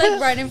 Yeah, it's like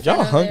right in front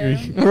Y'all of hungry.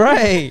 there.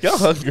 Right. Y'all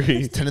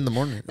hungry. It's 10 in the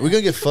morning. Are we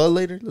gonna get pho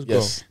later? Let's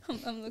Yes.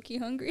 I'm looking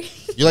hungry.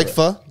 go. You like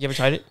pho? You ever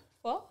tried it?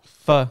 What?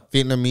 Pho.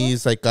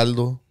 Vietnamese, like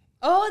caldo.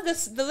 Oh,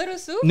 the little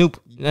soup.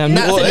 Nope. Not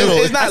Well, little.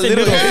 it's not I said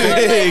little. noodles.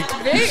 Big.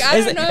 Big? I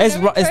don't know. I've never It's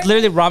tried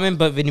literally it. ramen,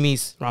 but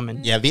Vietnamese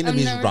ramen. Yeah,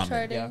 Vietnamese never ramen.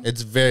 tried it.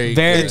 It's very,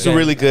 Very good. It's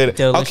really good.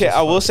 Delicious. Okay,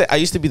 I will say I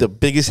used to be the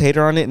biggest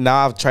hater on it.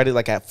 Now I've tried it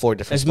like at 4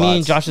 different It's spots. me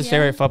and Josh's Yeah.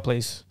 favorite pho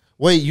place.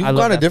 Wait, you I love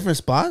got a that. different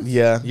spot?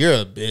 Yeah. You're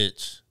a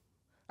bitch.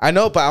 I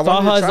know, but I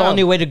wanted Pho to is try the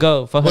only them. way to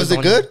go. Pho Was is the it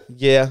only- good?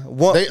 Yeah.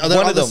 One, Are they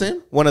one all of the them.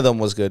 same? One of them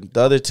was good.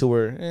 The other two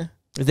were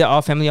Is it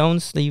all family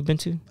owned that you've been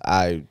to?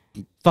 I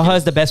Pho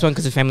is the best one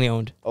because it's family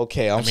owned.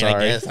 okay, I'm I mean, sorry.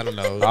 I guess. I don't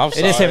know. I'm It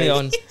is sorry. family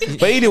owned.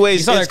 But anyways,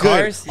 You saw it's their good.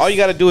 cars? All you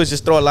gotta do is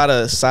just throw a lot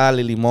of sal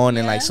y limon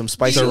and like some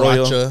spicy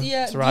royal. Sriracha.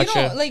 Yeah. You Sriracha.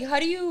 don't like how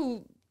do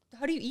you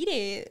eat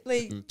it?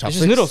 Like It's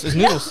just noodles. It's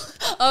noodles.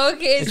 oh,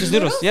 okay, It's just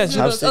noodles. Yeah, it's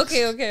noodles.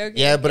 chopsticks. Okay.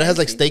 Yeah, but it has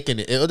like I see. steak in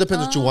it. It all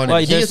depends what you want. Well,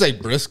 He there's- has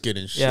like brisket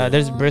and shit. Yeah,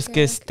 there's Oh, brisket,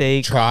 okay.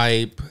 steak,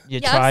 tripe. your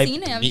Yeah, I've tribe.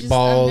 seen it. I've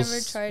meatballs.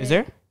 never tried it. Is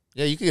there?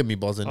 Yeah, you can get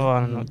meatballs in it. Oh, I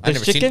don't know. I've There's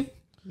never seen chicken?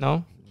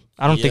 No,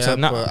 I don't think so.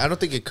 No. but I don't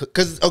think it cooks.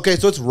 Because,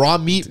 so it's raw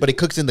meat, but it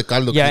cooks in the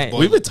caldo. 'cause Yeah, it's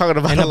boiled. We've been talking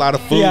about a lot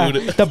of food. Yeah,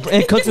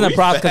 it cooks in the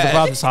broth because the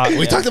broth is hot.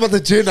 We talked about the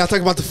gym, now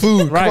talking about the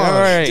food. Right, Come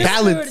on. right. Just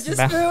Balance. food.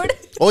 Just food.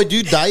 Oh, do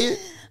you diet?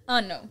 Oh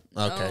no.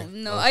 Okay.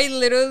 No, I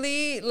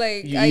literally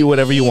like You I eat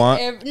whatever you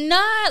want?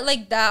 Not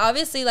like that.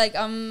 Obviously, like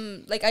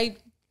I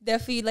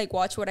definitely like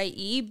watch what I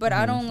eat, but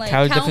I don't like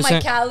Calorie count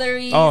deficient? my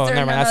calories. Oh, or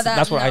never mind. none of that.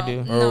 That's what I No,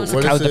 do. No, Or no.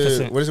 what calorie is it?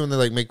 deficit. What is it when they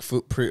like make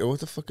food? What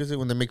the fuck is it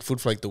when they make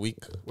food for like the week?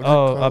 What is it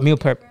Oh, called? meal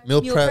prep.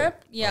 Meal Meal prep.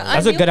 prep? Yeah,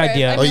 That's I a good meal prep.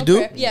 idea. I Oh, you meal do?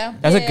 prep. Yeah,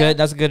 That's yeah, a good.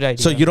 That's a good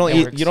idea. So you don't That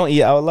eat works. you don't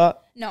eat out a lot?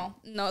 No,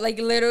 like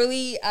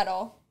literally at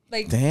all.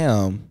 Like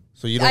Damn.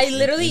 So you don't. I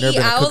literally you never eat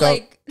been a out cookout?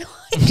 like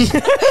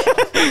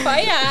if I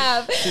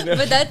have,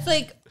 but that's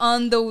like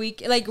on the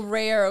week, like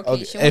rare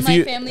occasion if when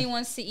you- my family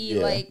wants to eat.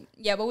 Yeah. Like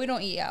but we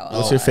don't eat out.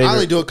 What's your I favorite?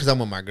 only do it because I'm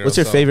with my girl. What's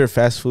your so- favorite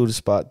fast food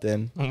spot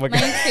then? Oh my My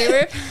god.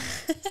 favorite.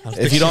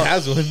 If you don't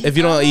if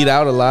you don't eat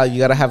out a lot, you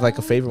gotta have like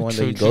a favorite one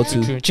that you go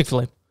True, to. true.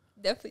 Chick-fil-A.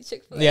 Definitely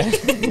Chick-fil-A.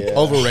 Yeah.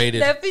 Overrated.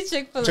 Definitely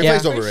Chick-fil-A.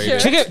 Chick-fil-A's for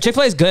overrated. sure.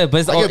 Chick-fil-A is good, but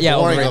it's I all, get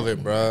boring overrated. of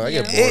it, bro. I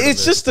get Yeah. bored.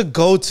 It's just the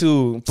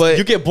go-to, but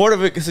You get bored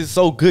of it because it's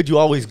so good. You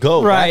always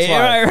go. Right,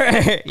 That's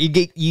why. right.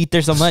 You eat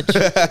there so much.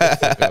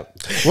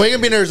 Well, you gonna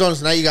be in Arizona,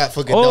 so now you got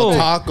fucking Oh, Del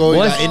Taco, you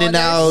what's- got In and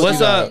there's Out. so What's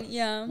many. up?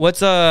 Yeah.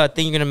 What's a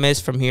thing you're gonna miss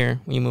from here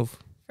when you move?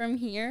 From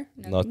here?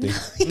 nothing.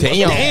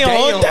 Damn.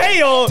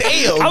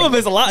 I'm gonna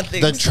miss a lot of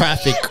things. The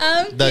traffic,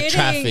 I'm the kidding.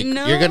 traffic.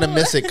 No. You're gonna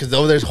miss it because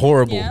over there's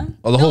horrible. Yeah.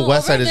 Oh, the whole No,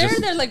 west side over is there,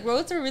 just. They're like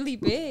roads are really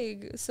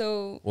big,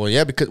 so Well,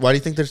 yeah, because why do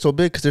you think they're so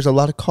big? Because there's a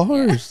lot of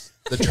cars.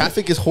 The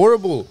traffic is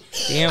horrible.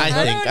 Damn. I I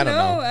think. don't I don't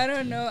know. know. I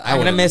don't know. I'm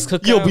gonna miss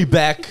cookout. You'll be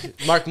back.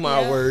 Mark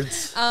my Yeah.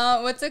 words.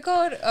 What's it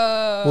called?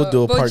 We'll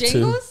do a part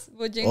two.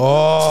 Bojangles?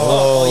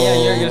 Oh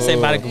yeah, you're gonna say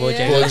Bada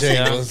Yeah.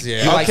 Bojangles.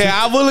 Yeah. Okay,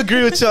 I will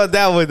agree with you on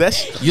that one.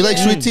 That's You like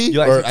sweet tea You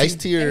like or sweet tea? iced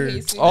tea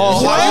or?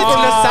 Oh, how you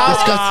from the south?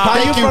 Disgusting. How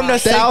you Thank you. from the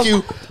Thank south?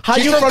 you. How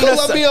She's you from from the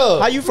Colombia.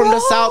 How you from the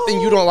south and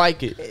you don't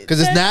like it? Because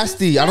it's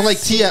nasty. I don't like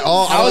tea at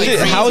all. I how don't is like it?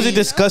 green How is tea. it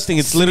disgusting?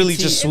 It's literally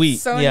just sweet.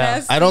 So Yeah.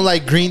 nasty. I don't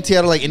like green tea.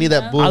 I don't like any of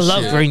that Yeah. bullshit. I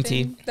love green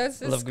tea.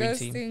 That's I love green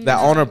tea. disgusting. That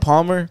Honor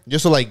Palmer. You're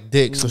so like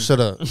dick, so shut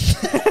up.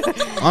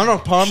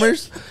 Arnold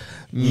Palmer's?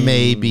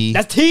 Maybe.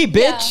 That's tea,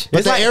 bitch. But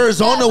It's the like-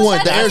 Arizona Yeah, one,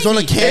 but the that's Arizona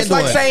easy. canned It's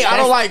like one. saying I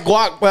don't like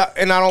guac, but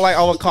and I don't like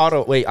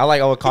avocado. Wait, I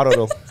like avocado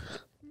though.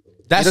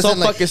 He That's so doesn't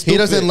like, fucking stupid. he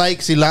doesn't like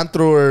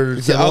cilantro or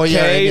cebolla or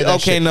any of that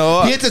okay, shit.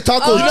 no. He eats his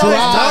tacos Oh, dry. no, No,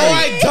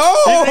 I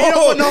don't. They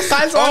don't put no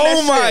salsa on Oh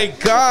that my shit.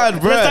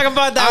 god, bro! Let's talk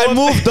about that I one.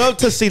 moved up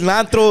to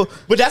cilantro.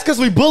 But that's because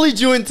we bullied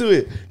you into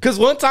it. Because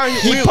one time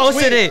He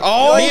posted it.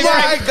 Oh Me and my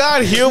Frank-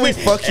 god, here we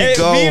fucking Me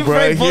go, and bro.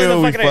 Frank posted Here the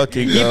we fucking-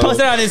 fucking He go.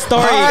 posted on his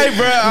story. Alright,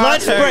 bro.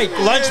 Lunch break.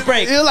 Lunch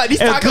break. It was like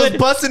these It was tacos good.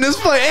 busting this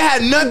plate. It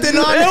had nothing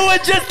on It it.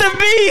 was just a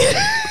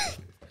beat.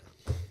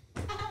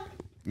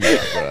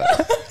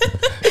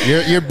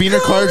 Your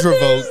beaner card's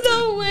revoked.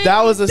 No way.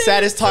 That was the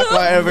saddest talk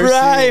I ever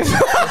Right. seen.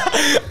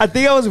 I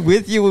think I was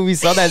with you when we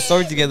saw that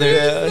story together.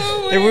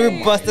 No And we way.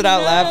 were busted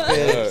out laughing.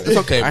 It's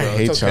okay, bro. I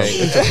hate it's okay.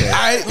 y'all. It's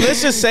okay.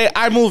 Let's just say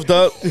I moved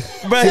up.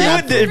 But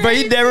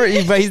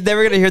he's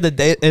never gonna hear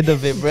the end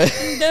of it, bro.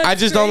 That's I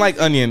just don't like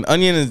crazy. onion.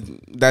 Onion is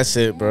that's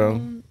it, bro.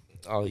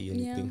 I'll eat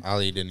anything.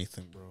 I'll eat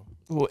anything, bro.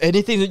 Well,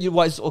 anything that you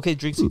watch, okay,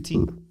 drink sweet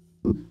tea.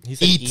 He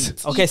said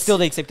Eat. Okay, still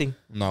the same thing.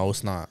 No,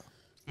 it's not.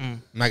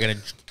 I'm not gonna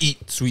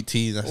eat sweet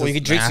tea. That's Well, you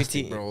just can drink sweet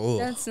nasty, tea. bro.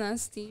 That's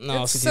nasty. No,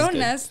 That's sweet so tea's good.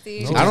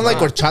 nasty. I don't like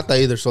horchata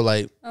either. So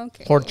like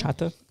Okay.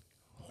 Horchata.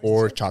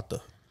 horchata,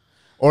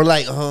 or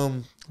like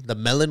the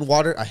melon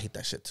water. I hate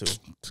that shit too.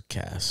 It's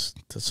Cass.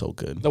 That's so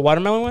good. The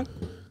watermelon one?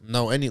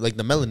 No, any like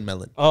the melon.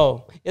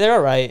 Oh, yeah, they're all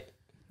right.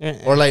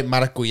 Or like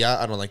maracuya.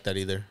 I don't like that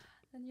either.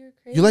 And you're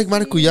You like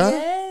crazy. maracuya?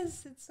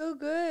 Yes, it's so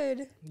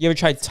good. You ever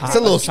tried It's a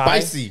little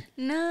spicy.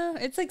 No,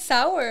 it's like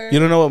sour. You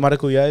don't know what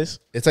maracuya is?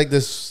 It's like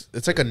this.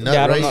 It's like a nut,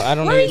 Yeah, I don't right? know. I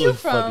don't Where know. are you look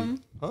funny.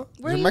 from? Huh?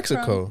 Where You're are you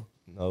Mexico.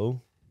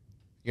 No.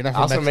 You're not I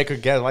was from gonna Mexico. make her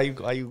guess.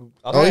 Why you?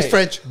 Oh, he's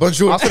French.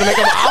 Bonjour. I was gonna make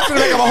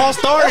him a whole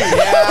story.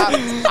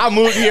 Yeah. I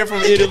moved here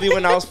from Italy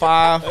when I was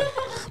 5.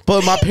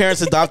 But my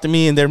parents adopted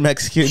me and they're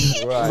Mexican.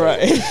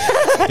 Right.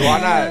 Do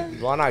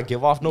I not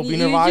give off no You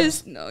beaner vibes?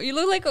 just no. You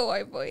look like a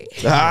white boy.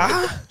 Is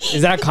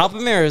that a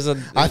compliment or is it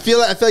I feel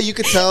like you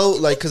could tell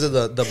like because of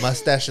the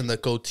mustache and the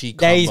goatee.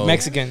 that he's combo.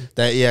 Mexican?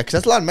 That yeah, because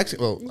that's a lot of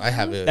Mexican. Well, I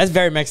have it. That's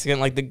very Mexican.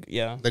 Like the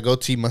The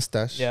goatee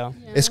mustache. yeah.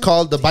 It's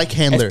called the bike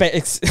handler.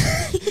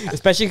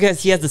 Especially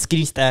because he has the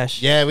skinny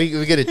stash. Yeah, we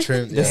get it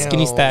trimmed. The Yeah.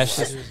 skinny stash.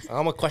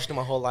 I'm gonna question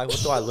my whole life. What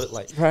do I look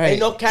like? Right. Hey,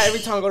 no cat. Every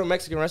time I go to a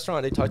Mexican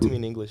restaurant, they talk to me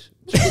in English.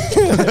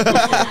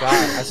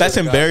 That's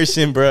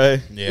embarrassing, bro.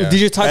 Yeah. Did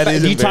you talk? That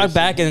is Did you talk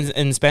embarrassing. back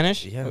in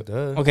Spanish? Yeah,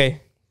 duh.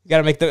 Okay. You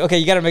gotta make the. Okay,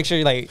 you gotta make sure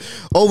you like.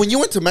 Oh, when you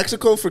went to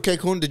Mexico for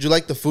Cancun, did you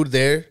like the food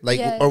there? Like,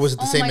 Yes. or was it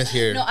the Oh same my- as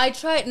here?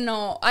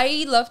 No,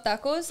 I love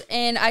tacos,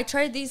 and I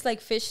tried these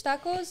like fish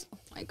tacos. Oh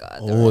my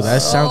god. they Oh, were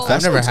that sounds. so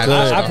That never sounds had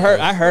good. that.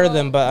 I heard of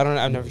them, but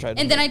I've never tried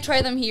them. And then I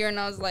tried them here, and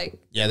I was like,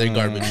 Yeah, they're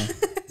garbage.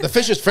 The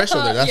fish is fresh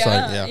over there. That's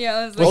yeah, why. Yeah. yeah.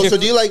 I was Oh, like, so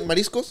do you like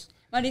mariscos?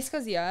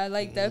 mariscos, yeah,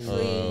 like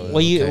definitely.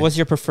 okay. What's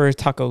your preferred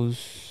tacos?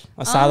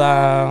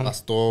 Asada,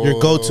 Pastor.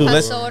 Your go-to.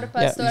 Let's.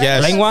 Pastor.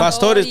 Yes. Lengua?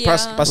 Pastor is yeah.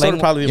 pastor Lengua.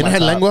 probably. You know my had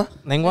top. lengua?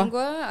 lengua.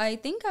 Lengua, I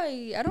think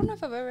I don't know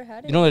if I've ever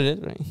had it. You know what it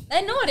is, right?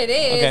 I know what it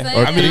is. Okay.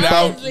 I Or mean, tripa.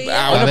 honestly,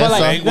 Ah, No, yeah. but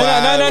like,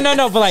 Lengua.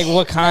 no. But like,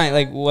 what kind?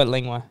 Like, what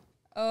lengua?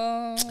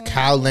 Oh.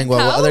 Cow lengua.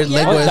 Cow? What other Yeah.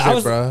 lengua is I it,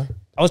 was- bro?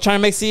 I was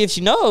trying to see if she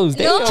knows.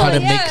 Damn. No.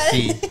 Trying to yeah.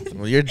 make see.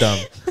 Well, you're dumb.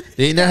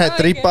 You never had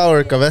Okay. tripa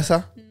or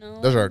cabeza?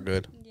 No. Those are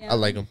good. Yeah. I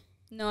like them.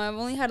 No, I've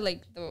only had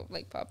like the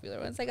popular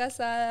ones, like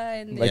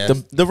asada and Like Yeah.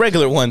 the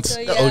regular ones.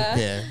 so, Oh, yeah.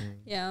 yeah.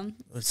 Yeah.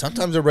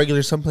 Sometimes they're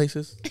regular some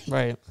places.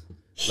 Right.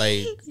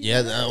 Like,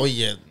 yeah. Oh,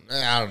 yeah.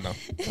 I don't know.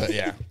 But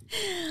yeah.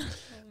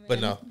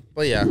 But no.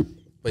 But yeah.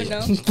 But yeah.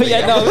 No. But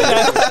yeah, no.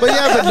 But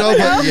yeah, but no,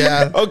 but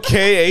yeah.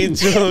 Okay,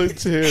 Angel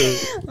too.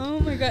 Oh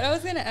my god, I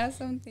was gonna ask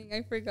something.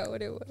 I forgot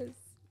what it was.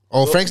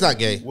 Oh, Frank's not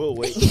gay. We'll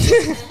wait.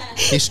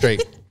 He's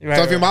straight. Right,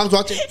 So if your right. mom's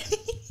watching,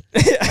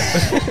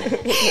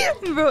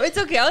 Bro, it's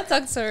okay. I'll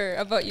talk to her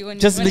about you when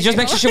Just when you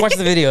make sure go. she watches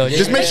the video.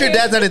 just make sure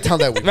dad's not in town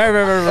that week. Right.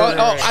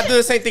 Oh, I do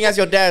the same thing as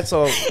your dad.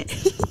 So,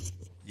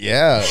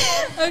 Yeah.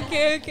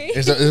 Okay.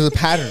 There's a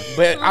pattern.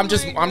 but Oh I'm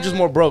just my I'm just God.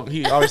 more broke.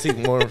 He obviously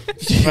more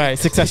Right.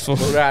 Successful.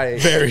 right.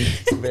 Very.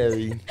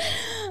 Very.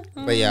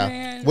 But yeah.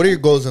 man. What are your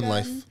goals in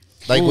life?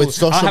 Like with Ooh,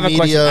 social I have a question.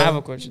 media? I have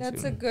a question.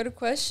 That's too. a good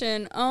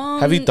question.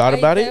 Have you thought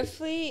about it?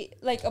 Definitely,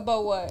 like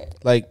about what?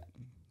 Like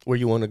Where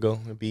you want to go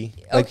and be?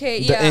 Like Okay,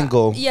 the yeah. end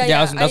goal. Yeah, Yeah,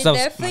 yeah. that was I my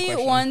definitely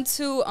question. want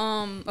to.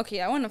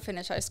 Okay, I want to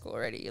finish high school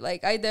already.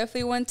 Like, I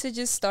definitely want to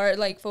just start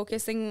like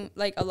focusing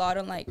like a lot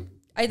on like.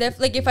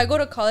 Like if I go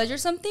to college or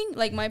something,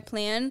 like my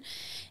plan.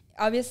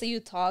 Obviously, you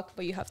talk,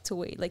 but you have to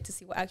wait like to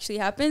see what actually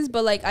happens.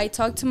 But like, I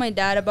talked to my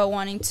dad about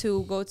wanting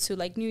to go to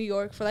like New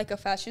York for like a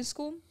fashion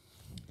school.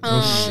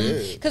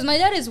 shit. Because my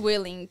dad is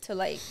willing to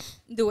like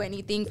do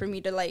anything for me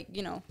to like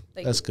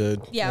like that's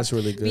good. yeah, That's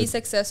really be good.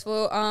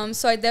 successful.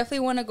 So I definitely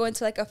want to go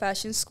into like a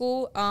fashion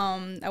school.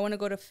 I want to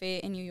go to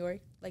FIT in New York,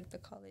 like the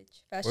College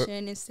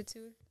Fashion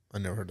Institute. I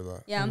never heard of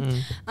that. Yeah.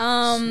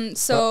 Mm-hmm.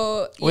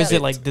 So Or is yeah.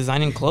 it like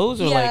designing clothes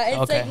or Yeah, like it's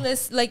okay? like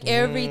this, like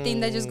everything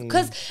that just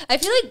because I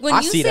feel like when I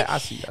you see say, that. I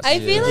see. I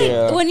feel like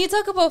Yeah. when you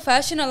talk about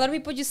fashion, a lot of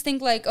people just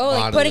think like, oh,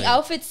 like putting Modeling.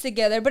 outfits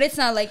together, but it's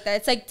not like that.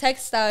 It's like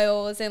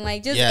textiles and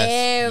like just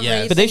Yes, yes.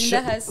 everything But they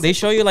that has. they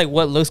show you like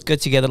what looks good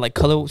together, like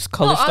color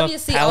stuff,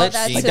 obviously all palettes,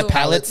 that like too. the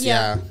palettes.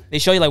 Yeah. They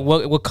show you like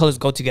what colors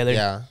go together.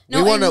 Yeah.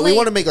 No, we want to and, we like-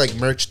 want to make like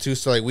merch too,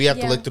 so like we have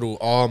to Yeah. look through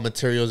all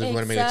materials if we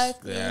want to make it.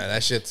 Exactly. Yeah,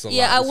 that shit's a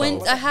Yeah, lot. I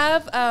went. So- I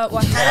have.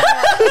 Well,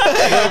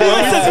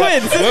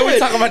 When we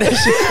talking about that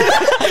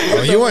shit?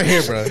 Oh, you weren't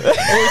here, bro. When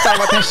we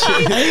talking about that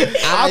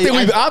shit? I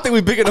don't think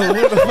we big enough.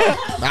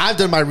 I've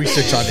done my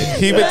research on it.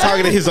 He been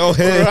talking to his own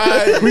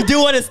head. we do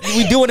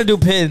want to do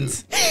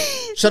pins.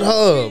 Shut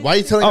up. Why are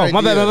you telling Oh, her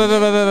my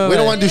bad. We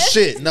don't want to do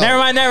shit. No. Never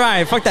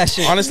mind. Fuck that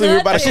shit. Honestly, we're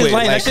about to That shit's quit.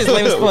 lame. That shit's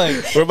lame as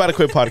fuck. We're about to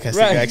quit podcasting.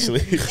 Right. Actually,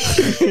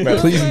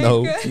 Please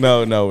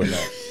no. no, we're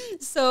not.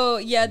 So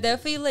yeah,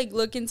 definitely like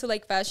look into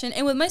like fashion.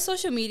 And with my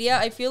social media,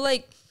 I feel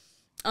like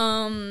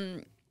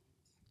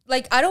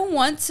I don't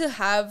want to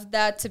have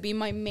that to be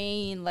my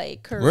main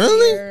like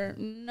career.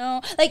 Really?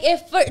 No.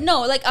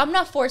 Like I'm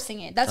not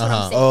forcing it. That's what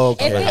I'm saying. Oh,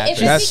 okay.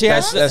 She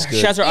has That's good.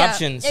 She has her Yeah,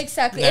 options.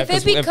 Exactly. Yeah, if it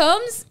 'cause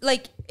becomes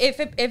like if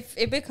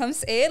it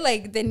becomes it,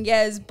 like then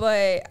yes,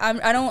 but I'm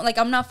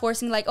not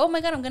forcing like, oh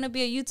my god, I'm gonna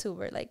be a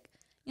YouTuber. Like,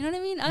 you know what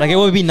I mean? Like, it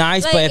would be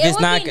nice, but if it's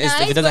not, if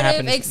it doesn't but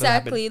happen,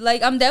 exactly.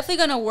 Like, I'm definitely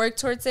gonna work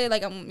towards it.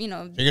 Like, I'm, You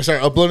can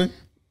start uploading?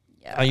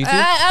 yeah. On YouTube?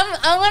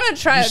 I'm gonna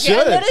try. You Okay? should.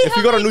 I literally If you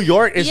have, go to like- New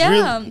York, it's Yeah.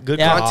 really good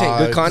Yeah. content.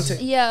 Good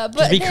content. Yeah, but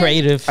Just be then-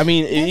 creative. I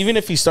mean, even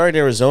if you start in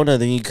Arizona,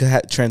 then you could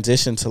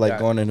transition to like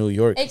going to New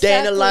York.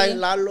 Exactly.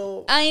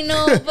 Lalo. I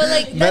know, but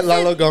like Met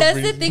Lalo that's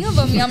the Gumfrey. thing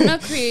about me. I'm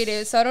not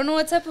creative, so I don't know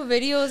what type of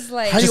videos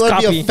like. How do you Just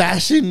want to be copy. a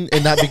fashion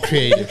and not be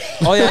creative?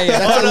 Oh, yeah.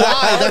 That's a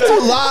lie. That's a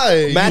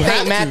lie. Math You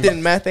have ain't to.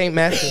 math ain't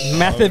math.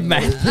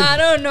 Math. I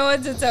don't know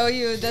what to tell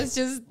you. That's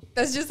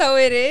just how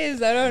it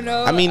is. I don't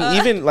know. I mean,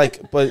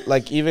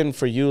 even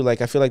for you,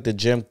 like I feel like the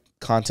gym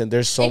content,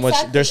 there's so much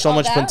Exactly.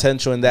 All that?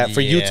 potential in that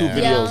for Yeah. YouTube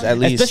videos Yeah. at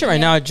least. Especially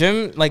right now,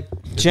 gym blowing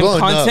up.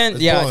 content.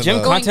 It's Yeah, blowing gym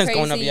up. Going content's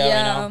going up. crazy,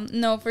 Yeah, right now.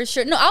 No, for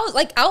sure. No,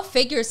 I'll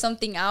figure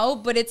something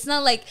out, but it's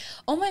not like,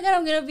 oh my god,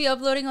 I'm gonna be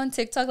uploading on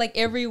TikTok like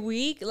every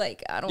week.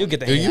 Like I don't. You'll get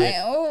the hang of it.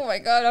 Oh my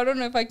god, I don't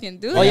know if I can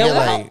do Oh, yeah, that.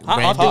 well, Like how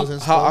rainbows often?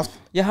 and How stuff.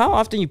 often? Yeah, how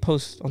often you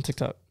post on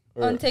TikTok?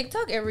 On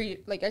TikTok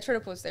I try to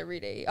post every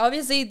day.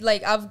 Obviously,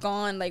 like I've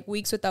gone like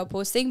weeks without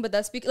posting, but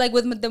that's like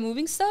with the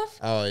moving stuff.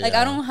 Oh, Like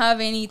yeah. I don't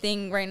have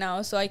anything right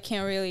now, so I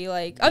can't really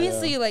like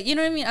obviously like, you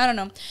know what I mean? I don't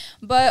know.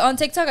 But on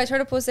TikTok I try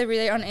to post every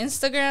day. On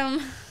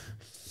Instagram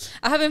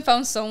I haven't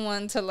found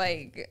someone to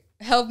like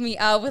help me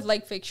out with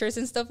like pictures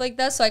and stuff like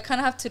that, so I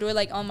kind of have to do it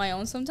like on my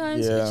own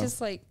sometimes, Yeah. which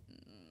is like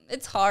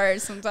it's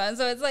hard sometimes.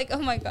 So it's like, oh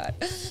my god.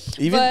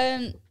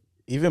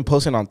 Even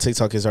posting on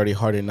TikTok is already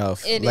hard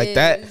enough. It like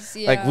that, is,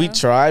 like we yeah.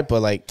 try,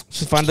 but like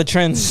Just find the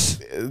trends.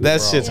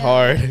 that shit's Yeah.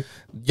 hard.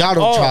 Y'all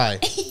don't try.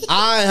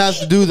 I have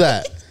to do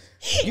that.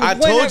 I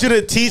told you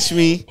to teach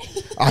me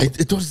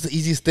It was the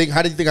easiest thing.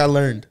 How do you think I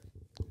learned?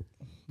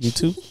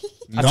 YouTube.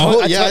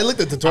 I looked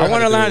at the tutorial. I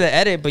want to do learn how it. to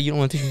edit, but you don't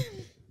want to teach me.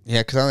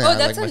 Yeah, because I only Oh, have,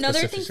 that's like, my another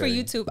specific thing for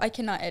setting. YouTube. I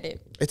cannot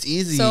edit. It's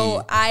easy.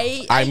 So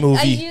I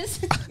iMovie. use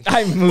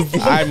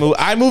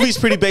iMovie's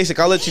pretty basic.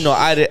 I'll let you know.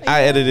 I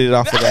edited it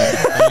off of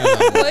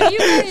that. what do you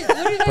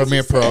guys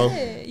Premiere just Pro.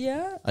 edit?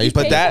 Yeah. I use You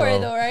But pay that, for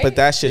it though, right? but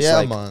that shit's yeah,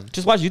 like man.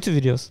 Just watch YouTube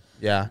videos.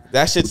 Yeah.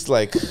 that shit's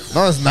like.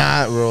 No, it's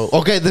not, bro.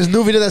 Okay, this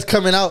new video that's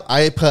coming out,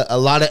 I put a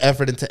lot of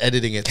effort into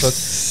editing it.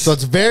 So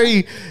it's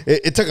very,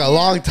 it took a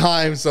long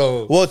time.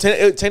 So Well,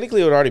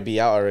 technically, it would already be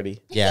out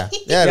already. yeah,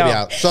 it'll be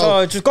out.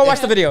 So just go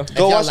watch the video.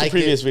 Go y'all watch the like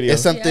previous it, video.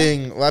 It's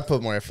something, well, I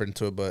put more effort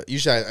into it, but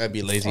usually I'd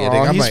be lazy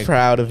editing. Aw, I'm he's like,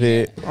 proud of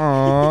it.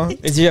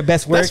 Aww. Is it your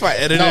best work? That's my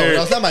editor.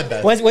 no, it's not my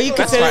best. What you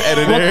That's consider? my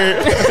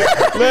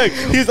editor. Look,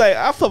 he's like,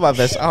 I'll put my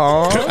best.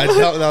 Aww. I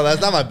don't know. That's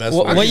not my best.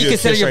 What, work. what you do a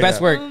consider fish your right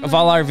best now. work of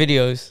all our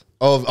videos?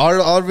 Oh, our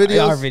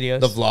videos, Our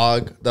videos. the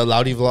vlog, the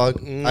Loudy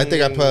vlog. I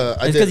think I put. I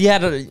It's did. because you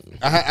had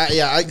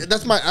a.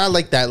 That's my. I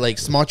like that, like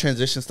small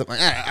transition stuff.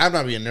 I'm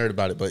not being a nerd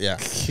about it, but yeah.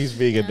 He's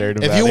being a nerd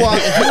about If you it.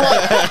 want,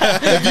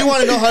 if you want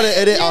to know how to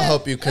edit, I'll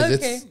help you because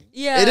Okay.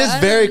 Yeah, it is I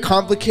very don't know.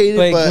 complicated.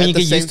 But But when you at the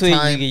get same used to it,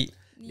 time, you get.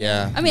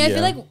 yeah. I mean, I Yeah.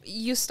 feel like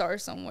you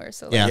start somewhere.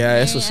 So like, Yeah. Yeah,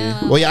 that's what she.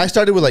 Well, yeah, I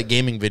started with like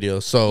gaming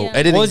videos, so Yeah.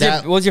 editing What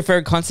that. was your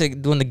favorite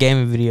concept doing the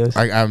gaming videos?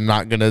 I'm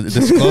not gonna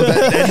disclose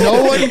that. And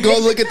no one go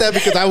look at that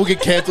because I will get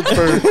canceled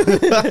for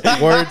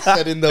words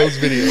said in those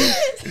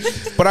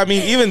videos. But I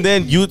mean, even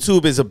then,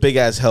 YouTube is a big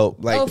ass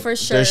help. Like, oh, for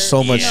sure. there's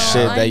so much No,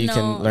 shit I that you know.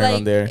 can learn Like,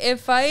 on there.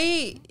 If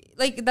I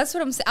like, that's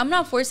what I'm saying. I'm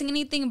not forcing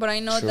anything, but I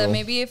know that True.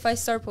 maybe if I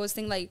start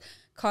posting like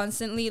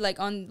constantly, like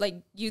on like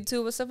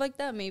YouTube or stuff like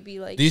that, maybe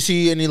like. Do you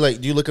see any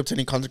do you look up to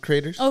any content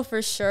creators? Oh,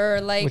 for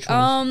sure. Like, Which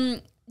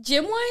ones?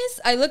 gym wise,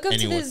 I look up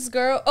Anyone. to this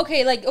girl.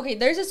 Okay,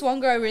 there's this one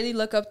girl I really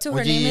look up to.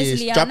 Her name is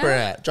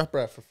Liana. Drop her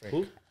at for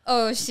free.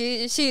 Oh,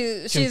 she's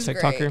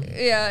TikToker?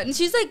 great. Yeah, and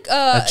she's like,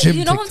 gym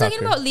you know who I'm talking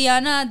TikToker. about?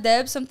 Liana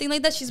Deb, something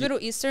like that. She's Middle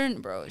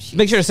Eastern, bro. She's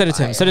Make sure to send it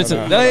to him. Send it to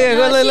him. No, Oh, yeah,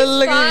 no, go, she's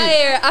look at it.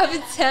 fire. I've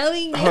been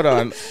telling you. Hold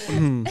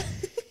on.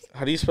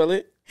 How do you spell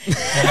it?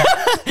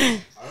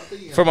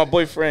 For my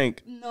boy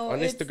Frank. No,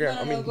 On it's- Instagram.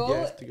 no, I no, mean, go-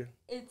 yeah, Instagram.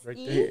 It's Right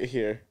E.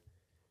 here.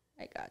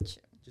 I got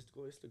you. Just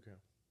go Instagram.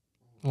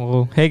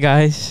 Oh, hey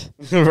guys.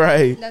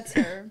 Right. That's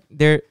her.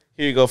 There.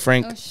 Here you go,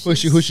 Frank. Oh, Who's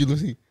she,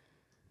 Lucy?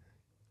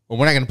 Well,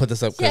 we're not gonna put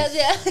this up. Yeah, 'cause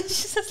yeah.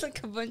 She has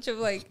like a bunch of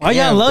like. Oh,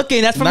 yeah,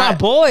 looking. That's for my Nine-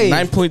 boy.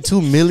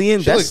 9.2 million.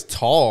 She That's looks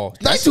tall.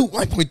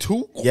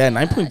 9.2. yeah,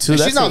 9.2. And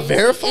That's she's not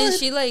verified. And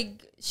she like,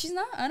 she's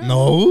not. I don't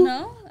No? know.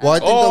 No. Well, I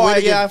think the Oh, way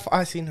to yeah, get-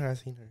 I seen her.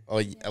 Oh,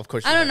 yeah, of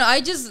course. I don't know.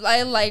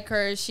 I like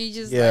her. She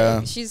just Yeah.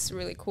 like, she's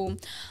really cool.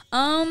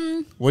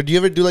 Would you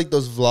ever do like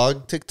those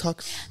vlog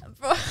TikToks?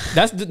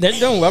 They're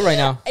doing well right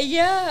now.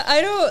 Yeah,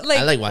 I don't like.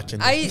 I like watching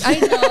them. I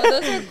know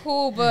those are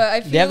cool, but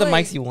I feel They have the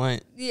like, mics you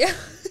want. Yeah.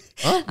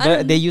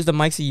 They use the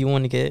mics you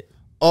want to get.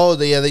 Oh,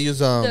 they use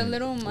The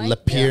little mic.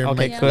 Lapierre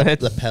Okay, mic, go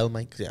ahead. lapel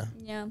mics. Yeah.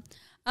 Yeah.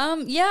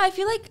 Yeah, I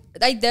feel like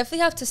I definitely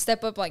have to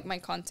step up like my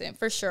content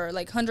for sure,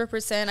 like 100%. I feel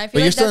But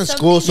like you're still in that's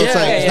school, so something- it's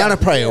like it's not a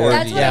priority.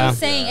 That's what Yeah. I'm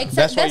saying. That's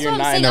Except why that's you're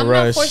what I'm not saying. in a I'm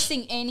rush. not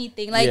forcing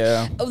anything. Like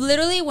Yeah.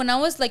 literally, when I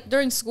was like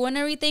during school and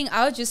everything,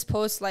 I would just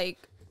post like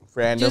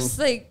Random. just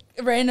like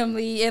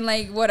randomly and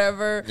like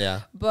whatever.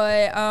 Yeah.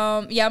 But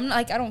yeah, I'm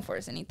like I don't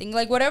force anything.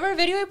 Like whatever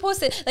video I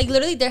posted, like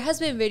literally there has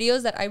been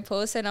videos that I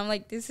post and I'm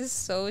like this is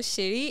so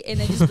shitty and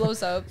it just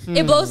blows up.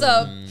 It blows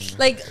up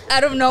like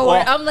out of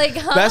nowhere. Well, I'm like,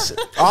 huh? That's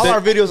all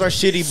our videos are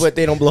shitty, but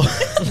they don't blow.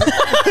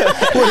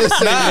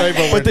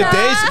 But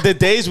the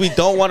days we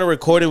don't want to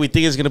record it, we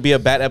think it's gonna be a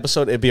bad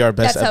episode. It'd be our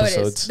best That's how it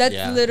episodes. is. That's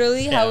Yeah.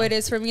 literally how Yeah. it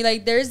is for me.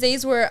 Like there's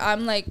days where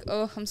I'm like,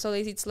 oh, I'm so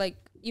lazy to like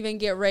even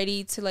get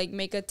ready to like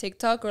make a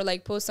TikTok or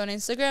like post on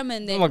Instagram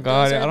and then Oh my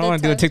god, those are I don't the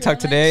want to do a times where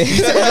TikTok I'm like-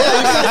 today.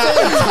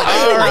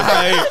 All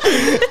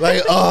right.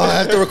 Like, oh, I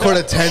have to record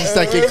a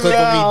 10-second clip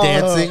of me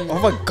dancing. Oh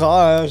my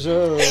gosh.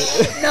 No,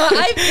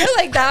 I feel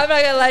like that. I'm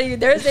not gonna lie to you.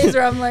 There's days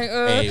where I'm like,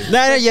 Hey,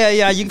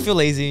 Yeah, you can feel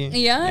lazy.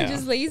 yeah,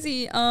 just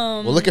lazy.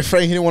 well, look at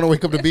Frank. He didn't want to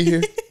wake up to be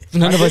here.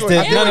 None of us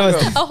did. Yeah, None of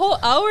us did. a whole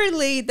hour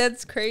late.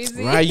 That's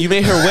crazy. Right, you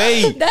made her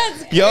wait.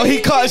 That's Yo,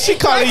 she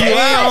calling you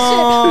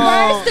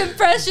out. First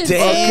impressions.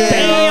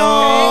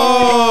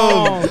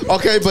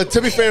 Okay, but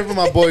to be fair for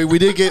my boy, we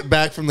did get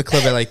back from the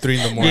club at like 3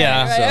 in the morning.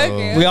 Yeah. Right, so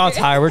okay. We all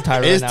tired. We're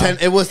tired right it's now. 10.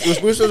 We were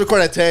supposed to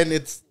record at 10.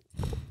 It's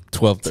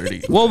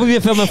 12:30. Well, we've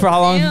been filming for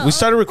how long? Yeah. We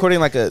started recording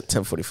like at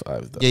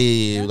 10:45.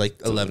 Yeah, like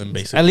 11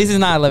 basically. At least it's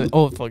not 11.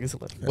 Oh, fuck, it's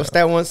 11. What's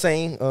that one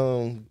saying?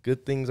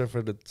 Good things are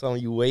for the time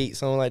you wait,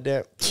 something like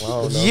that. I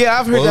don't know. Yeah,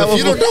 I've heard Well, that if one.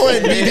 you don't know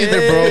it, me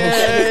neither, bro.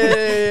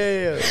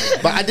 Yeah.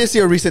 But I did see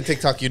a recent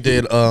TikTok you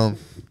did.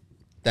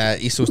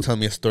 That Issa was telling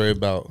me a story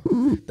about.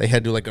 They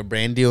had to do like a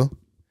brand deal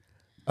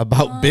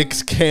about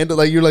Big's candle.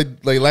 Like you're like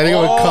lighting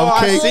up a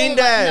I cupcake. seen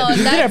that.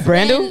 You did a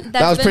brand new?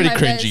 That was pretty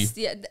cringy.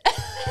 Yeah.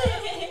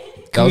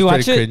 That we was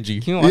watch pretty it?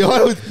 cringy. Can we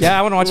watch Yo, Yeah,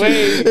 I want to watch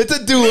it. it's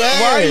a duet.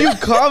 Why are you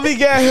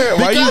coming at her?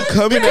 Why are you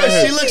coming at Because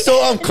her? she looks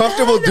so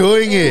uncomfortable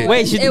doing it.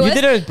 Wait, It you was-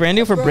 did a brand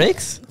new for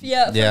breaks?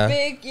 Yeah, for Yeah.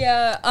 Big,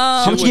 yeah.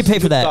 How much you get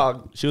paid for that?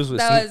 She was with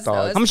That Snoop was- Dogg.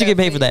 that was- How much you get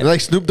paid for that?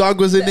 Like Snoop Dogg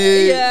was in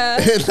it.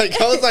 Yeah. And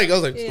like I was like,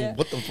 Yeah.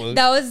 what the fuck?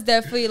 That was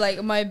definitely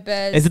like my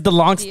best. Is it the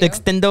long deal.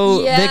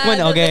 extendo Yeah, big one?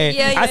 the- Okay.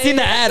 yeah, I yeah, seen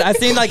the yeah. ad. I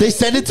seen like. They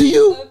sent it to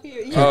you. Up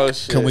here, yeah. Oh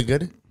shit! Can we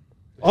get it?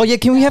 Oh yeah,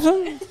 can we have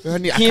some? I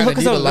need- I Can you kinda hook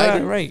us need a up?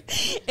 lighter. Right.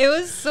 It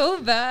was so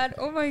bad.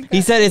 Oh my god.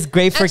 He said it's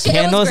great for Actually, it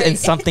was candles and great.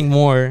 something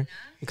more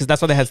because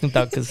that's why they had Snoop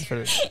Dogg. Because for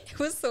It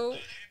was so.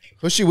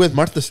 Was she with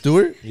Martha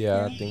Stewart?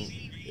 Yeah, I think.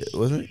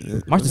 Wasn't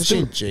Martha wasn't she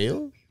in Stewart.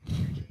 jail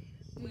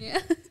Yeah.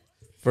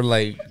 for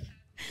like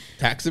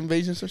tax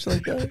invasions or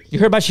something like that? you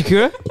heard about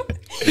Shakira?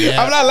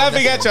 Yeah. I'm not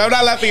laughing at you. I'm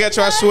not laughing at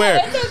you. I swear.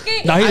 It's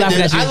okay. No, he I, laughing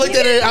did. at you. I looked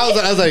at it. I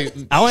was like,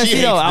 I wanna she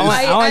see though. hates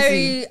I this. want- wanna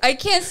see. I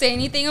can't say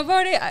anything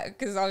about it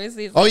because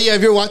obviously. It's Oh yeah,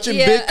 if you're watching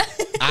Yeah.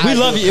 Big, We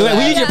love you.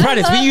 We use your I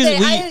products. We loved use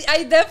it.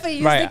 I definitely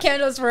use Right. the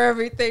candles for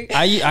everything.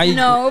 I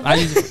No, I but-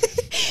 use,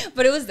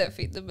 but it was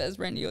definitely the best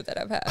brand new that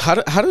I've had.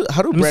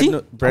 How do me see.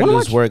 brand I wanna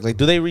news watch. work? Like,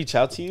 do they reach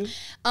out to you?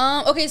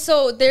 Okay,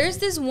 so there's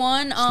this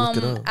one look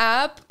it up.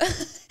 app.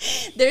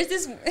 There's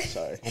this.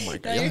 Sorry. Oh my No,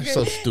 god, you're you're good.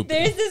 so stupid.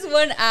 There's this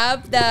one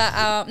app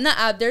that not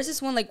app. There's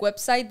this one like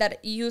website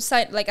that you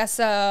sign like as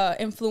a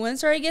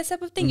influencer, I guess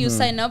type of thing. You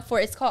sign up for.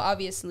 It's called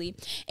Obviously,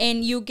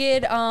 and you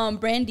get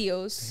brand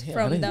deals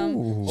from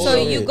them. So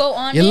you go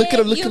on. Yeah, it, look it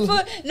up, look you it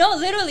up. put no,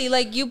 literally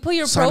like you put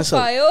your Sign us up.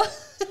 profile.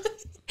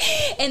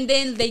 And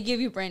then they give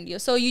you brand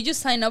deals. So you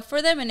just sign up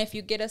for them, and if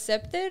you get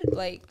accepted,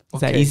 like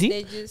is that easy?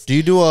 they just. Do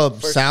you do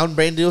sound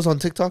brand deals on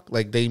TikTok?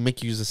 Like they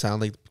make you use the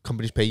sound, like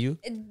companies pay you?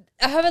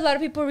 I have a lot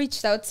of people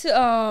reached out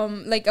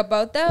to like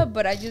about that,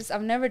 but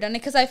I've never done it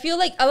because I feel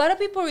like a lot of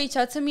people reach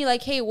out to me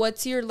like, hey,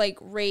 what's your like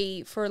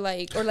rate for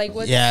like or like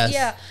what's Yes.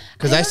 yeah.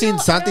 Because I don't seen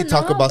know- Santi don't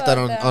talk know about that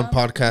on that.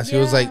 podcast. He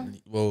was like, Yeah.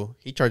 well,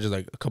 he charges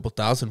like a couple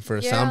thousand for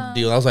a Yeah. sound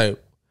deal. I was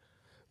like,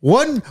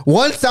 one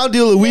sound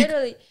deal a week.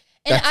 Literally.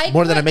 And That's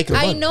more than I make in a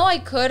I month. know I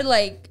could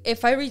like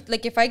if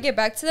I get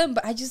back to them,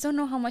 but I just don't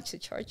know how much to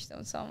charge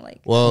them. So I'm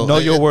like, Well, Know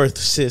your worth,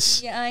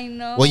 sis. yeah, I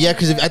know. Well, yeah,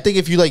 because but- I think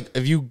if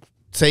you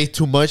say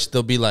too much,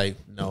 they'll be like,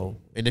 no.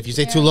 And if you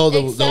say too low,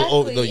 they'll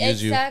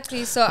use you.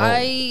 Exactly. So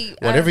I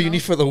Whatever don't you know.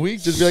 need for the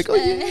week, just be like, oh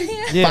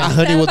yeah. Yeah.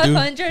 500 will do.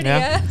 500, Yeah.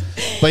 yeah.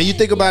 But you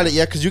think about it,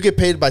 yeah, because you get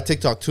paid by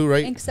TikTok too,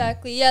 right?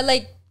 Exactly. Yeah,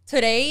 like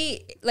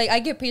today, like I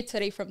get paid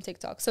today from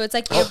TikTok. So it's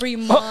like every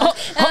month.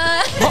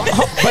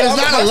 But it's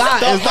not a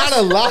lot. It's not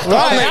a lot.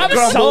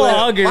 I'm so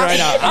hungry right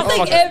now. I'm It's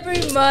like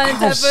every month.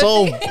 type I'm of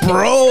so thing.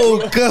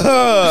 broke.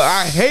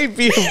 I hate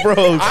being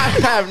broke. I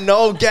have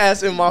no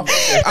gas in my.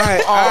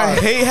 I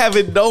hate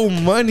having no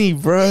money,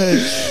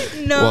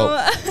 bruh. No.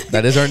 Well,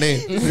 that is our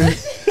name.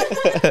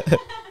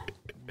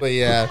 But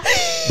yeah,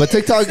 but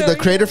TikTok, So, the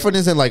creator fund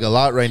isn't like a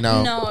lot right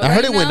now. No, I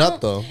heard right it went now,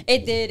 up though.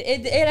 It did.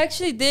 It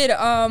actually did.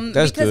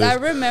 That's Because good. I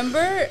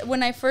remember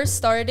when I first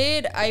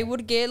started, I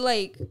would get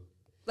like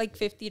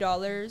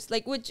 $50,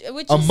 like which A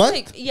is month?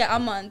 like a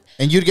month,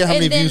 And you'd get how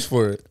And many then- views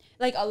for it?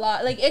 like a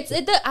lot. Like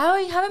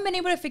I haven't been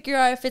able to figure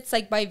out if it's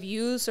like by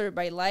views or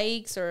by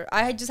likes, or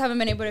I just haven't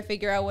been able to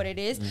figure out what it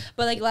is.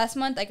 But like last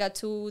month, I got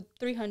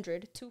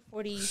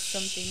 240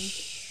 something.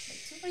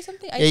 240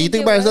 something. Yeah, you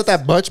think about it's not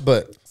that much,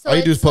 but all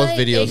you do is it's post like-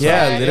 videos.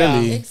 Yeah,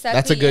 literally. Exactly.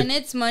 That's a good- and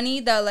it's money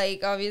that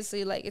like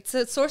obviously like it's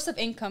a source of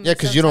income. Yeah, in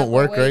 'cause some you don't type of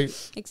work, way.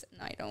 right?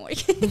 No, I don't work.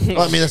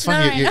 Well, I mean, that's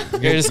fine. No, You're, I know.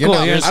 You're in school,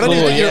 not- you're in I don't even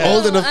school, think you're yeah.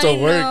 old enough to I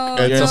work. know,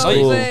 at You're in some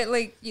school. But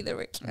like either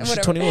way, She's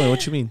whatever. 21.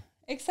 What you mean?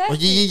 Exactly.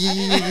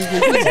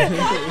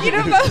 Yeah. You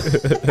know,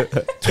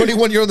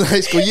 21-year-old in high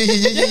school.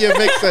 Yeah.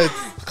 Makes sense.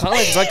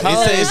 College, like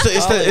college.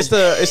 It's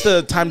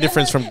the time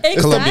difference from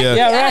exactly. Colombia.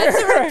 Yeah, I had right,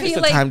 to right. repeat, It's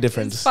the like, time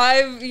difference.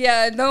 5.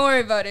 Yeah, don't worry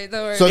about it.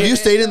 Don't worry. So if about you it.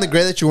 stayed in the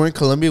grade that you were in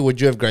Colombia, would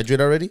you have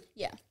graduated already?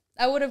 Yeah,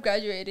 I would have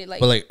graduated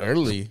like. But like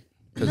early.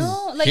 'Cause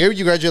No, like- here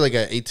you graduate like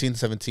at 18,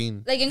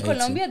 17. Like in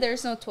Colombia,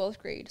 there's no 12th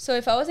grade. So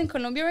if I was in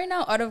Colombia right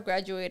now, I'd have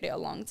graduated a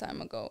long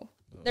time ago.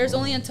 There's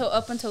only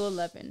up until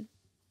 11.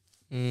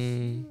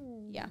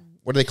 Yeah.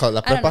 What do they call it?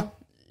 La I don't prepa? know.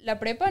 La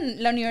prepa,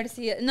 la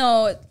universidad.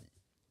 No,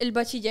 el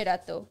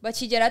bachillerato.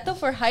 Bachillerato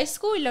for high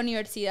school y la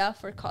universidad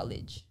for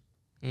college.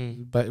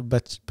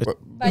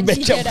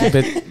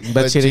 Bachillerato.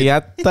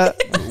 Bachillerato.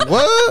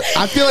 What?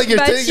 I feel like you're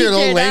taking your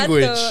own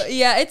language.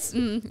 Yeah, it's.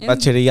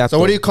 Bachillerato. So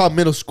what do you call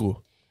middle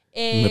school?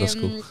 Middle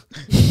school.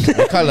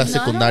 I call la No,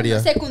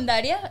 secundaria.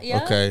 Secundaria,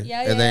 yeah. Okay.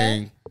 Yeah, And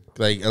then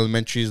like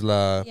elementary is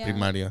la Yeah.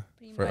 primaria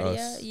for Primaria,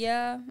 us.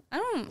 yeah. I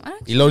don't.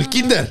 Y luego el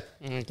kinder.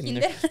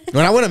 Kinder.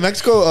 When I went to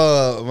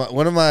Mexico,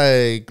 one of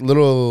my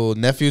little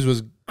nephews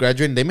was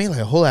graduating. They made like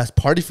a whole ass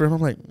party for him.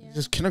 I'm like,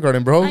 just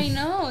kindergarten, bro. I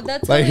know.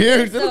 That's Like how it here,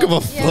 is, they don't give a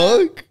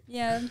though. fuck.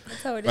 Yeah,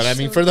 that's how it is. But I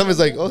mean, so for them, it's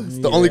like, cool. oh, it's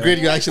the only grade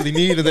you actually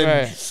need, and then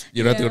Right.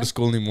 you don't have to go Yeah. to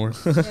school anymore.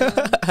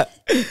 Yeah.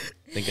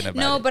 Thinking about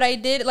No, it. but I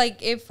did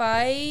like if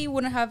I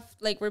wouldn't have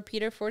like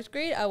repeated 4th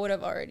grade, I would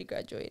have already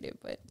graduated.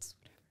 But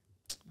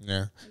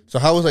Yeah. So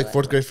how was like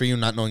 4th grade for you,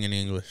 not knowing any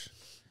English?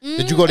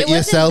 Did you go to it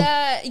wasn't ESL?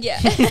 that- yeah.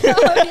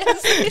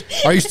 Obviously.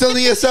 Are you still in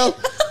ESL?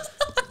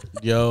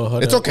 Yo,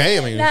 hold It's up. okay.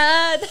 I mean,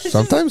 Nah, that's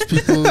sometimes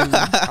people.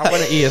 I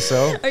went to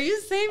ESL. Are you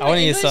saying I my went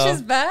to English ESL.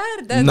 is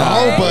bad? That's No,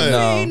 crazy.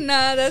 but-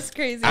 Nah, that's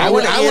crazy. I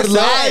would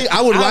lie.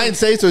 I would lie and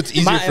say so it's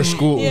easier for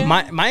school. Yeah.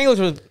 My English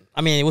was. I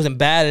mean, it wasn't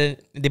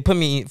bad. They put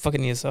me in fucking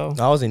ESL.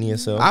 I was in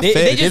ESL. They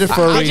did it just,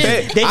 for a they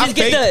reason. just, they I just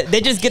get the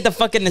they just get the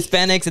fucking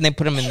Hispanics and they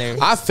put them in there.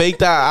 I faked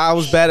that I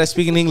was bad at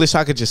speaking English.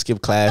 I could just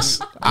skip class.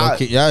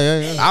 Okay,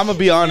 yeah. I'm gonna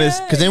be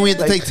honest. Because then we had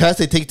to take tests.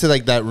 They take you to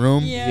like that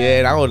room. Yeah. Yeah,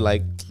 and I would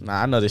like,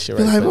 nah, I know this shit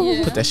right. like, but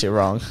Yeah. Put that shit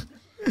wrong.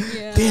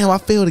 Yeah. Damn, I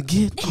failed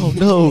again. Oh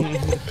no.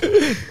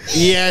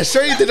 Yeah,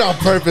 sure you did it on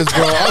purpose,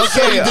 bro.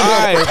 Okay, all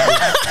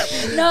right.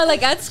 No,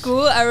 like at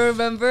school, I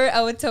remember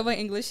I would tell my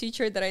English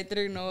teacher that I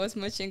didn't know as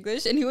much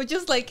English, and he would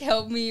just like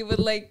help me with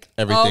like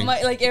all Everything.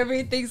 my like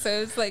everything. So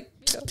it's like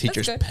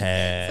Teacher's that's good.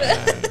 pet.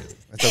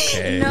 That's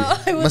okay. No,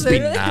 I was Must be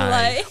literally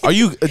nice. like, Are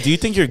you? Do you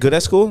think you're good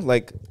at school?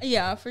 Like,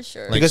 yeah, for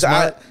sure. Like because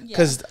smart?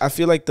 I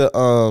feel like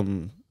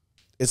the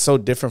it's so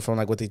different from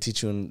like what they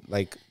teach you in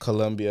like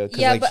Colombia. 'Cause,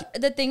 yeah, like,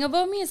 but the thing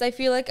about me is I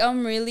feel like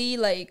I'm really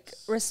like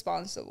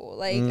responsible.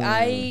 Like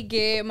I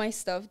get my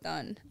stuff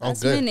done Oh,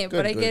 last good, minute, good,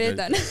 but I good, get it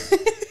good. done.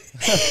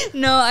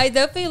 No, I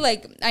definitely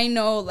like I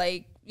know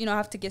like I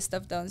have to get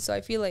stuff done, so I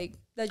feel like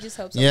that just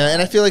helps. a Yeah, lot.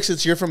 and I feel like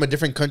since you're from a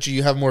different country,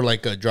 you have more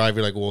like a drive.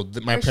 You're like, well,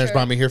 my For parents sure.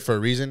 brought me here for a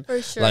reason.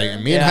 For sure. Like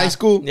me in high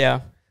school,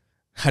 Yeah,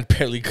 I'd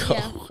barely go.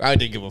 Yeah. I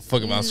didn't give a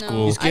fuck about No,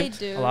 school. I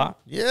do a lot.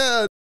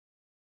 Yeah.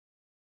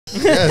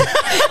 Yeah.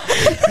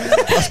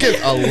 I skipped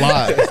a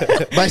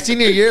lot. My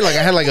senior year, like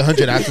I had like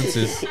 100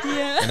 absences,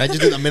 Yeah. and I just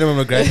did the minimum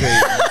to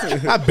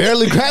graduate. I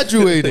barely We're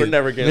graduated.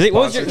 never getting Really?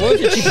 What was your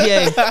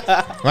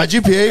GPA? My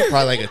GPA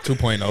probably like a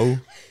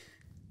 2.0.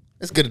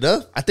 It's good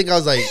enough. I think I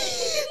was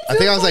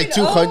like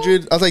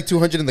 200. I was like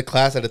 200 in the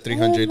class out of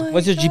 300. Oh my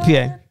What's your God.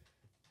 GPA?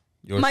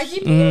 Yours. My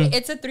GPA,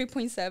 it's a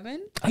 3.7.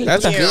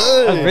 that's good.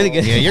 That's really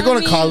good. Yeah, you're going I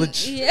to mean,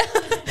 college. Yeah.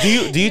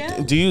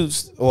 do you?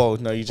 Well,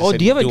 no, you just. Oh, said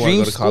do you have a wanna dream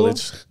go to school?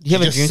 college. Do you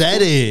have You a just dream said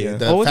school? it. Yeah.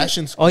 The What was it?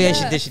 fashion school. Oh yeah,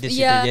 she did. She did.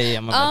 Yeah.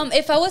 My bad.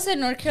 If I was in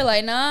North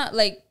Carolina,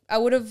 like I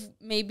would have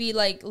maybe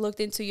like looked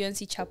into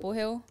UNC Chapel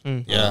Hill.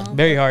 Yeah.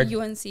 Very hard.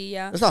 UNC,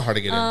 yeah. It's not hard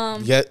to get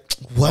in. Yeah.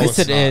 No, Yes, it's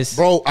it not. is.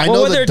 Bro, I What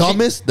know was the their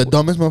dumbest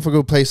motherfucker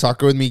who played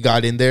soccer with me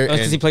got in there. Oh, and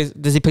does he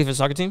play for the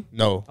soccer team?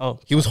 no. Oh.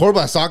 He was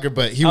horrible at soccer,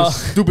 but he was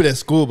Oh. stupid at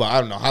school, but I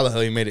don't know how the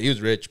hell he made it. He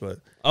was rich, but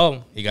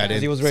Oh, he got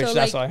in. he was rich. So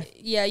That's like, why.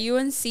 yeah,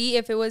 UNC.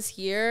 If it was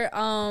here,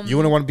 You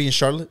wouldn't want to be in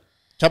Charlotte?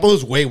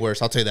 Chapel's way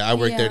worse. I'll tell you that. I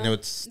worked there, and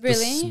it's the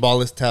Really?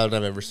 smallest town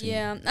I've ever seen.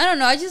 Yeah, I don't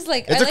know. I just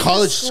like It's I a like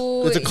college the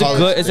school. it's a Yeah.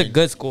 college It's a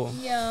good school.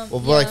 Yeah.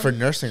 Well, yeah. like for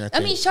nursing, I I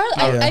think. mean, Charlotte.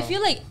 Yeah. I feel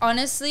like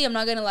honestly, I'm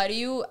not gonna lie to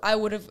you. I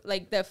would have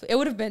like it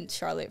would have been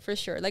Charlotte for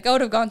sure. Like I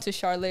would have gone to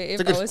Charlotte if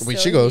It's a good- I was. I mean,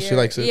 still she goes, she here.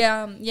 likes it.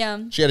 Yeah, yeah.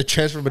 She had a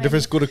transfer from a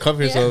different school to come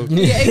here, so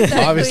Yeah,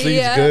 exactly, obviously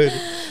yeah. it's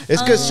good.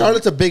 It's because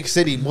Charlotte's a big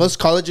city. Most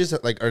colleges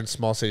like are in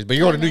small cities, but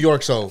you're going to New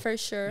York, so For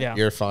sure. Yeah.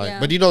 you're fine. Yeah.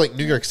 But do you know like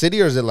New York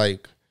City, or is it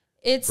like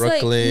It's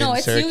Brooklyn, like no,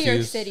 it's New York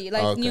Syracuse? City,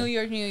 like Oh, okay. New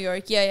York.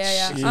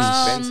 Yeah. Jeez,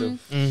 expensive.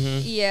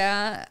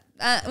 Yeah.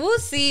 We'll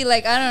see.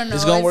 Like I don't know.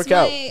 It's gonna work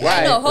out. I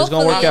Right. know, It's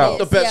gonna hopefully work it out. is.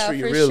 The best Yeah, for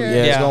you, for really. sure.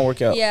 Yeah, it's Yeah. gonna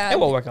work out. Yeah, It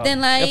will work out.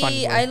 Then They'll find a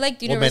way. I like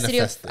the We'll University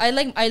of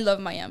manifest it. I love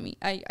Miami.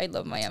 I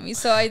love Miami.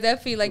 So I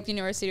definitely like the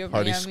University of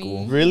Party Miami.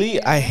 school. Really?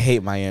 Yeah. I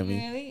hate Miami.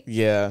 Really?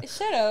 Yeah.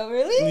 Shut up.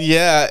 Really?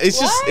 Yeah, it's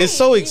just it's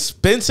so Why?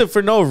 expensive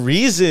for no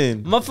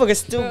reason. Motherfuckers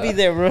still be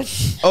there, bro.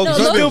 Oh, No,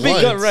 still look- be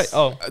Once. good, Right.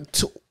 Oh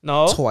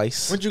no.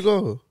 Twice. where'd you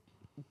go?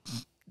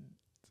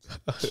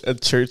 A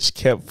church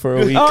camp for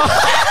a week.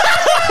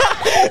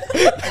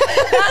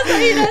 That's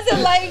why he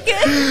doesn't like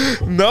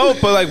it. No,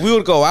 but like we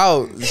would go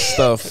out and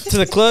stuff. To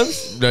the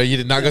clubs. No, you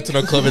did not go to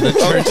no club in the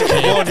church.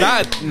 Well,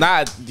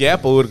 not yeah,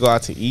 but we would go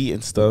out to eat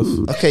and stuff.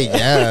 Okay,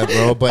 yeah,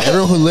 bro. But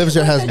everyone who lives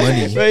there has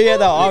money. But yeah,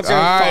 the awkward.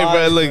 All right,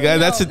 bro. Look, No.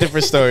 that's a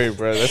different story,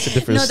 bro. That's a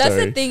different No, story.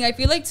 that's the thing. I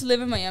feel like to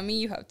live in Miami,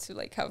 you have to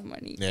like have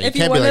money Yeah, you if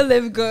you can't be want to like-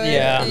 live good.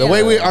 Yeah. The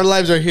way our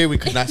lives are here, we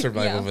could not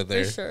survive over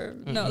there. For sure.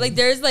 No, like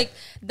there's like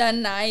that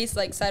nice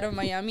like side of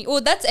Miami.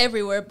 Well, that's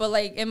everywhere, but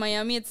like in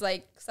Miami, it's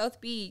like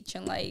South Beach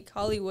and like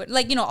Hollywood,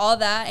 like you know all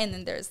that, and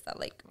then there's that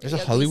like. There's a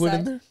ugly Hollywood side.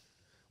 in there.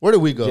 Where do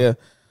we go? Yeah.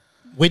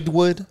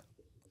 Wynwood.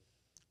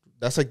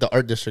 That's like the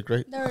art district,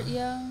 right? There,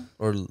 yeah,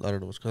 Or I don't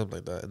know what's called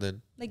like that. And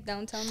then like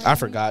downtown. I Miami.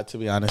 forgot, to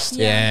be honest.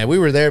 Yeah. we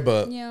were there,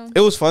 but Yeah. It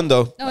was fun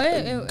though.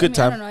 Oh, Good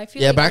time. I don't know. I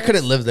feel yeah, like but I there's-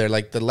 couldn't live there.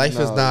 Like the life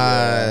is No,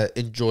 not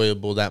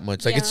enjoyable that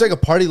much. Like it's Yeah. like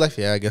a party life,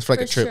 yeah, I guess for like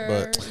for a trip. sure,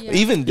 But yeah.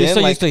 Even You're then,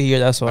 so like used to here.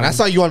 That's why. when I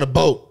saw you on a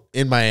boat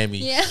in Miami,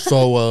 Yeah.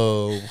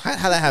 so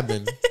how that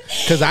happened?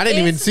 Because I didn't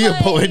even It's see a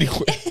boat my-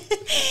 anywhere.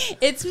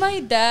 It's my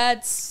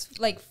dad's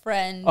like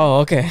friend. Oh,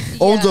 okay.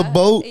 Owns a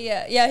boat?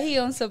 Yeah, he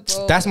owns a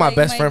boat. that's my Like,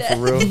 best friend for dad-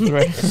 real.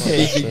 Right.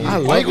 I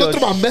Why you love go you.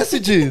 through my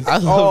messages?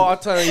 Oh, I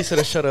told her you should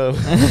have shut up.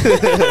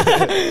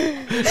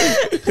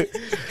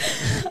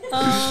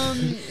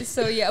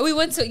 So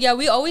yeah,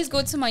 we always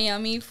go to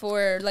Miami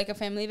for like a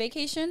family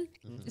vacation.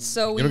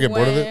 So we don't get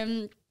bored of it?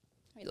 went.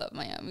 I love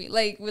Miami.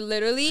 Like we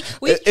literally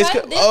It's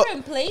tried good. Oh,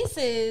 different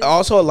places.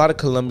 Also, a lot of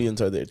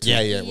Colombians are there too.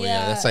 Yeah,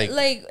 that's like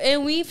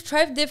and we've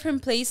tried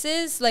different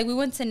places. Like we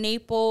went to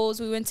Naples,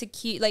 we went to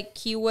Key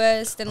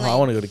West, and Oh, like I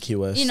want to go to Key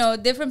West. you know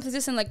different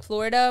places in like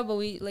Florida. But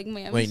we like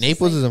Miami. wait,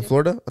 Naples is in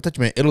Florida? I thought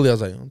you meant Italy. I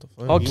was like, what the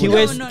fuck? Oh, Key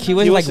West. no, no. Key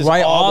West, Key like West is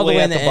right all the way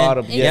at in the the end.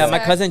 bottom. Yeah, my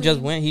cousin Exactly.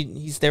 just went.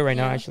 He's there right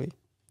now, Yeah. actually.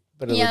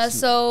 But it Yeah, looks-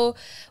 so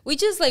we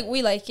just like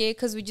we like it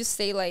because we just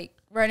stay like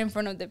right in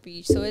front of the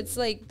beach. So it's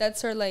like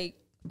that's our like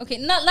okay,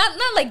 not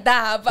like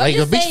that, but Like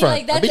I'm a just beachfront,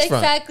 saying like a that's beachfront.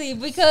 exactly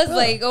because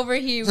like over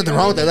here. There's nothing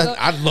wrong with that.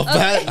 I love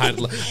that. I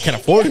can't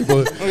afford it,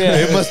 but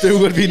it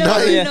would be No,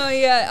 nice.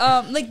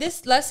 yeah. Like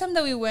this last time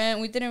that we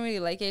went, we didn't really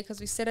like it because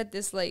we stayed at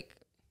this like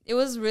it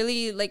was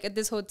really like at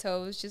this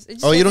hotel. It just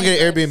Oh, you don't wasn't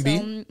get good.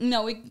 Airbnb? So,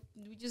 no, we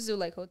just do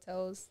like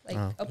hotels, like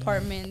Oh.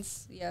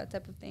 apartments, yeah,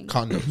 type of thing.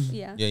 Condos.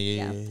 Yeah.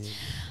 Yeah.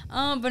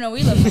 But no,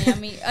 we love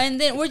Miami,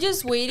 and then we're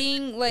just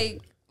waiting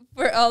like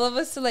for all of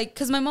us to like,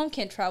 cause my mom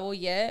can't travel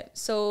yet.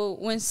 So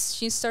when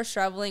she starts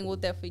traveling, we'll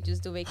definitely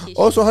just do vacation.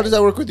 Oh, so how does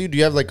that work with you? Do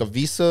you have like a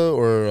visa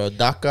or a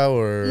DACA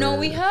or? No,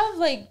 we have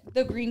like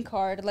the green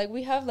card. Like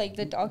we have like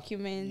the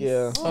documents.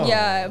 Yeah.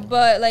 Yeah,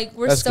 but like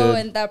we're That's still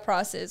good. in that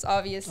process,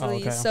 obviously. Oh,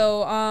 okay.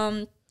 So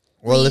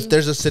Well, we- if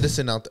there's a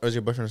citizen out there, is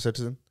your boyfriend a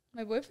citizen?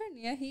 my boyfriend,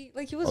 yeah, he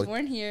was Oh.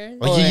 born here.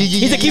 Oh, yeah.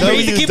 He's a keeper.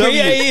 He's a keeper.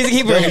 Yeah, he's a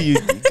keeper. W.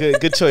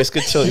 Good choice.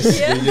 Good choice.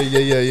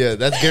 Yeah. Yeah.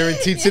 That's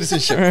guaranteed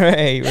citizenship.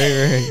 Right.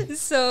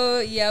 So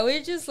yeah,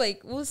 we're just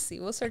like we'll see.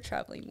 We'll start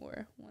traveling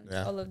more once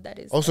Yeah. all of that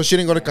is. Oh, so done. she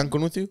didn't go to Yeah.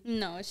 Cancun with you?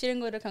 No, she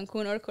didn't go to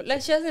Cancun or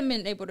like she hasn't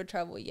been able to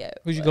travel yet.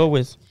 Who'd you but go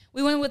with?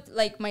 We went with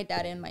like my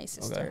dad and my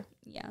sister.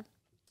 Yeah.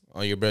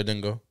 Oh, your brother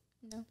didn't go?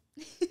 No.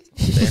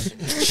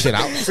 Shit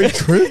out. Free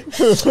trip?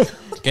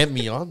 Get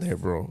me on there,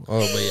 bro. Oh,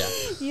 but yeah.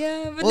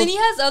 Yeah, but Well- then he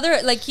has other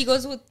like he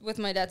goes with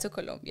my dad to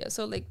Colombia,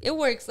 so like it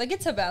works. Like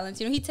it's a balance,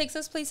 you know. He takes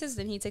us places,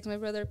 then he takes my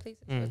brother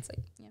places. So it's like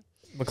yeah.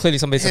 But clearly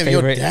somebody's Damn, the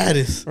your favorite. dad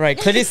is. Right.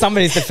 Clearly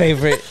somebody's the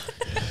favorite.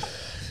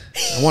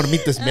 I want to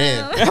meet this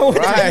man.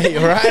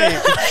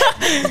 Right.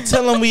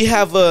 Tell him we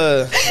have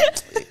a.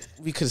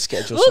 We could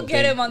schedule. We'll something.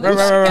 get him on the Right,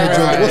 right, right,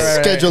 schedule. right, We'll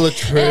right. schedule a It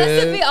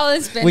has to be trip. all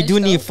in Spanish. We do though.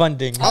 need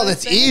funding. Oh,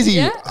 that's easy.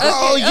 Yeah?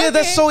 Oh Okay, yeah,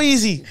 that's okay. so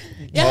easy.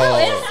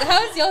 Yeah,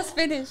 how is y'all's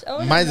Spanish? I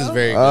wanna Mine is know.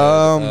 very good.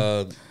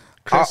 I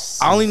Chris.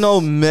 I only know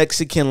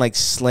Mexican like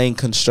slang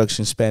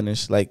construction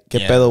Spanish. Like, ¿qué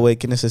Yeah. pedo, güey?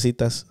 ¿Qué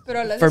necesitas?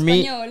 Pero hablas For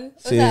me- español.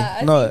 O Sí. sea,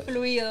 así No.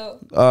 fluido.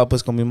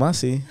 Pues con mi mamá,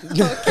 sí.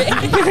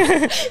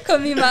 Okay.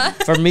 Con mi ma.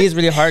 For me, it's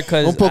really hard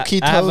because Un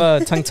poquito. I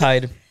have tongue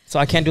tied, so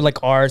I can't do like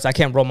R's. I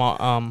can't roll my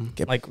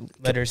like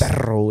letters.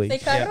 Perro, güey. ¿De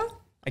carro?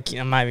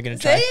 I'm not even gonna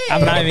Say try. it.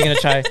 I'm not even gonna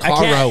try. I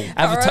can't.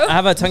 I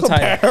have a tongue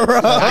tie.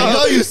 I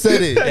know you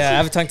said it. Yeah, I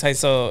have a tongue tie,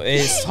 so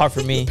it's hard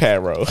for me.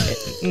 Paro.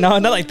 No,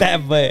 not like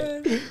that,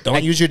 but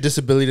Don't use your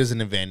disability as an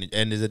advantage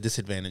and as a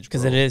disadvantage.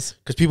 because it is.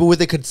 Because people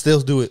with it could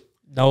still do it.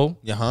 No,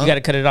 Uh-huh. you gotta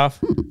cut it off.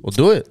 We'll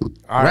do it.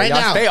 All Right y'all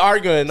now. stay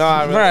arguing.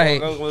 Nah,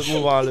 Right. Let's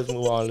move on. Let's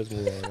move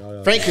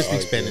on. Frank can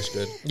speak Spanish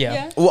good.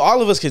 Yeah. Well,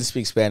 all of us can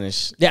speak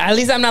Spanish. Yeah, at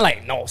least I'm not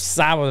like no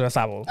sabo.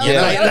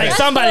 Yeah. Like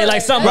somebody,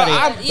 like somebody, Bro,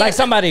 I'm- like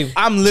somebody.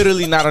 I'm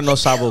literally not a no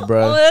sabo, Oh,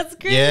 bro. that's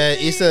crazy. Yeah,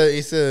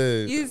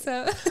 Issa.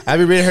 Isa. I've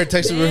been reading her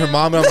text with her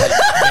mom, and I'm like,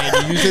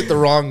 man, you used it the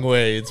wrong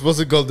way. It's supposed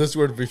to go this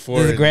word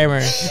before. The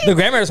grammar. The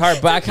grammar is hard,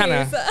 but I kind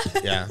of.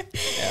 Yeah.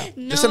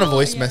 Just in a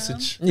voice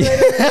message.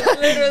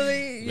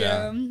 Literally,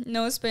 Yeah. yeah.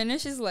 No,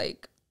 Spanish is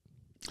like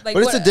But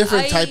it's a what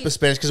different I- type of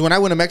Spanish. Because when I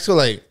went to Mexico,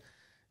 like,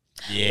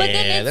 yeah, But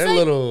then it's they're like, a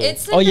little.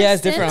 It's like Oh yeah, a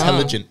it's different. Huh?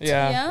 Intelligent.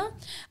 Yeah. Yeah.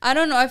 I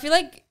don't know. I feel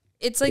like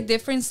it's like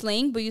different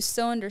slang, but you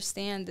still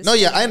understand. The No,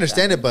 yeah, slang I of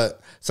understand them. it,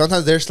 but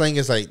sometimes their slang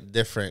is like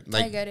different.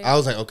 Like, get it. I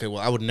was like, okay,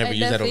 well, I would never I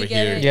use that over definitely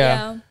get here. it.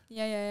 Yeah.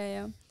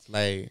 Yeah.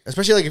 Like,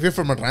 especially like if you're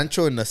from a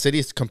rancho in the city,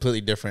 it's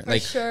completely different. For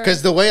Like, sure.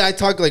 because the way I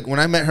talk, like when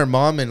I met her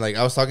mom and like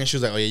I was talking, she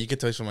was like, "Oh yeah, you can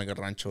tell she's from like a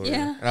rancho."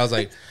 Yeah. And I was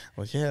like,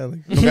 "Well, yeah, like,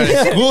 we don't got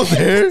any school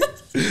there."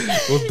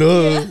 Well,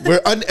 duh. We're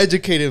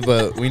uneducated,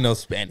 but we know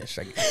Spanish.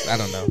 I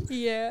don't know.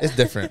 Yeah. It's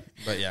different,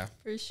 but yeah.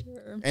 For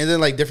sure. And then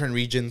like different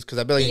regions, because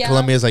I bet like in Yeah.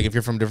 Colombia is like if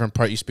you're from different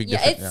part, you speak Yeah,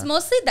 different. it's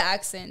mostly the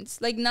accents,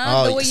 like not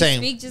Oh, the way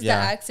same. you speak, just Yeah.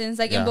 the accents.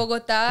 Like Yeah. in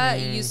Bogota,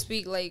 you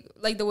speak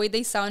like the way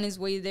they sound is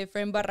way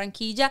different.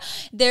 Barranquilla,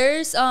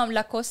 there's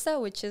La Costa,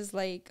 which is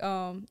like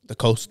the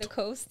coast. the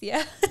coast.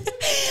 Yeah,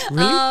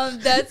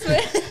 that's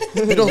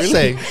what. You don't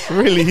say.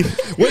 Really?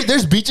 Wait,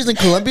 there's beaches in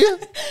Colombia?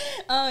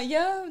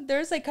 Yeah,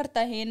 there's like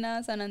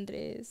Cartagena, San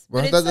Andres.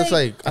 Well, But I thought that's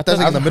like I thought it was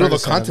like in the I've middle of heard the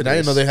of San continent. I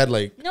didn't know they had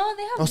like no,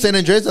 they have. oh San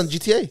Andres on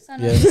GTA.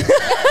 San Yeah. Andres.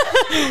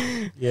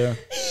 Yeah.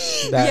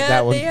 Yeah,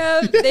 That one.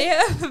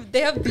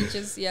 they have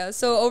beaches. Yeah,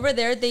 so over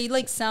there they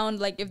like sound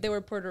like if they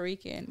were Puerto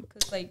Rican,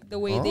 because like the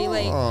way they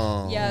like.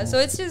 Oh. Yeah, so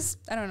it's just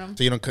I don't know.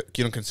 So you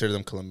don't consider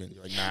them Colombian?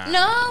 You're like nah.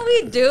 No,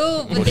 we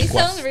do, but they Boricuas.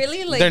 sound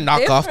really like They're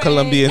knockoff different.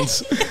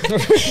 Colombians.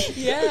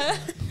 Yeah.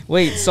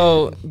 Wait,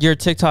 so your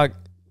TikTok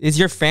is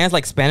your fans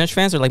like Spanish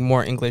fans or like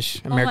more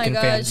English American oh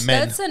my gosh, fans?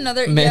 Men. that's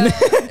another Men.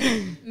 Yeah,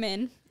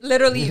 men,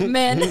 literally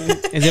men.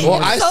 Is it Well,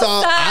 more? I So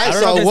saw sad. I I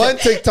don't know saw if one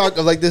TikTok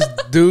of like this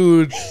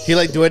dude. He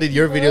like duetted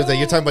your videos. Like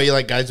you're talking about you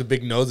like guys with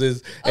big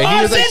noses, and he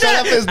Oh, was like I see shut that.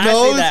 up his I see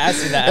nose. that, I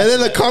see that, I And then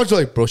see the comments were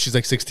like, "Bro, she's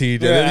like 16."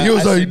 And then Yeah, he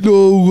was I like,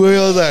 "No way!"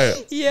 I was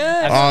like,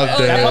 Yeah. Oh,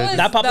 damn.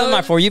 that popped up on my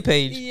was- For You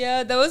page.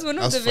 Yeah, that was one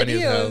of That was the funny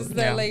as hell. videos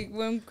that Yeah. like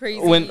went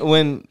crazy.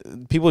 when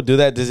people do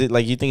that, does it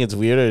like you think it's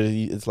weird or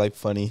it's like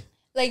funny?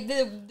 like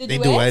the They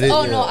duets. duetted,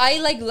 Oh yeah. no, I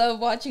like love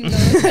watching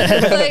those.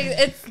 Like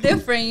it's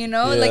different, you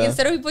know. Like Yeah.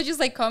 instead of people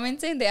just like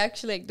commenting, they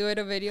actually like do it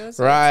a video.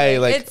 So Right,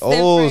 it's, like, it's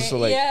oh, different. so,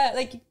 like- yeah,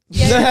 like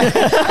yeah.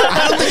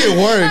 I don't think it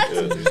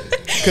worked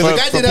because the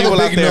guy For did have a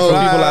people out big there, nose.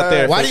 for people out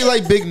there. Why do you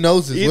like big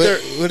noses? Either-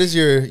 What is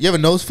your? You have a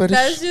nose fetish?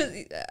 That's just.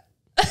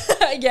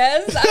 I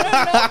guess I don't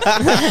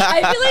know.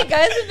 I feel like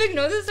guys with big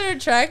noses are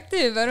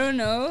attractive. I don't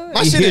know.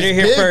 My You shit heard is it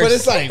here big, but first.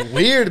 it's like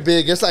weird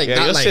big. It's like Yeah,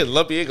 not your like shit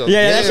lumpy. It goes.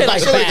 Yeah, yeah, that shit my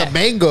like shit like fat. a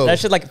mango. That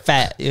shit like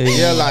fat.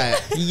 Yeah, like,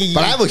 Yeah.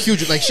 but I have a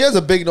huge, like, she has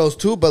a big nose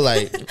too, but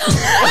like,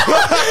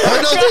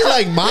 her nose is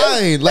like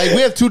mine. Like,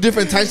 we have two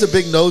different types of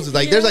big noses.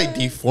 Like, there's like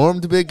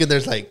deformed big, and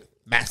there's like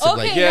massive.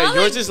 Okay, Like, Yeah, Not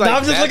yours like- is like. No,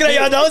 I'm just that looking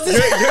at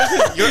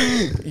big. your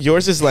noses.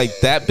 Yours is like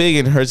that big,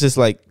 and hers is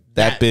like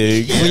that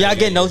big. Will y'all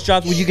get nose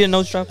drops? Will you get a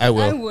nose drop? I I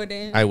will.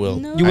 wouldn't. I will.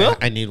 No. You will?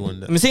 I need one.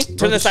 Let me see.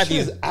 Turn this side for you.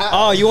 She's ass.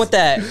 Oh, you want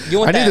that? You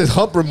want I need that? this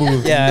hump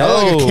removed. Yeah. Yeah,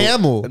 like a No.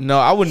 camel. No,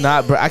 I would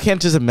not, bro. I can't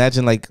just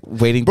imagine like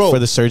waiting Bro. for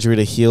the surgery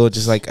to heal,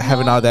 just like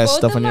having all that both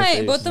stuff of on your my,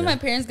 face. Both of my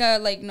parents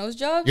got like nose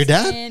jobs. Your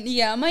dad? And,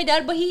 yeah, my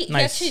dad, but he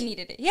Nice. actually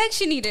needed it. He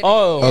actually needed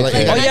Oh, it. like, oh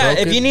you got it yeah.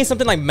 broken? If you need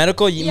something like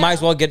medical, you Yeah. might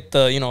as well get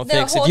the The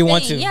fix if whole you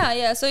want thing. to.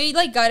 Yeah. So he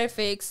like got it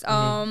fixed.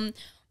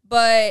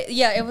 But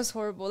yeah, it was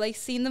horrible. Like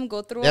seeing them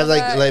go through. They have, all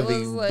like- that, like it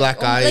was, the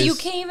black Like you eyes.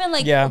 can't even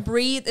like Yeah.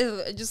 breathe.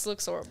 It just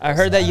looks horrible. I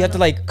heard So that you have to don't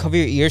know. like cover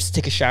your ears to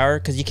take a shower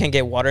because you can't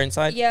get water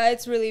inside. Yeah,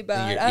 it's really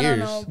bad. your I don't ears?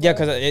 know. Yeah, but-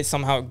 because it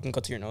somehow can go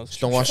to your nose.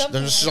 Don't wash.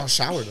 Something Just don't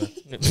shower.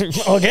 Then.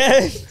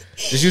 Okay.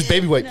 Just use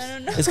baby wipes. No,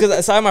 no, no. It's because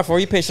I saw on my For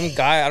You page some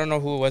guy, I don't know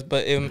who it was,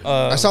 but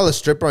I saw the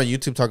stripper on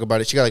YouTube talk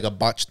about it. She got like a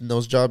botched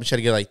nose job. And she had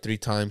to get like 3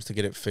 times to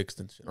get it fixed.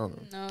 And shit. I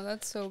don't know. No,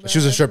 that's so bad. But she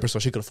was a stripper, so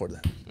she could afford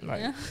that.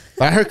 Yeah.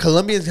 But I heard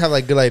Colombians have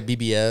like good like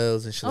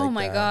BBLs and shit. Oh like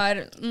my that.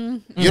 god.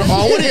 You know,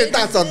 what are your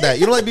thoughts on that?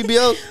 You don't like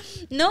BBLs?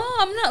 No,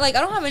 I'm not like I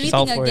don't have She's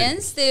all anything for it.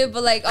 against it,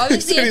 but like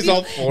obviously if He's you,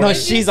 all for no, it.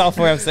 she's all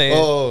for it, I'm saying.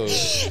 Oh,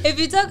 if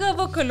you talk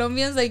about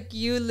Colombians, like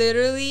you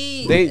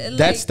literally They-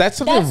 that's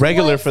something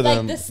regular what's, for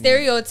them. Like the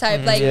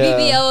stereotype, like Yeah.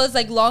 BBL is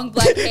like long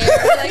black hair.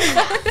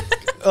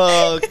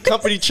 Like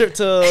Company trip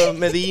to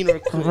Medellin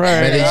or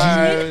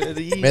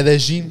Medellin.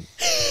 Medellin.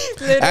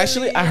 literally.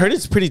 Actually, I heard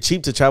it's pretty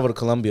cheap to travel to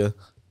Colombia.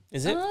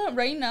 Is it?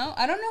 Right now,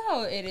 I don't know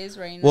how it is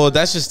right now. Well,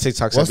 that's just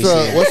TikToks. What's I be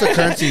seeing. the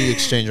currency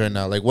exchange right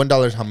now? Like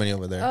 $1, how many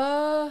over there?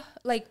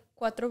 like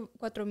cuatro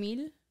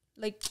mil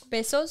like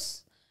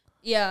pesos.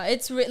 Yeah,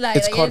 it's like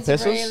It's called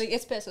pesos? really,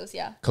 it's pesos.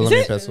 Yeah,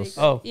 Colombian It's really pesos.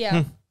 good. Oh.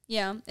 Yeah.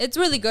 Yeah, it's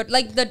really good.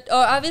 Like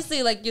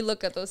obviously, like you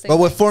look at those things. But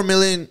with like, 4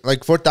 million,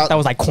 like 4,000, That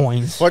was like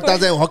coins.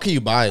 4,000, what can you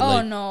buy? oh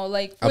Like, no,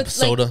 like a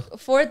soda.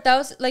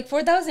 4,000, like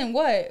 4,000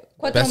 what?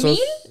 Pesos?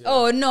 4,000?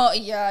 Oh no,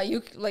 yeah,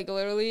 you like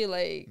literally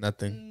like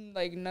nothing.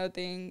 like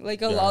nothing,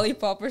 like a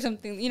lollipop or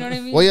something. You know what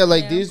I mean? Well, yeah,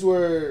 like these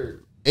were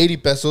 80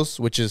 pesos,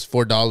 which is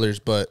 $4,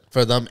 but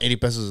for them, 80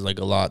 pesos is like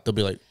a lot. They'll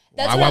be like,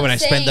 That's why what would I'm I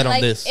spend that saying. on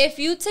Like, this? If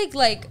you take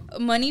like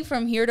money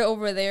from here to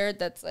over there,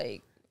 that's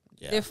like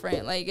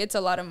different. Like it's a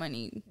lot of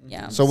money.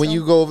 Yeah. So when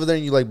you go over there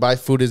and you like buy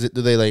food, is it,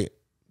 do they like,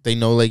 they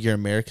know like you're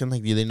American?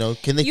 Like, do they know?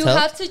 Can they you tell?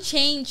 have to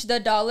change the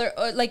dollar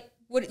or like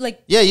what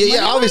like Yeah. money-wise,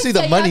 Obviously the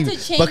you have money, to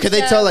change but can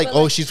they that, tell like,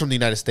 but, oh, she's from the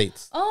United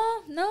States?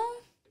 oh no,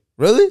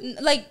 Really?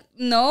 like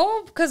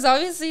no, because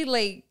obviously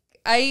like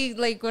I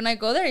like when I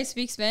go there I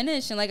speak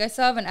Spanish and like I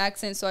still have an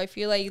accent, so I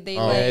feel like they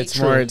like it's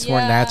more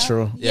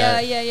natural.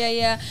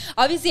 Yeah.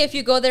 Obviously, if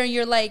you go there and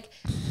you're like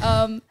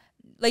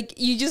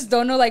you just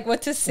don't know like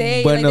what to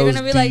say, like they're Buenos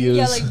gonna be like, yeah,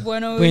 dias. like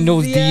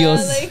Buenos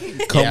dias.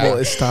 like, Como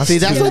estás? See,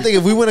 that's one thing.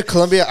 If we went to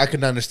Colombia, I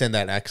could understand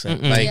that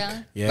accent. Like,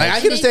 Yeah. like I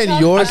They can understand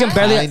talk yours.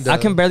 fast. I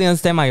can barely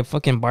understand my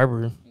fucking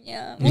barber.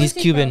 yeah. He's Where's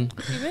he Cuban.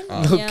 from? Cuban?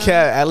 No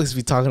cat. Alex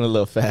be talking a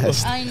little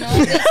fast. I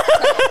know.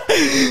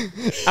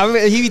 I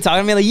mean, he be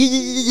talking to me like,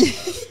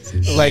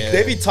 Like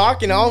they be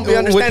talking, I don't be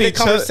understanding the each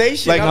other,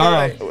 conversation.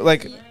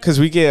 Like, I'm cause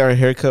we get our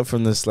haircut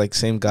from this like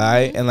same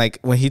guy, and like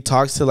when he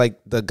talks to like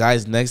the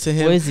guys next to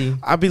him, What is he?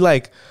 I'd be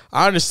like,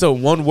 I understood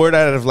one word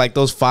out of like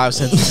those 5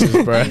 sentences,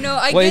 bro. I know.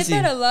 I What get is he?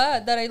 that a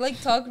lot. That I like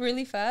talk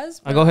really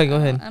fast. Go ahead, go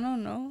ahead. I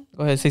don't know.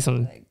 go ahead, say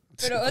something.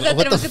 Pero, o sea,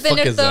 What the tenemos que fuck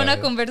tener is toda that? una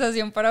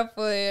conversación para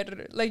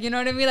poder, like, you know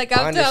what I mean? Like,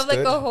 I have to have like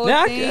a Understood. whole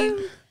Yeah, thing.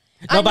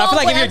 No, but I feel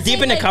like if but you're I'm deep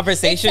saying, in the like,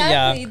 conversation,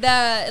 exactly, yeah.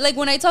 that, like,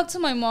 when I talk to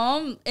my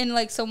mom and,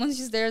 like, someone's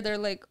just there, they're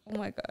like, oh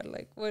my God,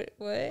 like, what?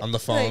 On the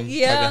phone, Like,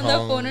 yeah, on talking the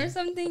home. phone or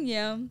something,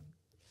 yeah.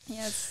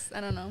 Yes,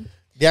 I don't know.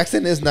 The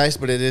accent is nice,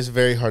 but it is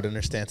very hard to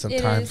understand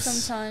sometimes. It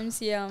is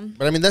sometimes, yeah.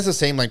 But I mean, that's the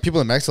same. Like people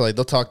in Mexico, like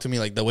they'll talk to me,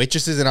 like the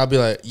waitresses, and I'll be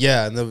like,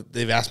 yeah, and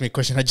they've asked me a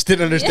question I just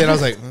didn't understand. I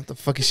was like, what the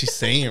fuck is she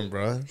saying,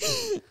 bro?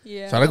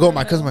 Yeah. So I go with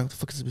my cousin, like, what the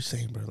fuck is this bitch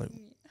saying, bro?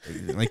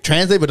 Like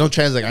translate, but don't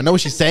translate. Like, I know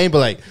what she's saying, but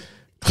like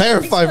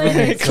clarify for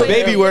me. Explain.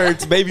 baby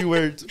words, baby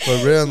words.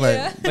 For real, like.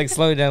 Yeah. Like,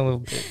 slow it down a little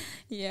bit.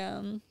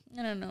 Yeah.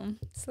 I don't know.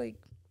 It's like,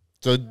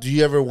 So, do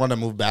you ever want to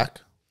move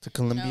back to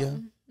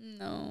Colombia?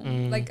 no,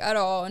 like at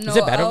all. No. Is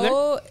it better over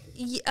there?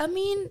 Yeah, I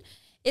mean,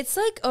 it's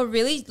like a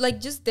really like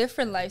just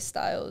different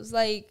lifestyles.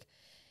 Like,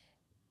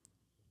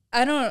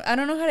 I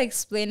don't know how to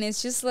explain it.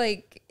 It's just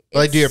like.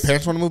 Like, do your it's-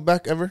 parents want to move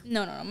back ever?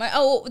 No.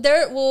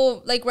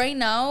 Like right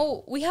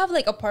now we have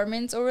like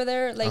apartments over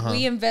there. Like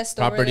we invest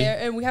over Property. there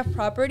and we have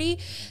property.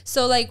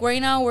 So like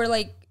right now we're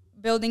like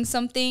building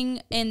something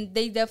and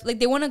they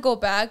they want to go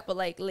back, but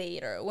like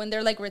later when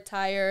they're like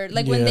retired,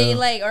 like when they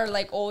like are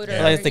like older.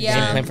 Like, it's the yeah.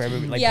 game plan for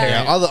everybody. Like, Yeah.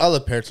 Yeah, parents. all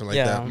the parents are like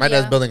Yeah. that. My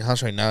dad's Yeah. building a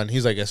house right now, and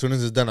he's like, as soon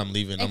as it's done, I'm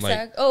leaving. I'm like,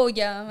 Exact. Oh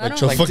yeah. I like, don't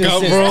chill like fuck This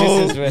out, is-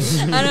 bro. this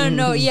is I don't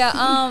know.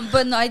 Yeah.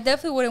 But no, I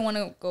definitely wouldn't want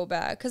to go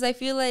back because I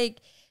feel like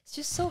it's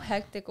just so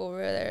hectic over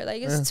there.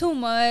 Like it's too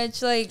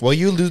much. Like well,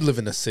 you do live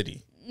in the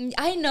city.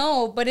 I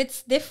know, but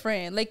it's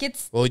different. Like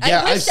it's. Well, I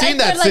yeah, wish I've seen I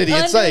that could, city.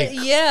 It's like-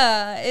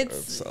 yeah,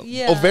 it's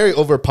yeah. Oh, very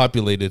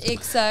overpopulated.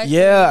 Exactly.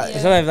 Yeah.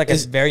 Is that like a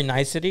very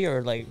nice city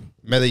or like?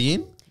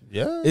 Medellin?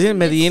 Yeah. Isn't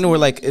Medellin where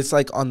like it's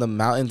like on the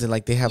mountains and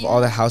like they have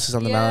all the houses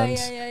on the Yeah,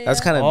 mountains? yeah. That's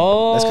kind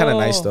of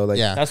nice though. Like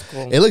Yeah. That's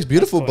cool. It looks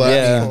beautiful,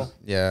 That's cool.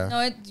 but Yeah.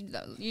 I mean, yeah. No,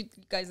 you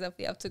guys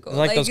definitely have to go. It's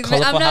like those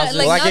colorful I'm not houses.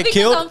 like Will I not get because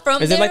killed? I'm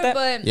from Is it there, like that?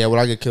 but Yeah, will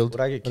I get killed? Would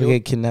I get you killed?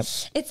 get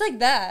kidnapped. it's like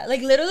that.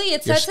 Like literally,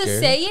 it's You're hard to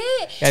scared? say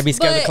it. Gotta be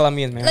scared of the but,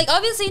 Colombians, man. Like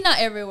obviously, not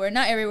everywhere.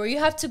 Not everywhere. You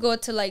have to go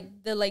to like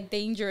the like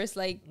dangerous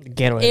like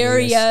Ghetto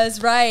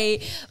areas,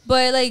 right?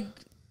 But like,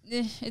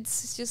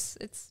 it's just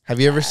it's. Have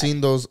you ever seen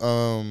those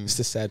It's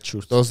the sad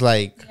truth. those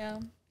like Yeah.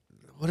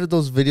 what are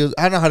those videos?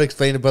 I don't know how to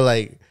explain it, but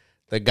like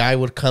the guy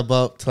would come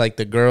up to like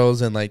the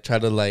girls and like try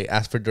to like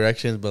ask for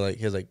directions, but like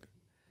he's like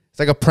it's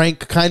like a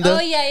prank kind of.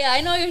 Oh yeah. I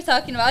know what you're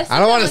talking about. I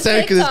don't want to say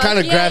it because it's kind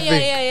of graphic.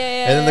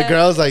 Yeah. And then the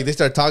girls like they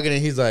start talking and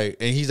he's like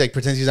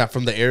pretends he's not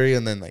from the area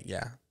and then like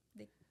yeah.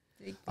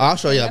 I'll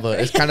show you, but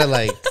it's kind of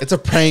like it's a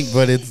prank,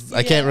 but it's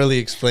I can't really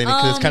explain it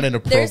because it's kind of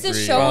inappropriate. There's a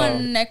show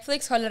on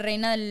Netflix called La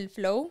Reina del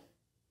Flow.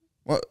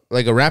 What,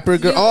 like a rapper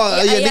girl?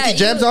 Nicky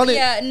Jam's on it.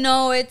 Yeah,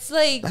 no, it's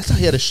like That's how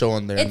he had a show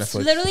on there. on it's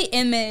Netflix. literally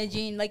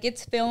imaging, like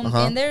it's filmed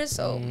Uh-huh. in there.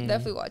 So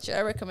definitely watch it.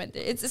 I recommend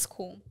it. It's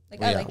cool.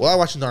 Like I Yeah. like Well, I it.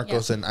 watched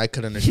Narcos and I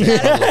could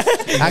understand.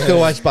 I could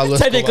watch Pablo.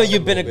 Technically, Escobar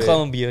you've been a in little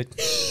Colombia.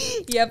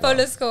 Yeah,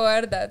 Pablo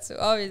Escobar. That's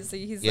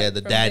obviously he's Yeah, like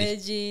the from daddy.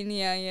 Medellin.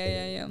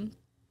 Yeah. bit.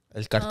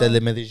 El cartel de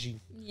Medellín.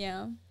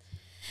 Yeah.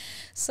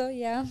 So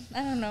yeah,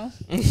 I don't know.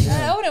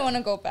 I wouldn't want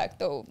to go back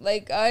though.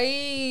 Like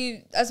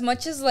I, as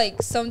much as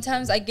like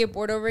sometimes I get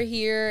bored over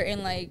here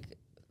and like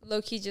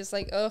low key just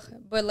like ugh,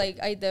 but like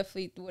I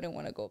definitely wouldn't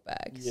want to go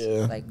back.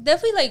 Yeah. Like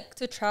definitely like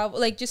to travel,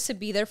 like just to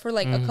be there for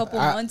like a couple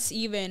months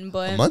even.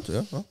 But A month?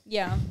 Yeah. Well,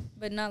 yeah,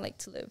 but not like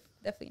to live.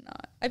 definitely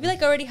not. I feel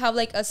like I already have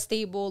like a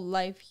stable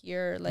life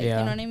here. Like, Yeah.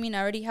 you know what I mean?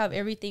 I already have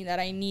everything that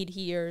I need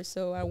here,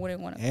 so I wouldn't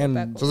want to go And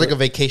back. So over. it's like a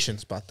vacation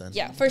spot then.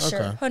 Yeah, for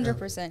sure. Okay.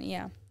 100%.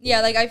 Yeah.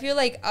 Yeah, like I feel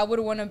like I would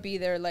want to be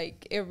there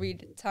like every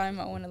time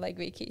I want to like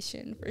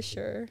vacation for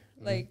sure.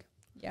 Like,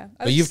 yeah.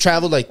 But you've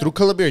traveled like through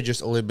Colombia or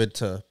just only been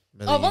to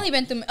Oh, I've only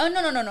been to. Oh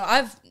no.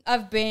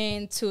 I've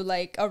been to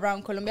like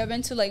around Colombia. I've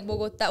been to like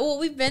Bogota. Well,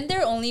 we've been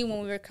there only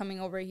when we were coming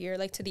over here,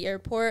 like to the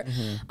airport.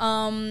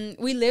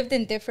 We lived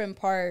in different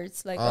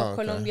parts, like of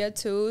Colombia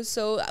too.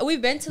 So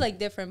we've been to like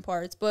different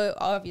parts, but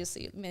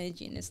obviously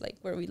Medellin is like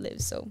where we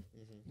live. So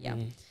yeah,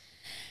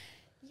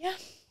 yeah.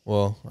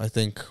 Well, I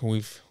think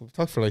we've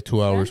talked for like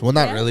 2 hours. Well,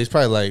 not Yeah. really. It's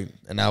probably like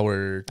an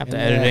hour After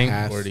and a editing.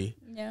 half. 40.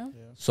 Yeah.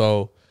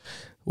 So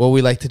what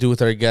we like to do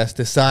with our guests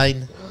is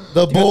sign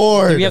the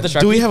board. Do we have the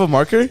Do we Sharpie? have a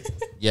marker?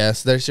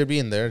 Yes, there should be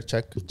in there.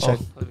 Check. Check.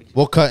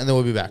 We'll cut and then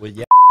we'll be back. Well,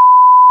 yeah.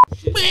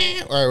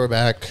 All right, we're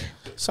back.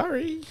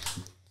 Sorry.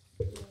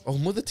 Oh,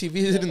 move the TV.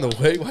 Is it in the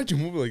way? Why'd you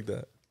move it like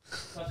that?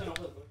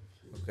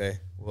 Okay.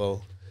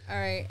 Well, All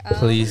right.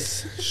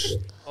 please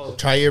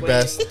try your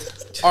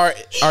best. Our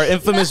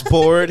infamous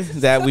board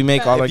that we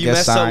make all our If you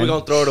guests mess up, sign. we're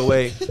gonna throw it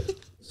away.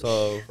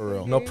 So For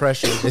real. no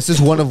pressure. This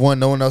is one of one.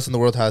 No one else in the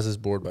world has this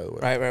board, by the way.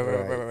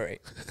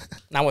 Right.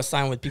 Now what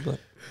sign with people?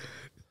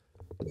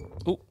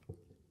 Ooh.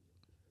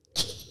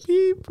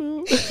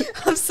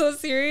 I'm so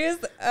serious.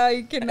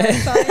 I cannot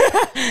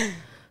sign.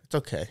 It's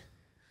okay.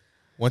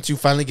 Once you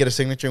finally get a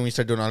signature and we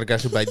start doing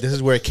autographs, you'll be like, this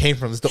is where it came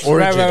from. This is the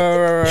origin.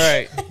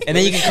 Right. And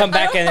then you can come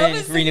back and I don't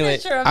then have a renew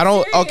it. signature, I'm I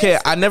don't. serious. Okay,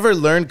 I never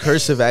learned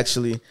cursive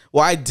actually.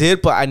 Well, I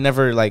did, but I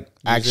never like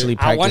actually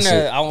I practiced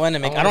it. wanna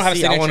make. I don't have a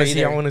signature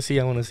either. I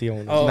want to see.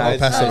 Oh, I'll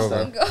pass it Oh, over.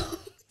 don't go.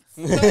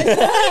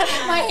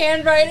 My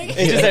handwriting. It's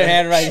just their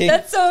handwriting.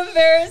 That's so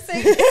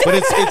embarrassing. But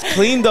it's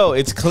clean though.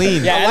 It's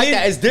clean. Yeah, I at like least-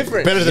 that. It's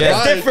different. Better than Yeah.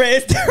 mine.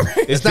 It's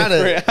different. It's not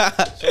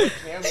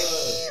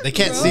a. They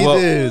can't see Well-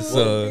 this.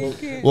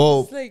 Okay.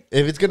 Well, It's like-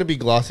 if it's gonna be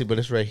glossy, but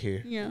it's right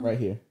here. Yeah. Right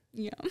here.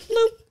 Yeah.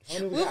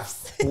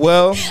 Whoops.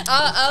 Well,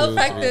 I'll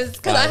practice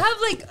because I have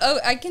like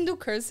I can do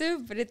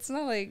cursive, but it's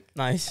not like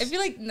Nice. I feel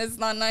like it's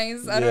not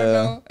nice. I Yeah. don't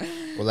know.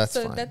 Well, that's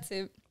So fine. that's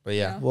it. But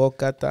yeah. well,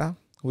 Kata,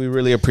 we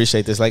really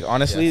appreciate this. Like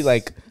honestly, Yes.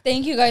 like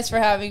Thank you guys for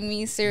having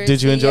me. Seriously,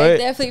 Did you enjoy Yeah, it?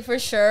 Definitely for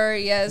sure.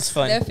 Yes, It's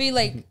fun. definitely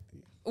like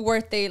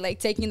worth it. Like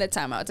taking the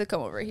time out to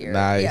come over here.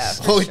 Nice. Yeah,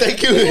 for Oh, sure.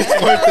 thank you.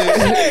 It's worth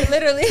it.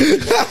 Literally.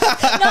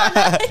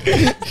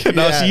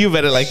 no, Yeah. so you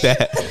better like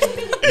that.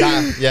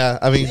 Nah, yeah.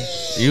 I mean,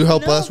 you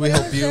help No, us, we but it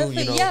help was you.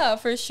 definitely- You know. yeah,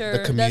 for sure.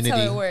 That's community. how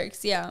it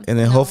works. Yeah. And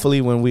then No. hopefully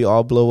when we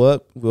all blow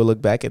up, we'll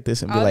look back at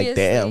this and be like,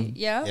 Obviously, damn.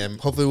 Yeah. And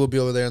hopefully we'll be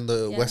over there on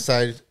the Yeah. west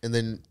side, and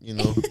then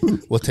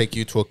we'll take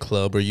you to a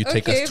club, or you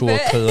take Okay, us to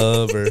bet. a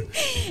club, or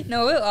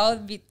No, we'll all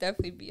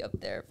definitely be up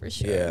there for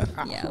sure. Yeah.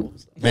 Yeah.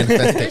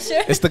 manifest For it.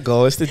 sure. It's the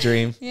goal. It's the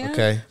dream. Yeah.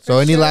 Okay. So,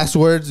 For any sure. last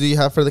words do you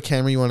have for the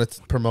camera? You want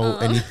to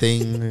promote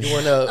anything? You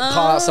want to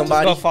call out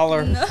somebody? Go follow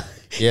her. No.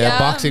 Yeah,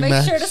 boxing make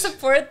match. sure to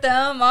support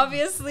them,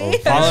 obviously. Oh,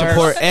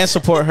 Follow her.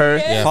 Support her.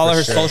 Yeah. Follow for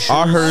her sure. social.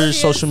 All her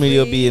social media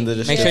will be in the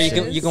Obviously. Make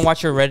description. sure you can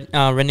watch her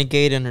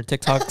Renegade and her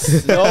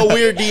TikToks. No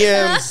weird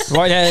DMs.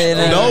 Right,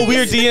 No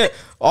weird DM.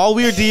 All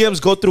weird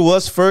DMs go through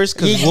us first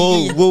because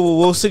Yeah.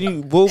 we'll send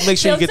you. We'll make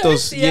sure you get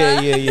those. Filters,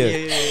 yeah.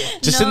 Yeah.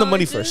 Just send the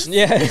money just- first.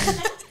 Yeah.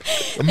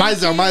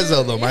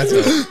 Myself though.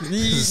 Myself.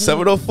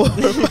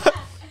 704.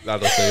 No,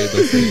 don't say it.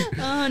 Don't say it.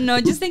 Oh no,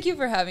 just thank you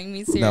for having me.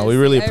 Seriously. No, we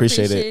really I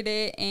appreciate it. appreciate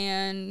it,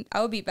 and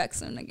I will be back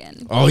soon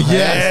again. Oh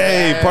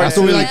yes, part that's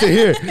what we two. like to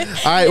hear.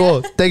 All right,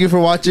 well, thank you for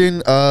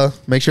watching.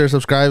 Make sure to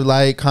subscribe,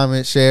 like,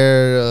 comment,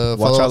 share. Watch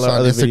Follow all us our on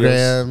other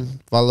Instagram.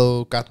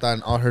 Follow Kata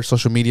on all her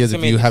social medias if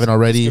Send me you a haven't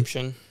already.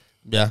 description.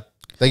 Yeah.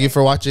 Thank you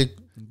for watching.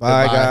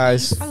 Bye, Goodbye.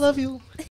 guys. I love you.